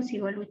rendido,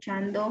 sigo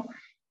luchando.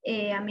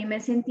 A mí me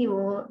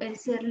incentivó el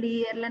ser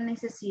líder la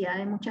necesidad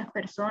de muchas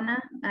personas,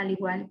 al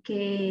igual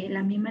que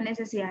las mismas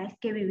necesidades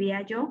que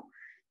vivía yo.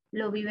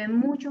 Lo viven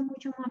mucho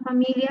más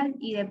familias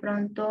y de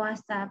pronto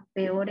hasta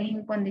peores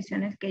en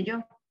condiciones que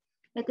yo.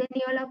 he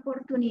tenido la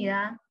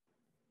oportunidad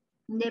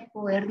de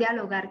poder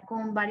dialogar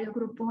con varios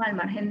grupos al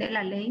margen de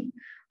la ley,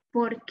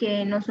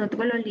 porque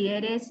nosotros los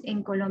líderes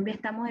en Colombia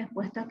estamos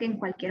expuestos a que en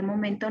cualquier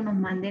momento nos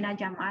manden a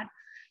llamar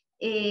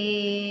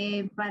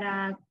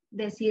para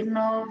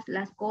decirnos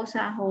las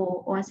cosas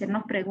o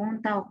hacernos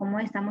preguntas o cómo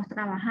estamos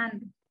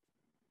trabajando.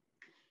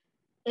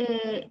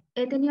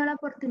 He tenido la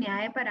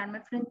oportunidad de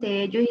pararme frente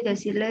a ellos y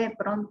decirle de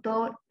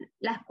pronto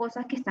las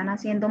cosas que están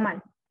haciendo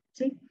mal,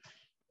 ¿sí?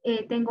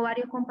 Tengo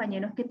varios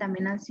compañeros que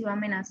también han sido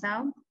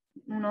amenazados,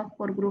 unos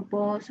por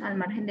grupos al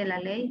margen de la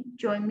ley.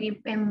 Yo en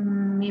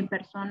mi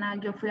persona,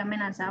 yo fui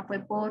amenazada fue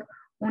por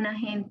un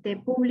agente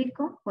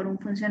público, por un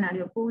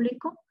funcionario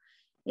público.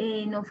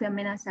 No fui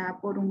amenazada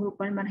por un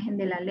grupo al margen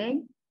de la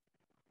ley.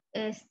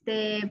 Pues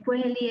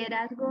el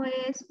liderazgo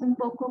es un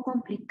poco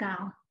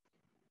complicado.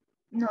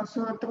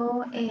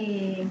 Nosotros,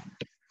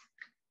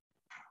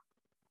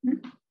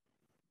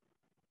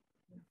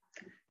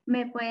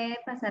 ¿me puede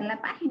pasar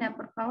la página,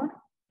 por favor?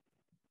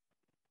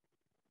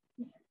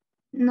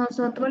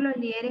 Nosotros los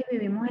líderes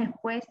vivimos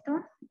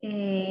expuestos.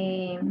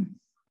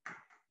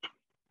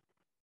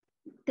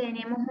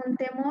 Tenemos un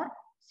temor,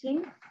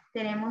 ¿sí?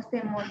 Tenemos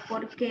temor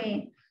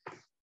porque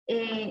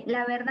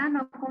la verdad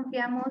no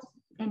confiamos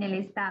en el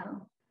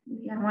Estado,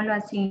 digámoslo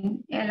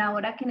así. A la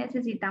hora que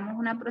necesitamos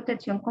una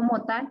protección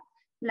como tal,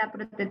 la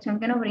protección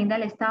que nos brinda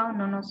el Estado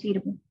no nos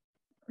sirve.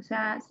 O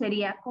sea,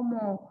 sería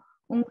como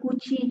un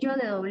cuchillo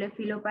de doble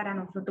filo para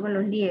nosotros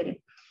los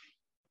líderes.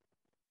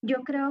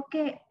 Yo creo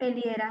que el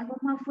liderazgo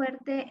más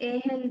fuerte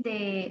es el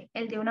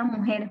de una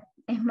mujer.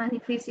 Es más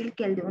difícil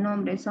que el de un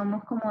hombre.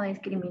 Somos como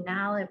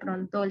discriminados, de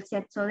pronto el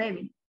sexo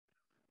débil.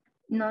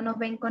 No nos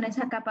ven con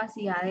esa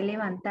capacidad de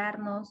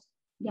levantarnos,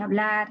 de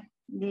hablar,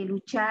 de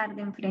luchar,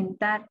 de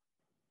enfrentar,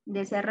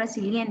 de ser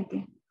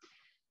resiliente.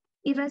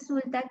 Y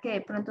resulta que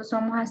de pronto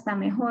somos hasta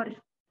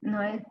mejor.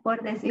 No es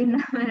por decirlo,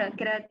 pero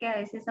creo que a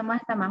veces somos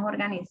hasta más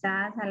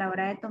organizadas a la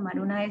hora de tomar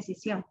una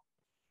decisión.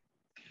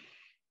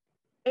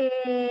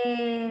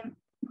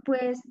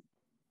 Pues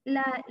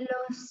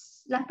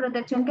la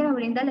protección que nos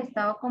brinda el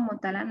Estado como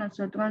tal a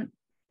nosotros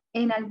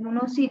en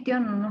algunos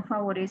sitios no nos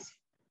favorece.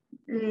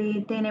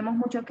 Tenemos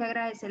mucho que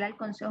agradecer al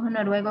Consejo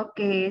Noruego,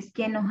 que es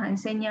quien nos ha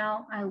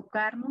enseñado a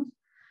educarnos,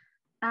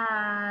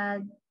 a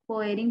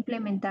poder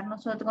implementar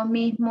nosotros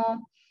mismos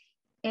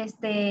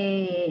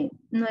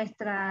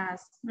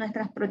nuestras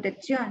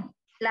protecciones,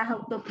 la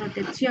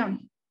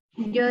autoprotección.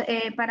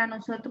 Para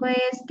nosotros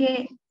es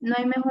que no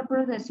hay mejor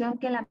protección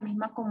que la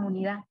misma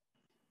comunidad.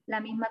 La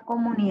misma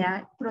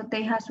comunidad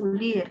proteja a su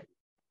líder.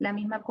 La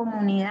misma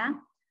comunidad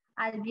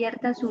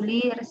advierta a su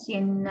líder si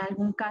en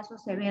algún caso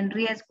se ve en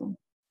riesgo.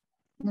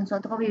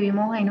 Nosotros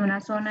vivimos en una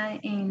zona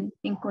en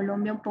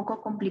Colombia un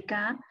poco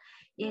complicada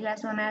y es la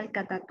zona del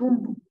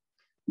Catatumbo,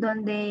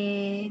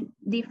 donde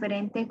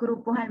diferentes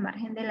grupos al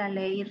margen de la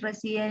ley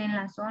residen en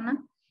la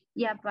zona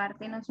y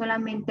aparte no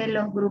solamente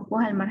los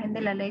grupos al margen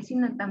de la ley,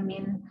 sino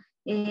también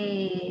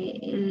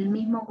el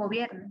mismo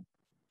gobierno.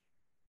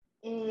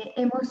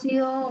 Hemos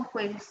sido,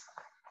 pues,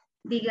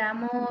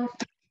 digamos,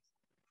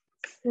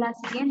 la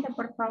siguiente,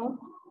 por favor.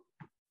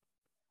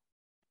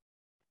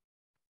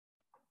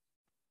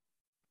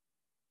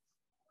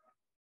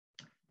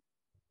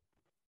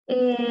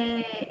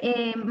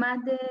 Hay más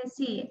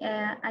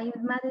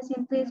de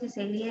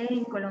 116 líderes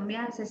en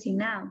Colombia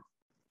asesinados.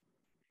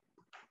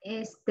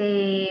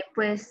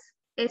 Pues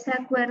ese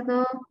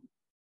acuerdo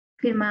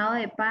firmado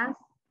de paz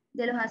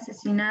de los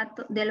asesinados,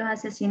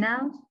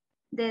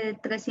 de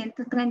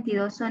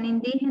 332 son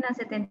indígenas,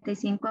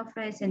 75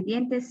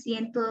 afrodescendientes,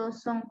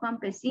 102 son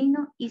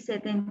campesinos y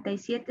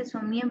 77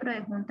 son miembros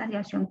de juntas de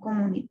acción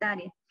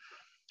comunitaria.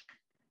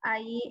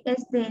 Ahí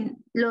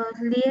los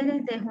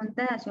líderes de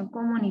Junta de Acción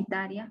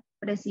Comunitaria,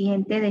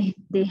 presidente de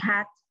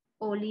HAT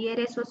o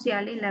líderes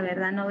sociales, la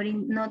verdad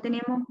no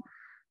tenemos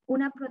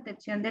una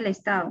protección del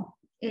Estado.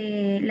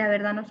 La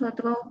verdad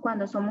nosotros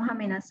cuando somos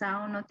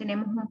amenazados no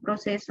tenemos un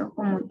proceso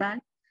como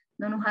tal,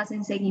 no nos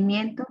hacen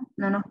seguimiento,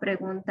 no nos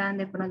preguntan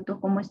de pronto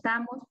cómo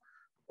estamos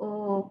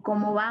o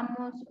cómo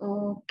vamos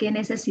o qué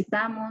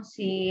necesitamos,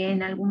 si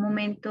en algún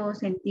momento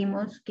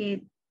sentimos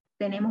que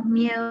tenemos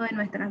miedo en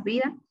nuestras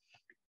vidas.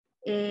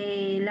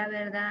 La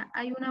verdad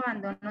hay un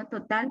abandono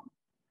total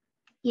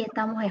y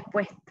estamos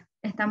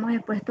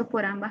expuestos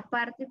por ambas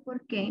partes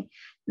porque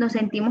nos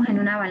sentimos en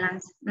una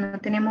balanza, no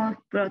tenemos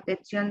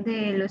protección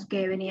de los que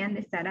deberían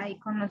de estar ahí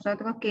con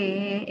nosotros,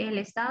 que es el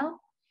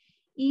Estado,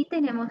 y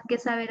tenemos que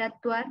saber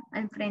actuar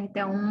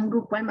frente a un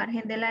grupo al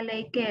margen de la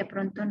ley que de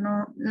pronto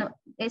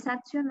esa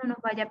acción no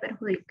nos vaya a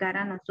perjudicar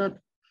a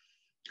nosotros.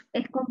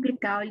 Es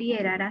complicado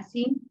liderar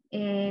así,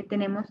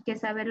 tenemos que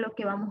saber lo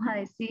que vamos a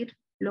decir,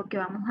 lo que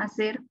vamos a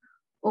hacer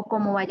o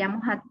cómo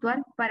vayamos a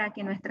actuar para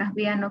que nuestras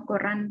vidas no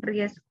corran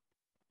riesgo.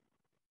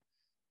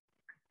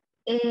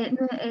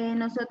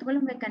 Nosotros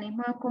los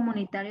mecanismos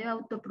comunitarios de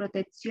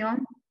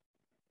autoprotección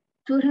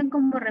surgen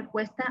como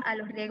respuesta a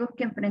los riesgos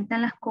que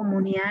enfrentan las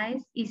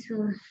comunidades y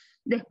su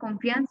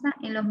desconfianza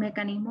en los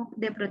mecanismos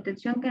de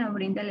protección que nos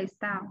brinda el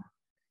Estado.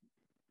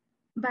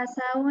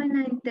 basado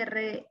en la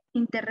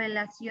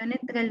interrelación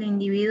entre el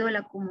individuo,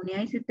 la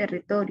comunidad y su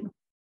territorio.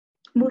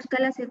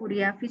 Busca la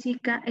seguridad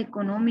física,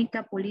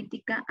 económica,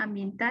 política,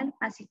 ambiental,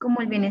 así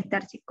como el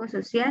bienestar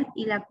psicosocial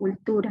y la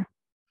cultura.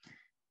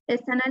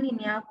 Están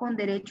alineados con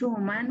derechos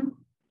humanos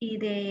y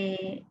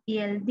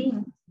el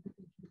DIN,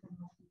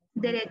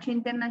 Derecho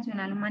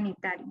Internacional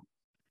Humanitario.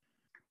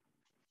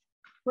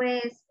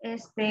 Pues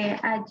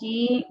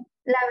allí,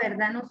 la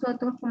verdad,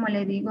 nosotros, como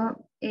les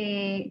digo,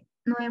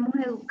 nos hemos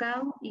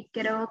educado y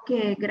creo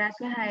que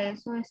gracias a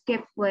eso es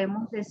que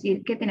podemos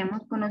decir que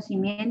tenemos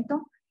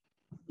conocimiento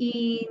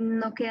y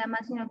no queda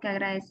más sino que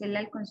agradecerle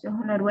al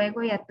Consejo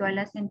Noruego y a todas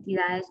las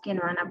entidades que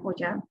nos han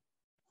apoyado.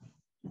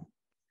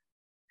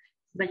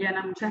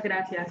 Dayana, muchas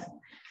gracias.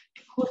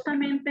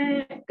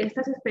 Justamente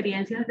estas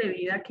experiencias de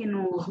vida que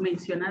nos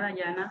menciona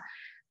Dayana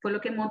fue lo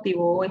que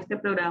motivó este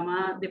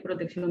programa de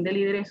protección de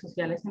líderes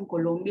sociales en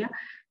Colombia,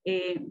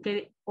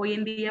 que hoy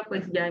en día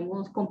pues ya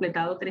hemos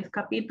completado 3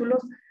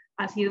 capítulos.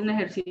 Ha sido un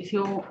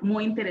ejercicio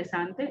muy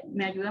interesante.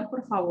 ¿Me ayudan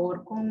por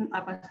favor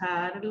a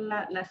pasar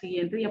la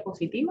siguiente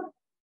diapositiva?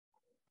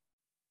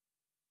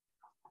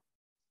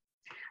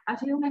 Ha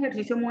sido un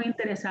ejercicio muy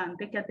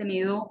interesante que ha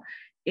tenido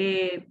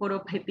por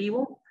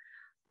objetivo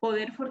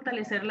poder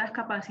fortalecer las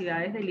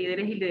capacidades de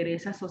líderes y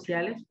lideresas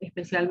sociales,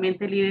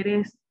 especialmente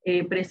líderes,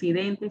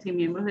 presidentes y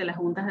miembros de las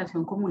juntas de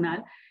acción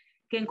comunal,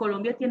 que en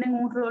Colombia tienen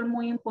un rol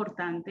muy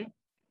importante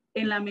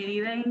en la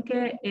medida en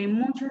que en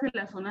muchas de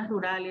las zonas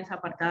rurales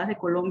apartadas de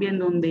Colombia, en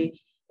donde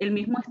el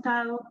mismo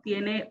Estado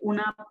tiene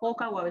una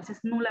poca o a veces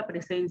nula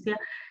presencia,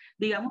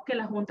 digamos que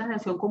las juntas de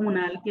acción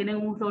comunal tienen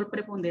un rol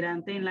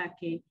preponderante en la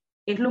que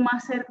es lo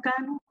más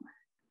cercano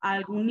a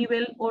algún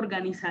nivel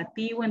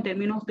organizativo en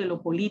términos de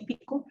lo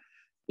político,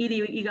 y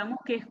digamos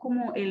que es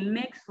como el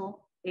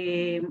nexo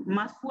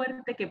más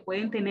fuerte que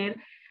pueden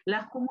tener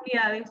las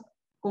comunidades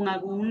con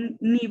algún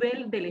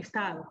nivel del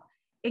Estado.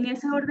 En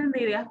ese orden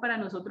de ideas, para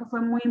nosotros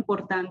fue muy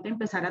importante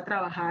empezar a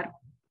trabajar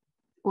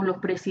con los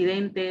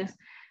presidentes,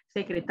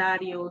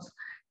 secretarios,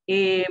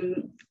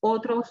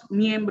 otros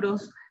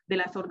miembros de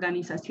las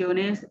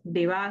organizaciones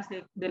de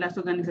base, de las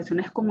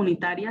organizaciones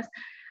comunitarias,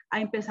 a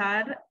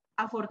empezar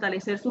a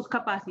fortalecer sus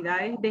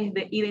capacidades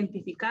desde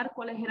identificar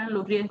cuáles eran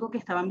los riesgos que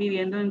estaban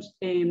viviendo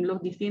en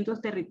los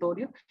distintos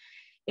territorios,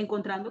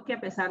 encontrando que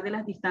a pesar de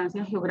las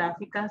distancias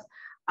geográficas,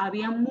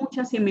 había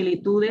muchas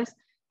similitudes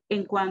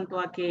en cuanto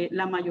a que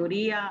la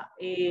mayoría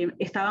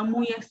estaban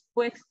muy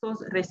expuestos,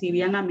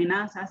 recibían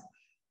amenazas.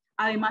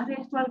 Además de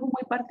esto, algo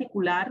muy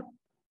particular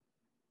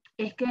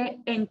es que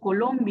en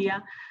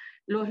Colombia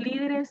los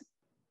líderes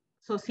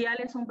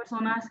sociales son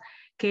personas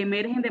que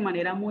emergen de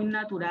manera muy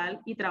natural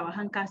y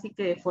trabajan casi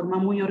que de forma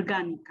muy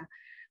orgánica.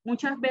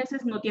 Muchas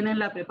veces no tienen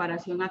la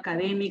preparación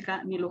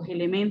académica ni los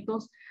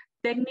elementos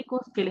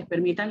técnicos que les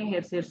permitan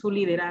ejercer su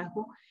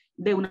liderazgo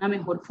de una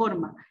mejor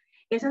forma.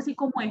 Es así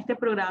como este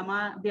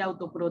programa de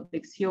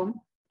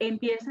autoprotección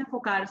empieza a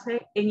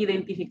enfocarse en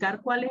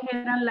identificar cuáles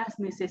eran las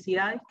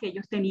necesidades que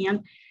ellos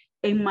tenían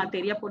en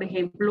materia, por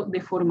ejemplo,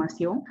 de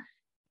formación,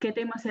 qué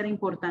temas era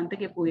importante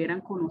que pudieran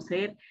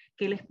conocer,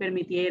 que les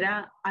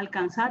permitiera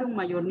alcanzar un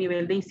mayor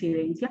nivel de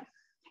incidencia.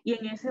 Y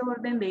en ese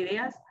orden de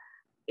ideas,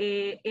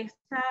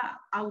 esta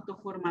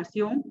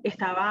autoformación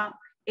estaba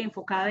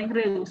enfocada en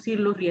reducir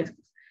los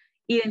riesgos.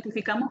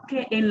 Identificamos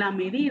que en la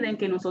medida en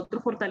que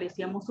nosotros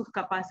fortalecíamos sus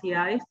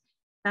capacidades,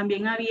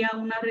 también había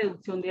una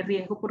reducción de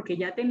riesgo porque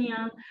ya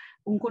tenían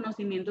un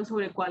conocimiento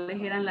sobre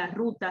cuáles eran las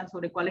rutas,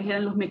 sobre cuáles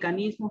eran los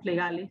mecanismos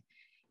legales,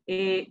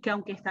 que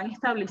aunque están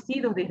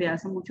establecidos desde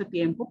hace mucho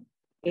tiempo,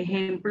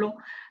 ejemplo,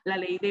 la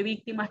ley de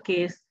víctimas,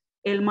 que es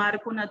el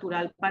marco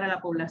natural para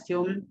la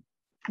población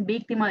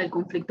víctima del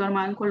conflicto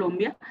armado en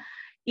Colombia,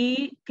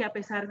 y que a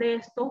pesar de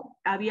esto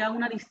había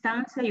una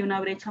distancia y una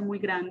brecha muy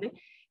grande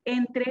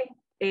entre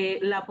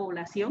la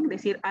población, es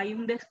decir, hay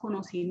un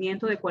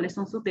desconocimiento de cuáles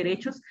son sus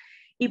derechos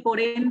y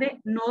por ende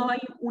no hay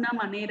una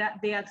manera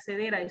de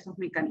acceder a esos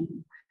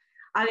mecanismos.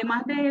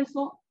 Además de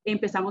eso,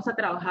 empezamos a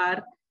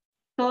trabajar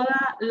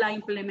toda la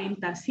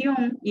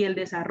implementación y el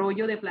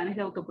desarrollo de planes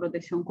de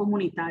autoprotección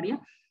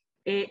comunitaria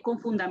con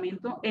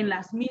fundamento en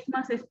las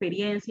mismas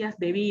experiencias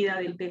de vida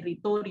del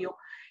territorio,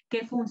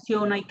 qué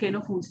funciona y qué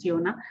no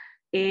funciona.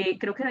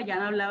 Creo que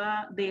Dayana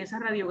hablaba de esa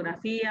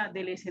radiografía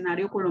del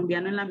escenario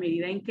colombiano en la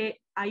medida en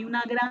que hay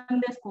una gran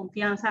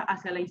desconfianza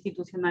hacia la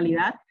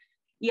institucionalidad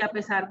y a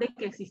pesar de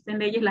que existen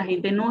leyes, la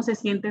gente no se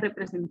siente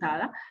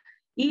representada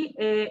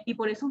y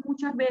por eso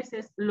muchas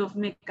veces los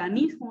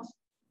mecanismos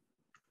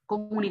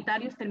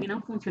comunitarios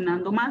terminan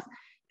funcionando más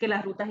que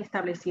las rutas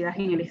establecidas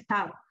en el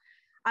Estado.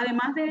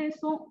 Además de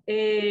eso,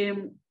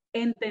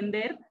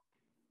 entender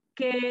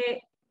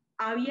que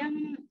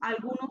habían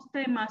algunos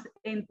temas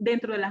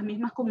dentro de las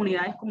mismas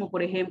comunidades, como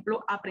por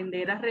ejemplo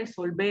aprender a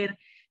resolver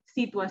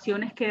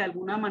situaciones que de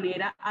alguna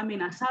manera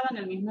amenazaban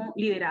el mismo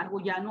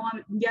liderazgo, ya no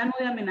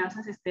de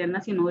amenazas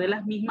externas, sino de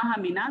las mismas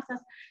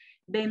amenazas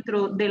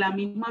dentro de la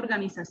misma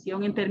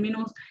organización en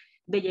términos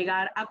de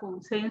llegar a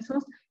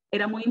consensos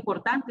era muy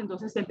importante,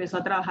 entonces se empezó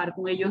a trabajar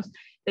con ellos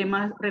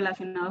temas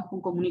relacionados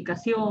con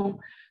comunicación,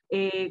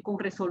 con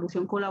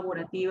resolución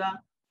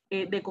colaborativa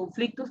de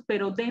conflictos,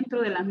 pero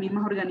dentro de las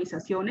mismas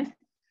organizaciones.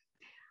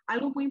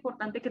 Algo muy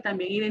importante que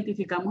también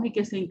identificamos y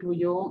que se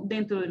incluyó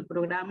dentro del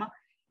programa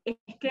es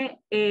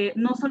que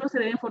no solo se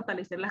deben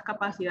fortalecer las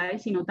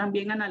capacidades, sino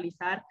también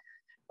analizar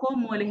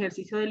cómo el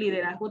ejercicio de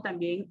liderazgo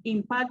también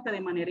impacta de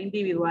manera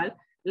individual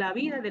la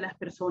vida de las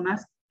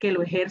personas que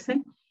lo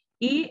ejercen.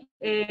 Y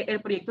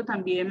el proyecto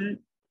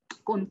también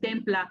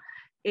contempla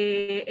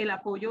el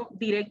apoyo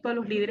directo a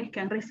los líderes que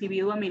han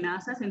recibido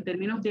amenazas en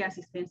términos de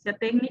asistencia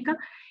técnica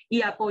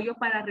y apoyo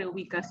para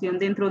reubicación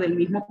dentro del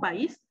mismo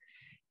país.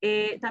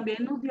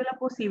 También nos dio la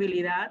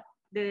posibilidad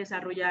de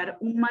desarrollar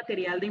un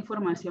material de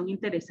información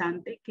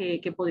interesante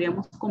que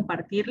podríamos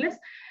compartirles.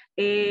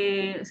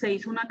 Se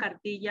hizo una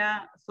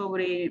cartilla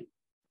sobre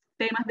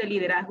temas de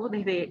liderazgo,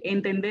 desde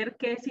entender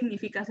qué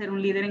significa ser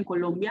un líder en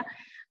Colombia,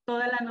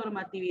 toda la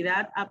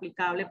normatividad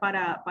aplicable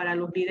para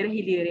los líderes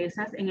y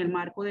lideresas en el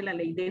marco de la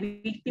ley de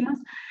víctimas,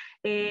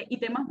 y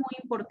temas muy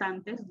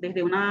importantes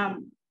desde una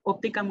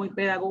óptica muy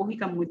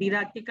pedagógica, muy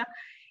didáctica.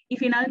 Y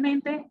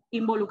finalmente,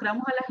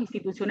 involucramos a las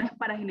instituciones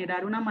para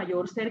generar una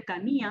mayor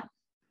cercanía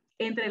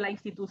entre la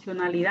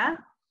institucionalidad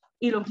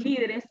y los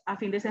líderes a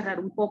fin de cerrar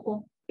un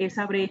poco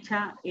esa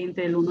brecha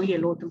entre el uno y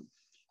el otro.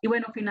 Y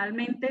bueno,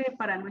 finalmente,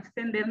 para no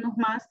extendernos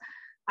más,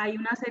 hay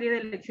una serie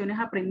de lecciones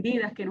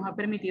aprendidas que nos ha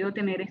permitido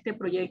tener este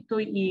proyecto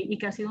y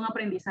que ha sido un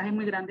aprendizaje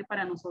muy grande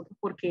para nosotros,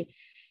 porque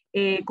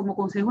como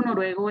Consejo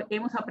Noruego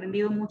hemos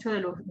aprendido mucho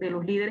de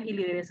los líderes y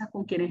lideresas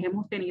con quienes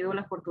hemos tenido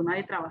la fortuna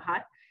de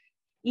trabajar.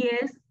 Y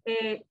es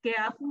que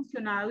ha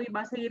funcionado y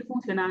va a seguir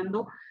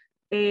funcionando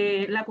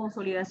la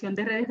consolidación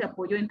de redes de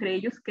apoyo entre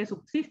ellos, que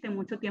subsisten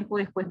mucho tiempo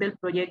después del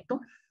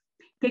proyecto,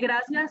 que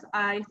gracias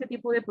a este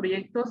tipo de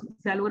proyectos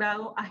se ha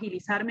logrado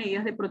agilizar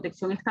medidas de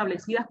protección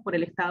establecidas por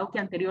el Estado que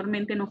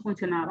anteriormente no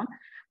funcionaban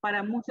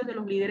para muchos de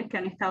los líderes que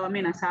han estado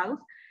amenazados,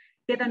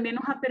 que también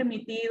nos ha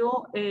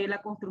permitido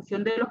la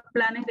construcción de los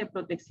planes de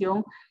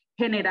protección,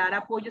 generar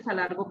apoyos a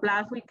largo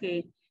plazo y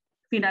que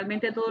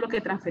finalmente todo lo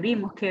que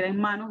transferimos queda en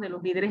manos de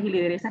los líderes y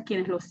lideresas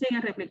quienes lo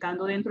siguen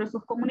replicando dentro de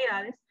sus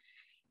comunidades.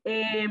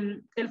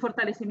 El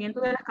fortalecimiento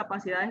de las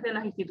capacidades de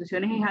las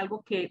instituciones es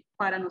algo que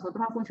para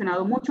nosotros ha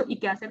funcionado mucho y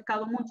que ha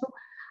acercado mucho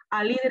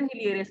a líderes y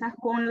lideresas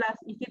con las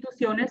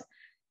instituciones,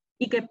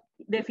 y que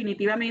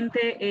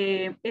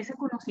definitivamente ese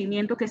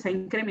conocimiento que se ha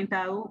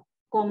incrementado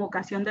con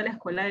ocasión de la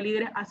Escuela de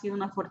Líderes ha sido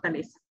una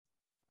fortaleza.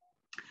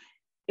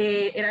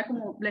 Era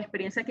como la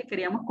experiencia que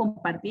queríamos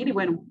compartir y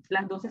bueno,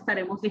 las dos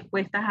estaremos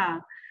dispuestas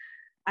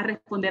a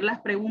responder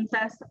las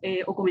preguntas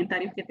o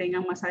comentarios que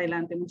tengan más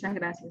adelante. Muchas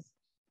gracias.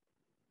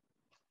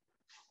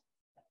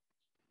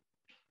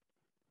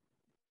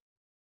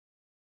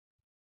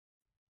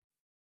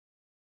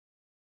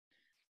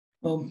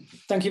 Well,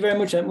 thank you very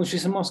much.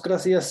 Muchísimas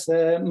gracias,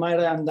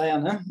 Mayra and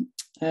Diana.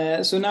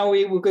 So now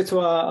we will go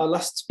to our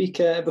last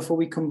speaker before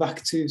we come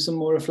back to some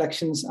more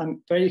reflections.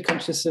 I'm very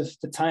conscious of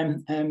the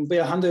time, but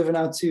I'll hand over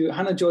now to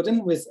Hannah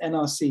Jordan with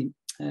NRC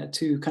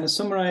to kind of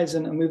summarize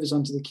and move us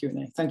on to the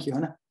Q&A. Thank you,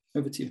 Hannah.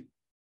 Over to you.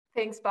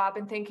 Thanks, Bob,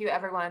 and thank you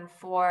everyone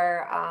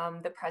for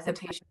the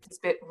presentation. It's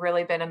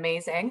really been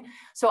amazing.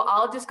 So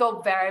I'll just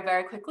go very,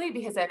 very quickly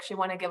because I actually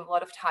want to give a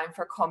lot of time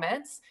for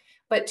comments.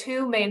 But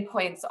two main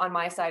points on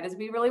my side is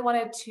we really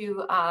wanted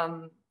to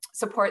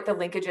support the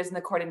linkages and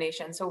the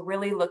coordination. So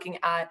really looking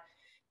at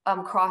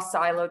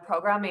cross-siloed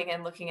programming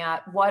and looking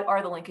at what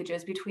are the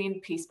linkages between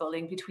peace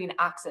building, between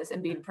access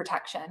and being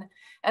protection.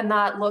 And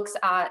that looks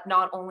at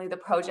not only the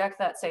project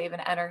that SAVE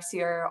and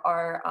NRC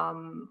are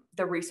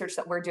the research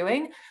that we're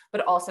doing,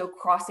 but also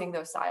crossing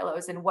those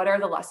silos and what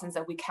are the lessons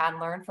that we can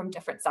learn from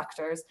different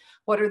sectors?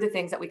 What are the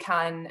things that we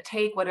can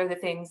take? What are the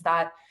things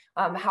that,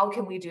 how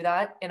can we do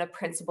that in a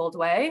principled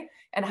way?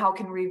 And how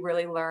can we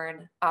really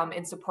learn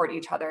and support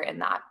each other in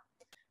that?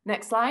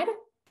 Next slide.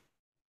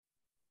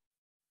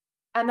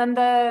 And then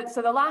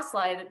the last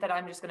slide that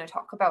I'm just going to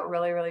talk about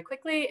really, really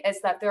quickly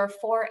is that there are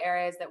 4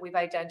 areas that we've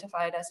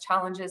identified as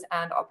challenges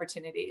and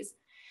opportunities.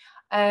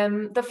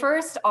 The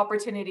first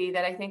opportunity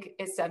that I think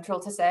is central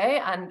to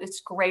say, and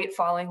it's great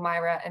following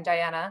Myra and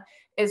Diana,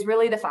 is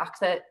really the fact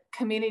that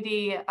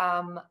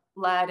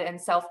community-led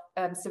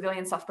and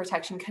civilian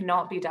self-protection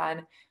cannot be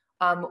done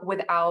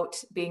without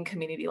being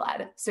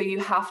community-led. So you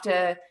have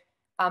to,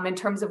 in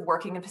terms of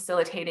working and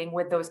facilitating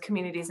with those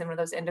communities and with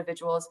those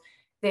individuals,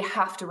 they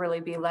have to really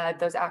be led.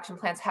 Those action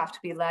plans have to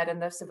be led,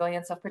 and those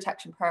civilian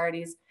self-protection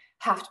priorities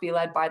have to be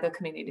led by the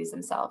communities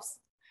themselves.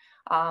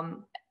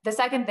 The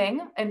second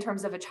thing, in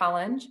terms of a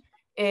challenge,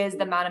 is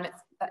the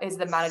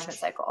management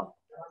cycle.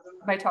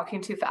 Am I talking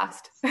too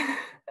fast?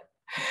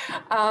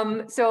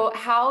 So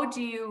how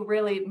do you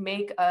really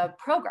make a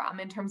program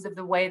in terms of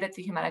the way that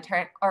the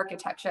humanitarian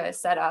architecture is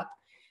set up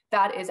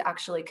that is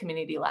actually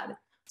community-led?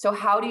 So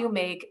how do you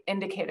make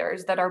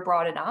indicators that are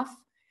broad enough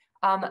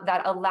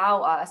that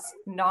allow us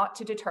not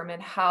to determine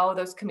how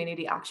those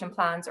community action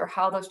plans or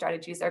how those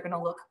strategies are going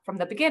to look from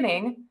the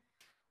beginning,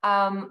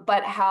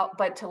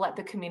 but to let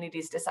the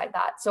communities decide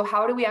that. So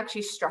how do we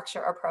actually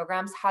structure our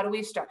programs? How do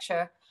we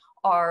structure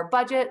our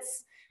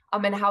budgets?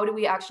 And how do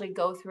we actually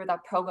go through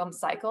that program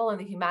cycle and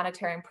the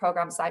humanitarian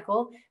program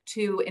cycle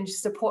to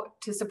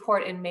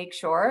support and make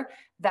sure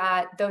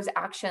that those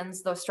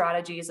actions, those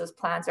strategies, those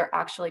plans are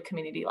actually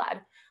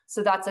community-led.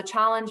 So that's a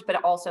challenge,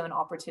 but also an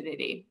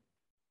opportunity.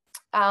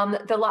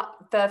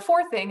 The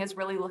fourth thing is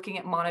really looking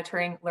at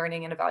monitoring,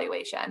 learning, and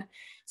evaluation.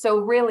 So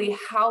really,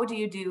 how do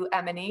you do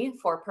M&E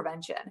for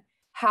prevention?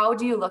 How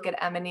do you look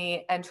at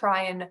M&E and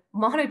try and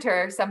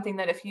monitor something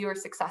that if you are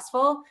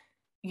successful,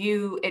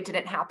 it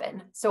didn't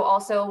happen? So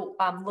also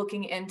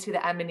looking into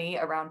the M&E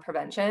around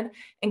prevention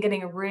and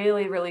getting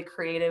really, really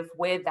creative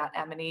with that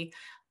M&E,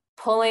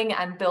 pulling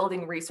and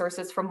building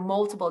resources from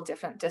multiple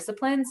different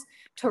disciplines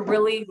to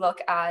really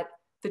look at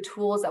the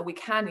tools that we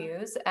can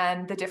use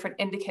and the different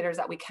indicators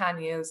that we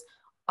can use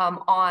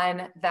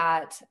on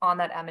that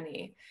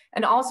M&E.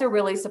 And also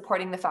really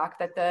supporting the fact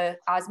that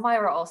as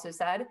Myra also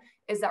said,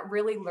 is that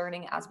really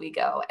learning as we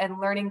go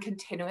and learning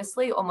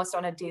continuously, almost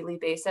on a daily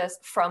basis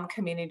from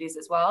communities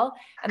as well.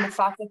 And the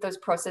fact that those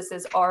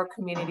processes are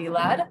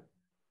community-led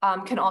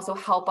can also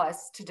help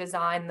us to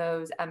design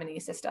those M&E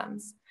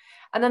systems.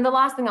 And then the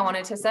last thing I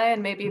wanted to say,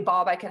 and maybe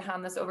Bob, I can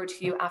hand this over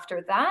to you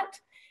after that,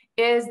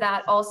 is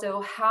that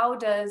also how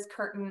does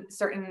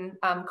certain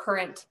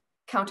current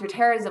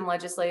counterterrorism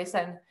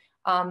legislation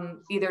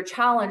either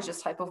challenge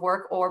this type of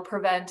work or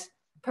prevent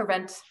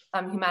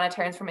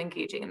humanitarians from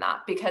engaging in that?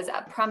 Because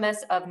a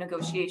premise of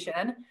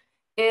negotiation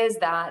is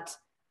that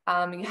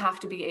you have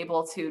to be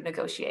able to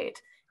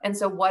negotiate. And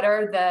so what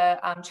are the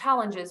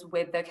challenges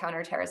with the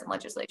counterterrorism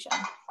legislation?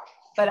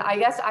 But I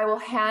guess I will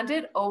hand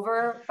it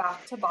over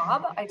back to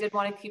Bob. I did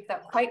want to keep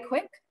that quite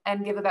quick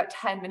and give about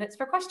 10 minutes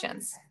for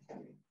questions.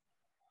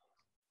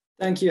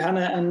 Thank you,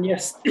 Hannah. And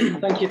yes,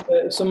 thank you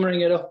for summing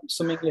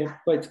it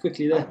quite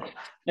quickly there.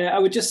 I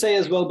would just say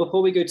as well,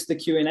 before we go to the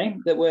Q&A,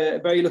 that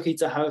we're very lucky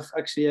to have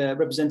actually a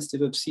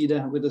representative of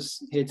CEDA with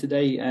us here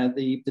today,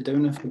 the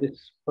donor for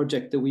this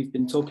project that we've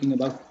been talking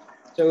about.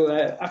 So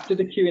after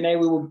the Q&A,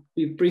 we will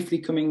be briefly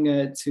coming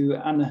to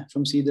Anna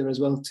from CEDA as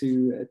well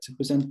to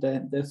present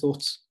their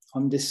thoughts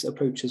on this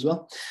approach as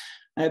well.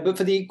 But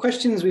for the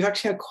questions, we've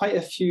actually had quite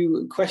a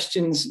few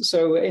questions.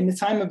 So in the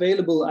time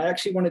available, I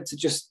actually wanted to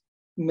just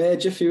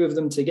merge a few of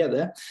them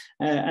together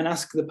and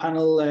ask the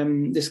panel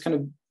this kind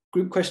of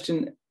group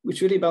question, which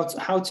is really about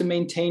how to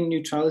maintain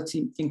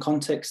neutrality in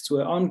contexts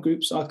where armed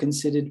groups are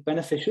considered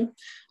beneficial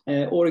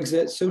or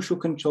exert social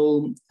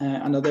control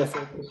and are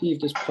therefore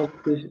perceived as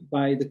positive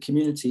by the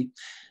community.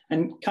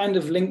 And kind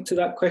of linked to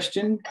that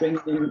question,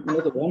 bringing in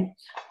another one,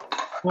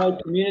 how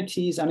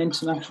communities and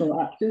international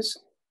actors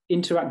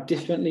interact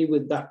differently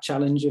with that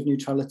challenge of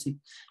neutrality.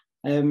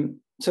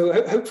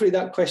 So hopefully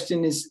that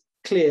question is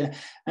clear.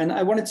 And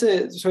I wanted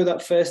to throw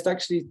that first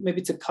actually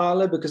maybe to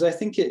Carla, because I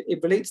think it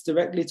relates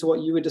directly to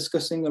what you were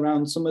discussing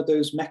around some of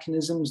those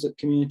mechanisms that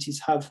communities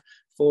have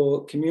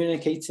for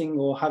communicating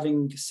or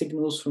having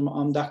signals from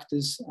armed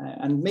actors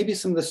and maybe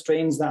some of the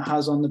strains that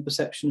has on the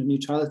perception of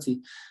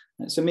neutrality.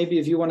 So maybe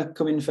if you want to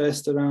come in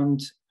first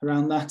around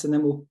that, and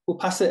then we'll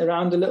pass it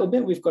around a little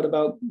bit. We've got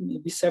about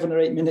maybe 7 or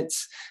 8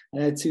 minutes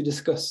to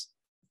discuss.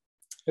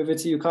 Over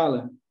to you,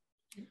 Carla.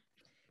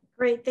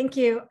 Great, thank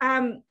you.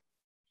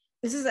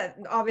 This is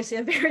obviously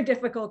a very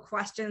difficult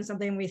question,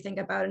 something we think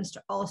about and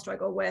all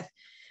struggle with.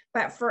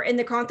 But in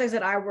the context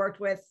that I worked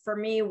with, for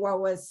me, what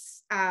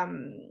was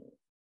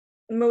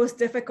most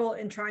difficult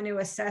in trying to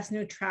assess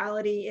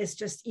neutrality is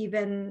just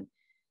even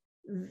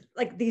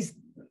like these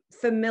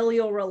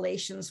familial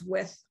relations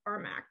with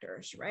armed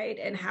actors, right?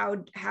 And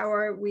how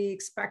are we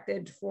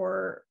expected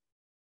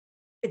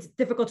it's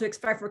difficult to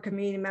expect for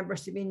community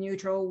members to be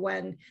neutral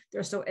when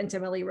they're so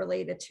intimately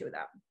related to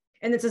them.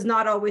 And this is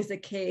not always the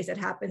case. It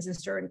happens in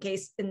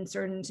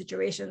certain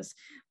situations.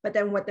 But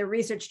then what the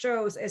research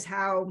shows is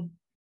how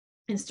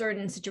in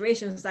certain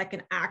situations that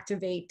can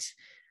activate,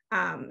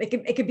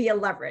 it could be a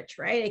leverage,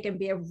 right? It can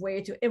be a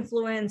way to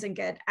influence and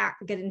get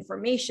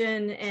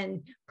information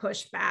and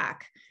push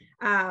back.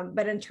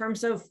 But in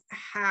terms of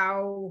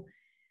how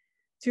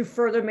to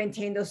further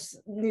maintain those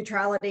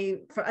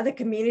neutrality at the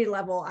community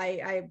level,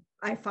 I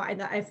find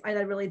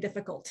that really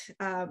difficult,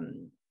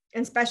 and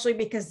especially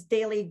because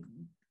daily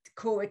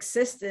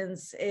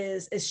coexistence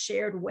is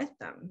shared with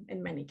them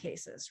in many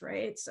cases,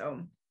 right? So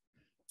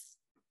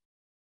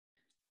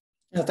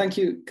thank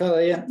you,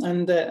 Carla. Yeah,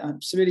 and I'm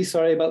really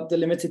sorry about the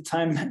limited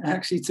time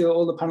actually to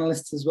all the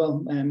panelists as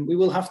well. We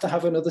will have to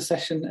have another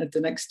session at the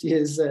next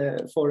year's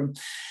forum,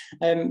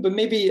 but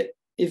maybe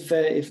if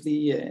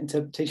the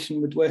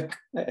interpretation would work,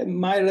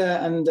 Myra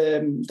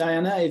and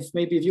Diana, if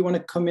you want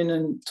to come in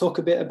and talk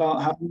a bit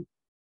about how.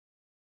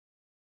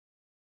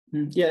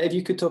 Yeah, if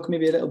you could talk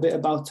maybe a little bit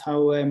about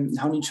how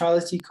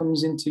neutrality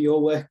comes into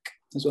your work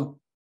as well,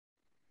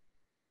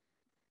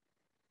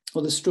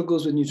 or the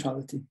struggles with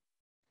neutrality.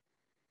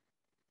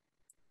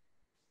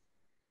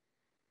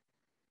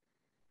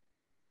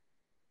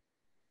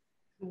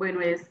 Bueno,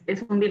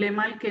 es un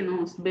dilema al que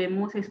nos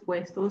vemos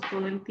expuestos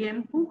todo el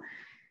tiempo,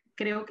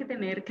 creo que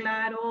tener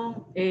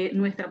claro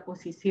nuestra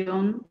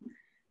posición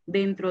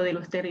dentro de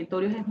los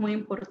territorios es muy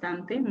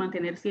importante.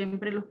 Mantener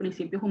siempre los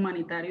principios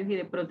humanitarios y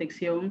de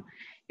protección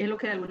es lo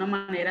que de alguna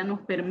manera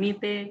nos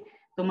permite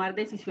tomar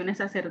decisiones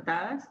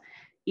acertadas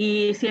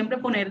y siempre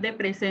poner de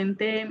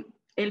presente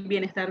el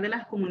bienestar de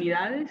las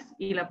comunidades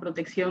y la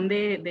protección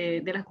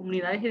de las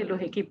comunidades y de los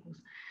equipos.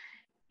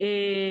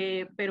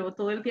 Pero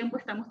todo el tiempo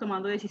estamos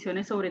tomando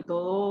decisiones, sobre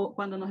todo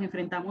cuando nos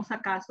enfrentamos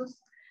a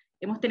casos.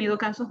 Hemos tenido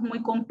casos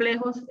muy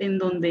complejos en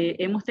donde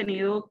hemos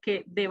tenido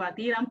que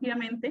debatir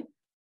ampliamente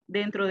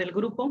dentro del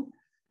grupo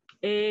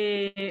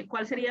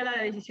cuál sería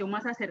la decisión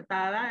más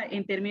acertada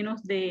en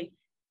términos de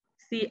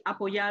si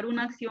apoyar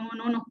una acción o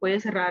no nos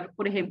puede cerrar,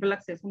 por ejemplo, el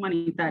acceso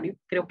humanitario.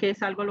 Creo que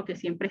es algo a lo que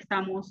siempre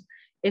estamos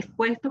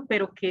expuestos,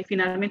 pero que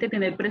finalmente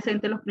tener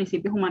presente los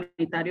principios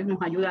humanitarios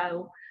nos ha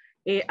ayudado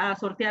a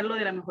sortearlo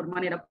de la mejor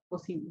manera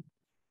posible.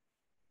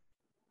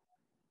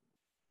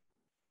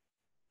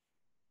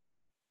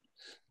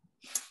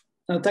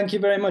 No, thank you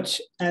very much.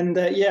 And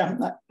yeah,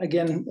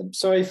 again,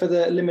 sorry for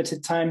the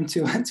limited time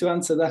to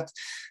answer that.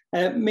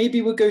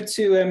 Maybe we'll go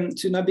to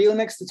Nabil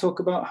next to talk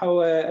about how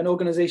an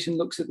organization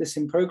looks at this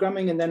in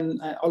programming. And then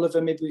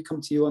Oliver, maybe we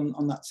come to you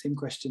on that same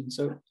question.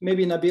 So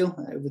maybe Nabil,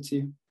 over to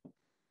you.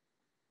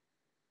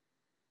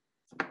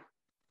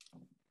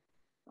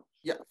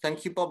 Yeah,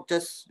 thank you, Bob.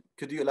 Just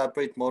could you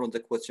elaborate more on the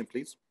question,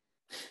 please?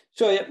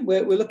 Sure, yeah,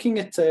 we're looking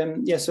at,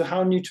 so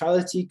how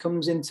neutrality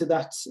comes into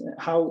that,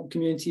 how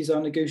communities are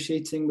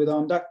negotiating with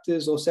armed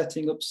actors or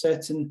setting up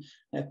certain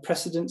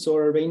precedents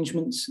or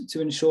arrangements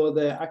to ensure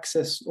their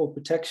access or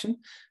protection.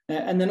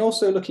 And then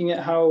also looking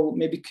at how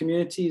maybe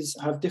communities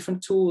have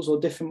different tools or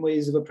different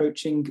ways of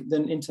approaching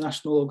than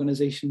international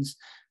organizations.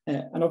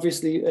 And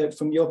obviously,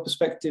 from your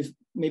perspective,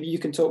 maybe you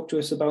can talk to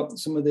us about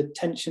some of the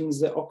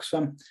tensions that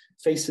Oxfam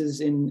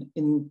faces in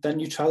the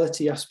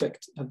neutrality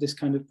aspect of this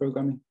kind of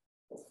programming.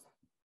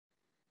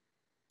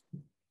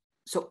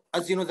 So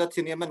as you know that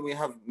in Yemen, we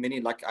have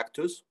many like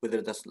actors,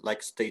 whether that's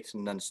like state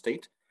and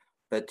non-state,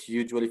 but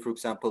usually, for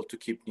example, to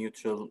keep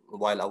neutral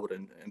while our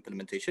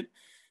implementation.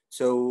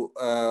 So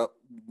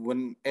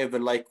whenever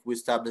like we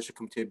establish a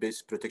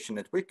community-based protection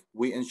network,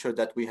 we ensure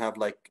that we have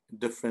like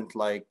different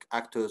like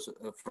actors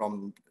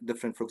from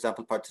different, for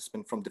example,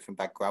 participants from different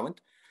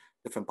background,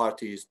 different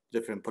parties,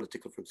 different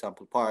political, for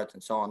example, part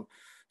and so on.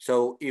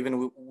 So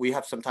even we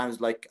have sometimes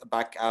like a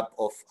backup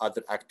of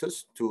other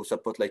actors to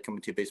support like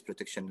community-based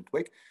protection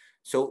network.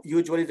 So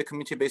usually the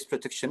community-based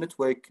protection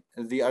network,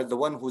 they are the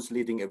one who's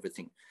leading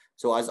everything.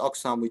 So as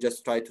Oxfam, we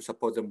just try to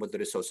support them with the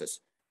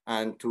resources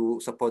and to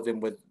support them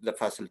with the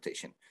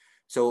facilitation.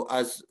 So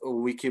as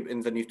we keep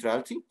in the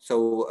neutrality,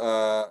 so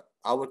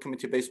our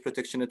community-based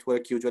protection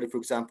network, usually, for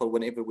example,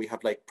 whenever we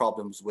have like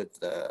problems with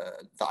the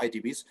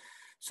IDBs,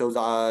 so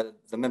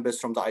the members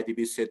from the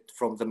IDB sit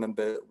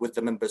with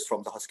the members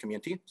from the host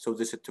community. So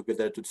they sit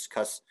together to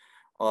discuss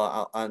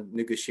and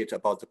negotiate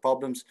about the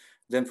problems.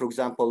 Then, for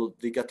example,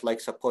 they get like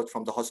support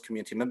from the host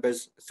community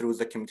members through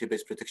the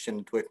community-based protection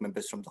network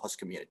members from the host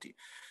community.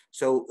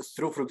 So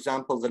through, for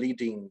example,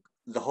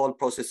 the whole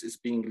process is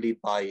being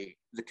led by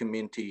the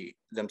community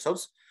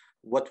themselves.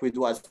 What we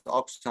do as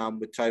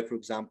Oxfam, we try, for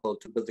example,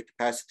 to build the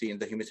capacity in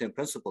the humanitarian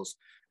principles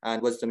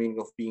and what's the meaning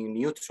of being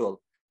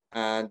neutral.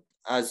 And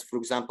as, for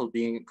example,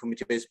 being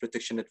community-based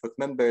protection network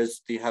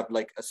members, they have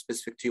like a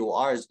specific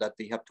TORs that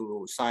they have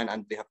to sign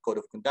and they have code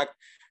of conduct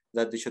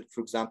that they should,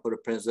 for example,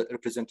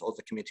 represent all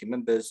the community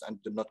members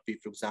and do not be,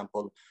 for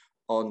example,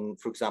 on,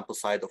 for example,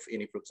 side of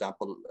any, for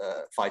example,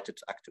 fighted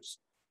actors.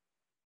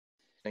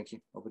 Thank you.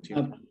 Over to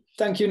you.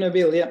 Thank you,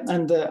 Nabil. Yeah,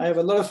 and I have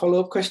a lot of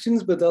follow-up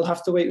questions, but they'll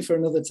have to wait for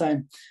another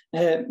time.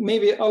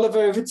 Maybe Oliver,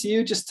 over to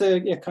you, just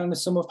to kind of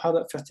sum up how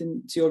that fit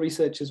into your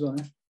research as well.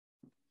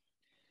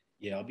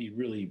 Yeah, I'll be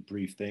really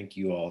brief. Thank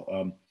you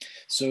all.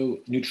 So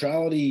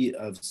neutrality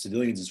of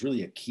civilians is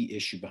really a key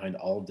issue behind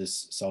all of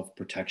this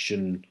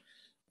self-protection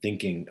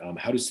thinking.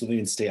 How do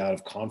civilians stay out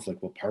of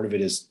conflict? Well, part of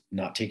it is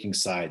not taking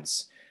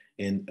sides.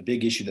 And a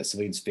big issue that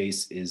civilians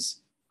face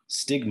is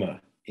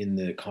stigma in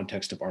the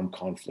context of armed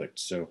conflict.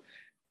 So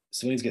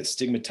civilians get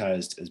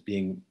stigmatized as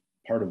being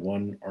part of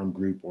one armed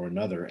group or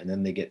another, and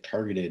then they get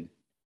targeted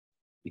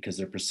because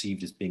they're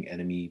perceived as being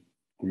enemy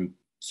group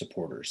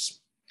supporters.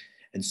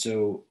 And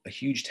so a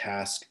huge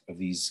task of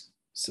these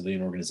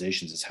civilian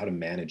organizations is how to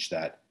manage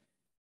that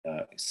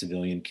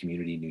civilian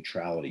community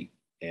neutrality.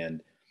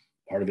 And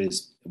part of it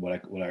is what I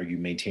would argue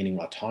maintaining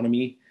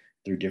autonomy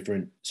through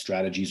different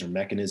strategies or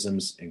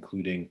mechanisms,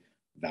 including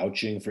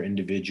vouching for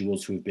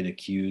individuals who have been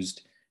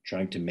accused,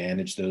 trying to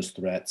manage those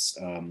threats,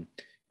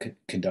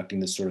 conducting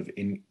this sort of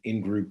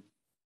in-group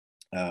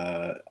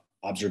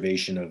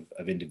observation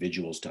of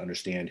individuals to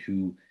understand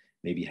who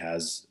maybe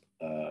has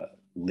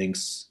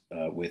links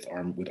with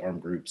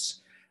armed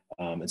groups.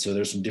 And so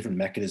there's some different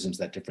mechanisms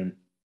that different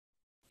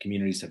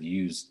communities have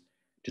used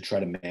to try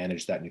to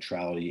manage that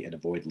neutrality and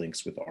avoid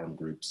links with armed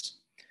groups.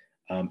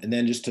 And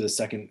then just to the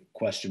second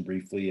question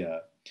briefly,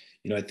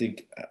 I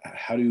think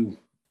how do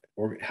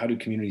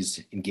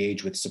communities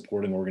engage with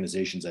supporting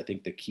organizations? I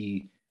think the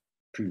key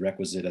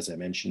prerequisite, as I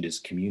mentioned, is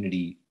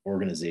community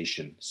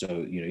organization.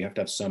 So, you have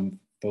to have some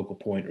focal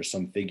point or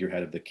some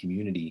figurehead of the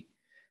community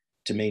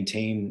to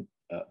maintain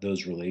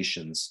those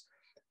relations.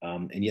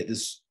 And yet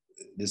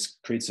this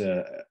creates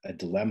a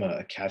dilemma,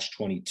 a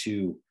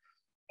catch-22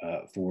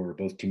 for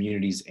both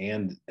communities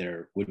and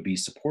their would-be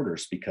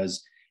supporters,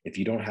 because if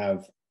you don't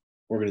have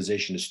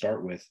organization to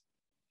start with,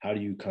 how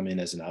do you come in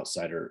as an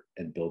outsider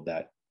and build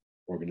that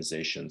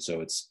organization? So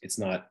it's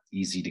not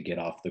easy to get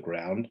off the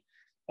ground.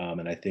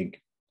 And I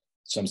think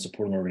some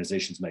supporting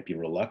organizations might be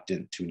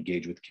reluctant to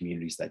engage with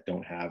communities that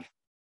don't have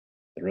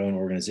their own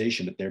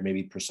organization, but they're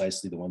maybe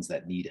precisely the ones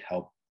that need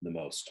help the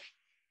most.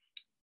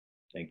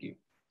 Thank you.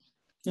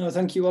 No,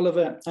 thank you,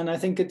 Oliver. And I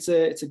think it's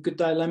a good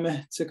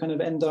dilemma to kind of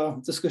end our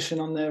discussion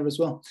on there as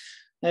well.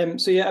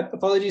 So yeah,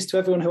 apologies to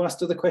everyone who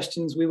asked other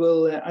questions. We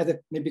will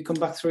either maybe come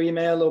back through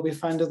email or we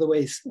find other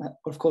ways,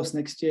 of course,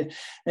 next year.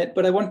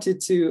 But I wanted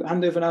to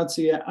hand over now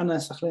to Anna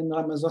Sakhlin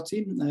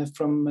Ramazotti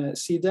from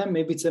CEDA,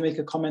 maybe to make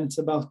a comment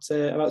about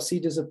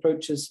CEDA's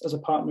approach as a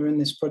partner in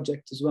this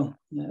project as well.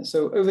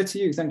 So over to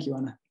you. Thank you,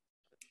 Anna.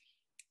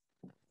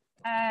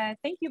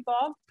 Thank you,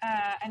 Bob,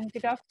 and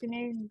good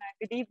afternoon,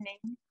 good evening,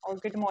 or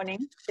good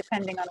morning,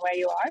 depending on where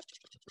you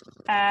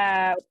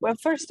are. Well,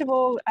 first of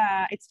all,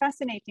 it's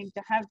fascinating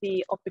to have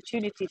the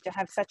opportunity to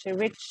have such a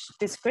rich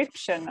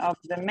description of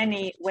the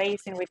many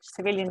ways in which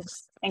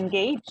civilians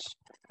engage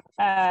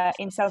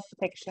in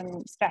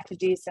self-protection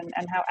strategies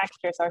and how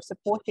actors are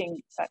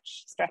supporting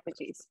such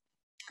strategies.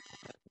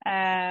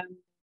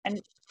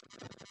 And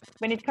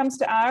when it comes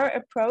to our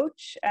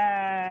approach,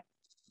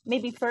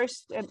 maybe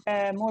first,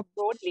 more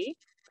broadly,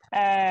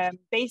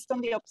 based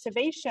on the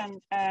observation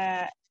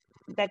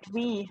that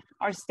we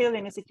are still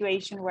in a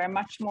situation where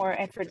much more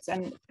efforts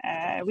and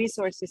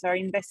resources are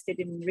invested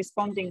in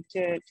responding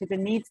to the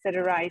needs that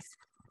arise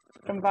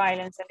from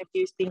violence and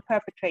abuse being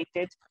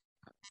perpetrated,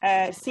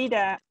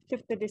 CEDA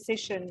took the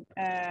decision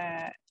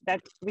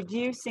that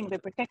reducing the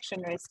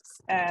protection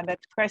risks that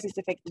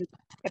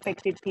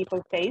crisis-affected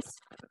people face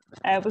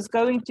was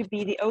going to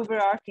be the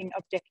overarching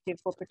objective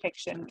for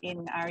protection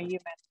in our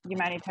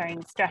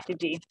humanitarian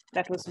strategy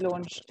that was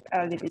launched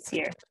early this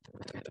year.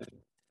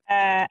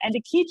 And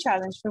the key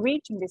challenge for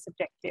reaching this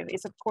objective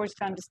is, of course,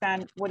 to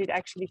understand what it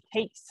actually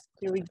takes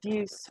to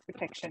reduce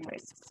protection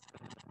risks.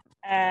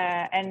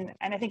 And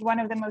I think one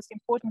of the most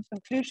important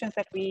conclusions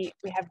that we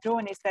have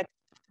drawn is that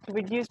to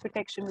reduce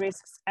protection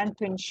risks and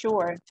to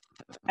ensure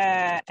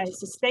a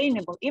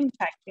sustainable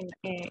impact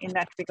in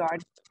that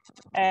regard,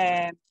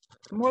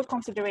 more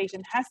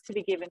consideration has to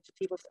be given to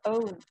people's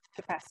own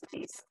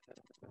capacities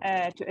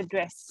to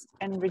address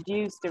and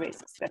reduce the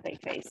risks that they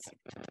face.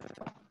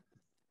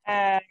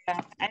 And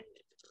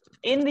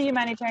in the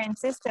humanitarian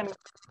system,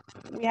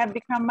 we have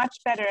become much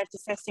better at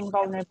assessing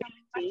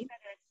vulnerability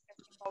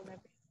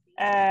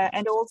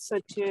and also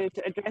to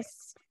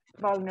address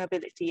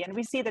vulnerability. And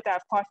we see that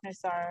our partners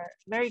are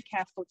very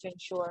careful to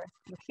ensure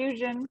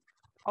inclusion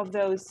of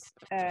those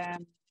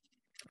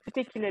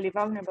particularly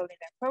vulnerable in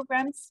their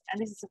programs.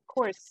 And this is, of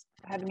course,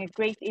 having a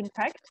great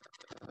impact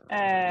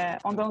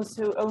on those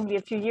who only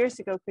a few years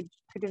ago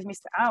could have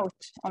missed out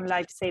on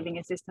life-saving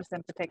assistance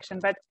and protection.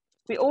 But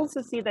we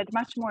also see that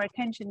much more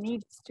attention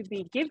needs to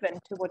be given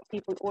to what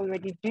people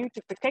already do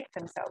to protect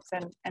themselves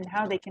and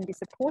how they can be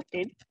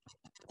supported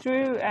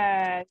through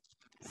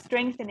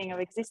strengthening of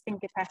existing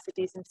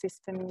capacities and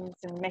systems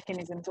and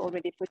mechanisms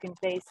already put in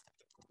place,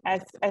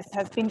 as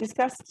has been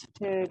discussed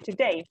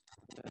today.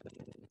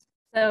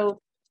 So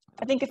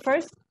I think a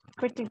first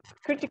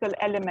critical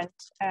element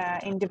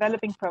in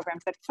developing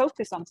programs that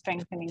focus on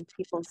strengthening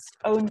people's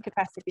own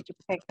capacity to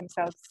protect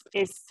themselves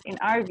is, in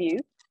our view,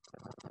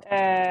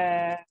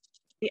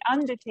 the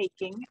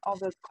undertaking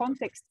of a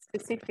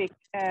context-specific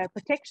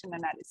protection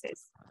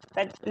analysis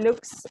that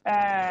looks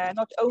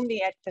not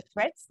only at the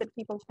threats that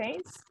people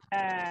face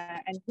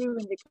and who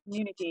in the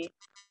community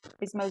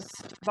is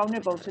most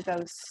vulnerable to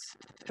those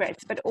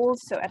threats, but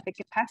also at the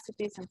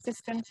capacities and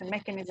systems and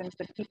mechanisms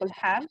that people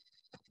have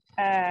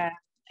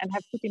and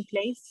have put in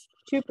place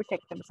to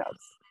protect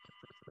themselves.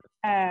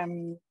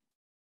 And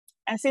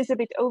since a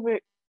bit over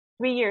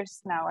 3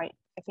 years now, I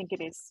think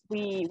it is,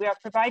 we are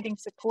providing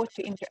support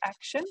to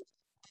Interaction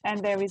and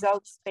their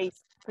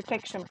results-based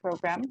protection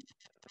program,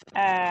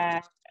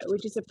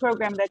 which is a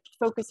program that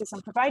focuses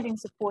on providing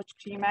support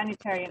to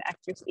humanitarian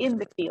actors in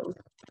the field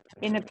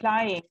in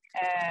applying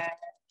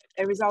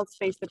a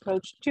results-based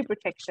approach to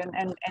protection.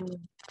 And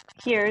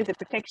here, the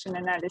protection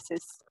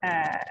analysis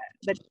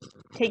that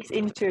takes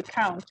into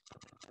account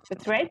the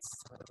threats,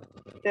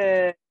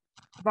 the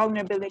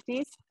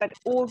vulnerabilities, but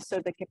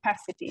also the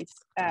capacities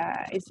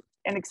is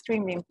an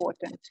extremely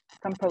important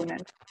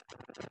component.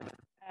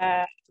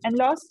 And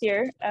last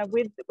year,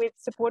 with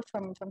support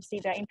from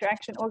CEDA,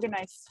 Interaction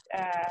organized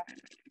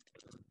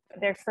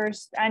their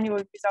first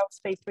annual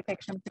results-based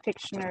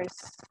practitioners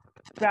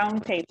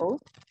roundtable,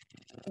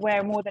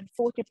 where more than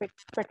 40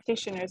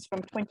 practitioners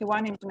from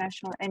 21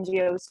 international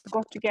NGOs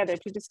got together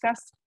to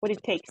discuss what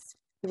it takes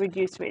to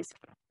reduce risk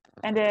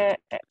And a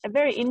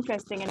very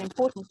interesting and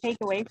important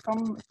takeaway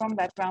from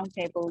that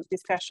roundtable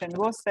discussion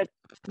was that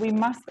we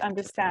must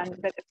understand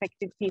that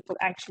affected people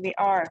actually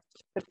are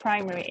the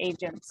primary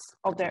agents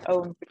of their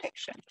own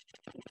protection.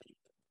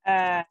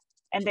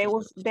 And they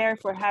will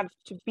therefore have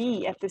to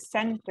be at the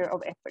center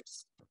of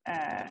efforts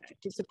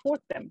to support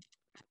them.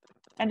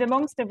 And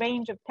amongst the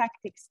range of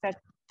tactics that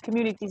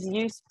communities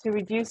use to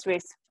reduce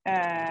risk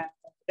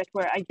that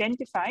were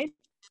identified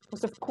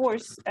was, of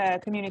course,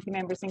 community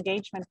members'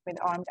 engagement with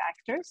armed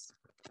actors.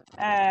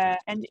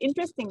 And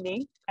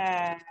interestingly,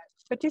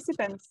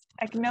 participants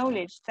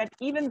acknowledged that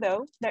even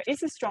though there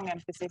is a strong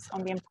emphasis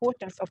on the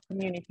importance of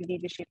community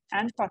leadership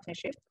and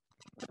partnership,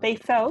 they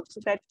felt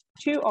that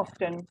too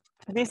often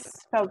this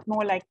felt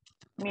more like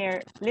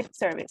mere lip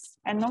service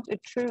and not a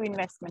true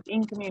investment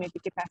in community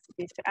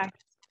capacities to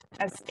act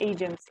as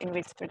agents in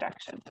risk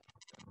reduction.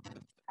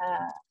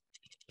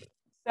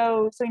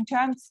 So in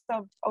terms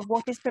of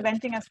what is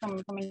preventing us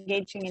from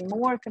engaging in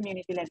more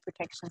community-led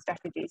protection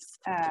strategies,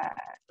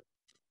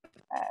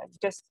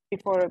 just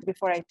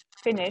before I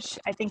finish,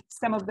 I think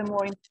some of the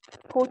more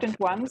important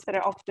ones that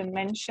are often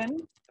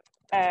mentioned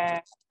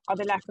are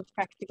the lack of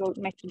practical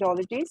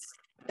methodologies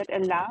that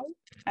allow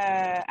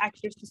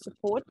actors to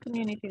support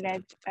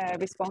community-led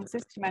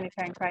responses to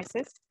humanitarian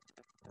crisis.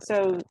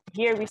 So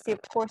here we see,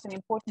 of course, an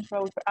important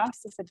role for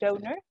us as a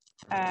donor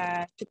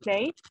to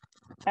play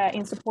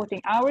in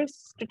supporting our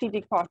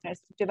strategic partners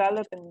to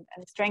develop and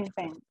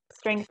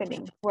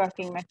strengthening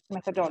working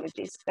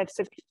methodologies that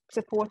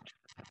support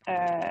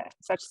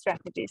such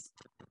strategies.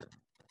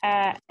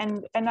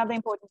 And another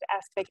important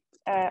aspect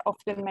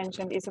often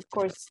mentioned is, of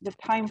course, the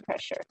time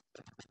pressure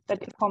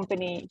that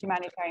accompany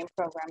humanitarian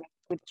programming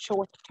with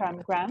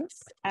short-term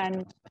grants.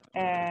 And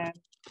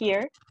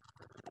here,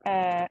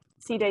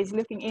 CEDA is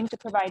looking into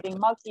providing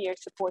multi-year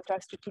support to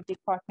our strategic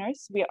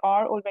partners. We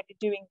are already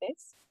doing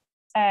this.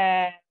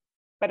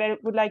 But I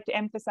would like to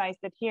emphasize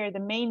that here the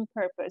main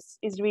purpose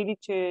is really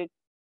to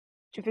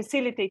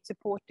facilitate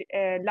support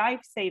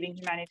life-saving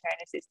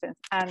humanitarian assistance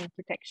and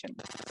protection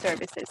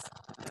services.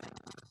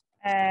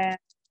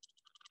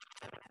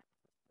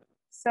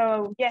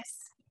 So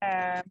yes,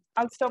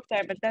 I'll stop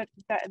there, but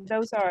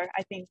those are,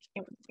 I think,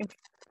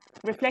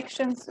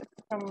 reflections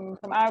from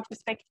our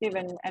perspective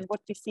and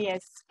what we see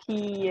as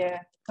key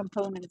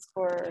components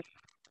for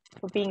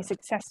being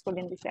successful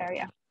in this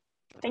area.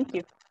 Thank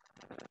you.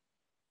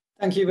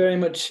 Thank you very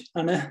much,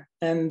 Anna.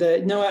 And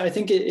no, I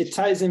think it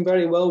ties in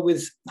very well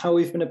with how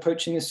we've been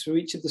approaching this through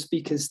each of the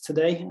speakers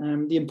today,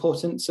 the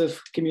importance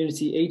of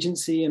community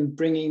agency and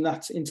bringing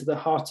that into the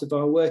heart of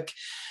our work.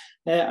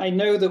 I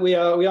know that we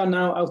are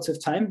now out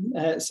of time,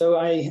 so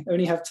I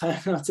only have time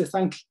now to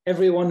thank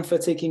everyone for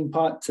taking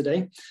part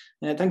today.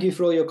 Thank you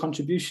for all your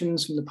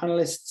contributions from the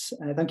panelists.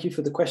 Thank you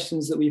for the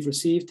questions that we've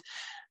received.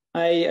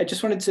 I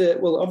just wanted to,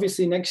 well,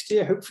 obviously next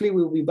year, hopefully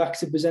we'll be back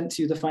to present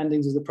to you the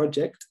findings of the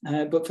project.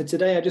 But for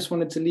today, I just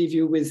wanted to leave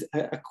you with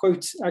a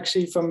quote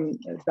actually from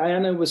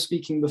Diana was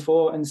speaking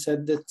before and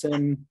said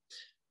that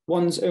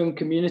one's own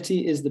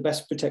community is the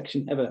best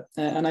protection ever.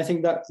 And I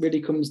think that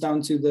really comes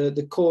down to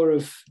the core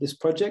of this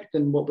project,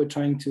 and what we're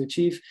trying to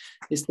achieve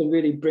is to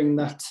really bring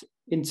that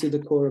into the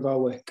core of our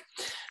work.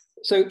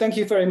 So thank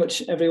you very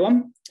much,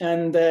 everyone.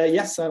 And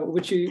yes, I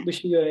wish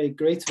you a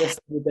great rest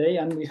of the day,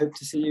 and we hope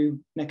to see you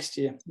next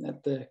year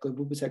at the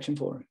Global Protection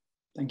Forum.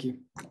 Thank you.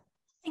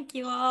 Thank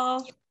you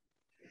all.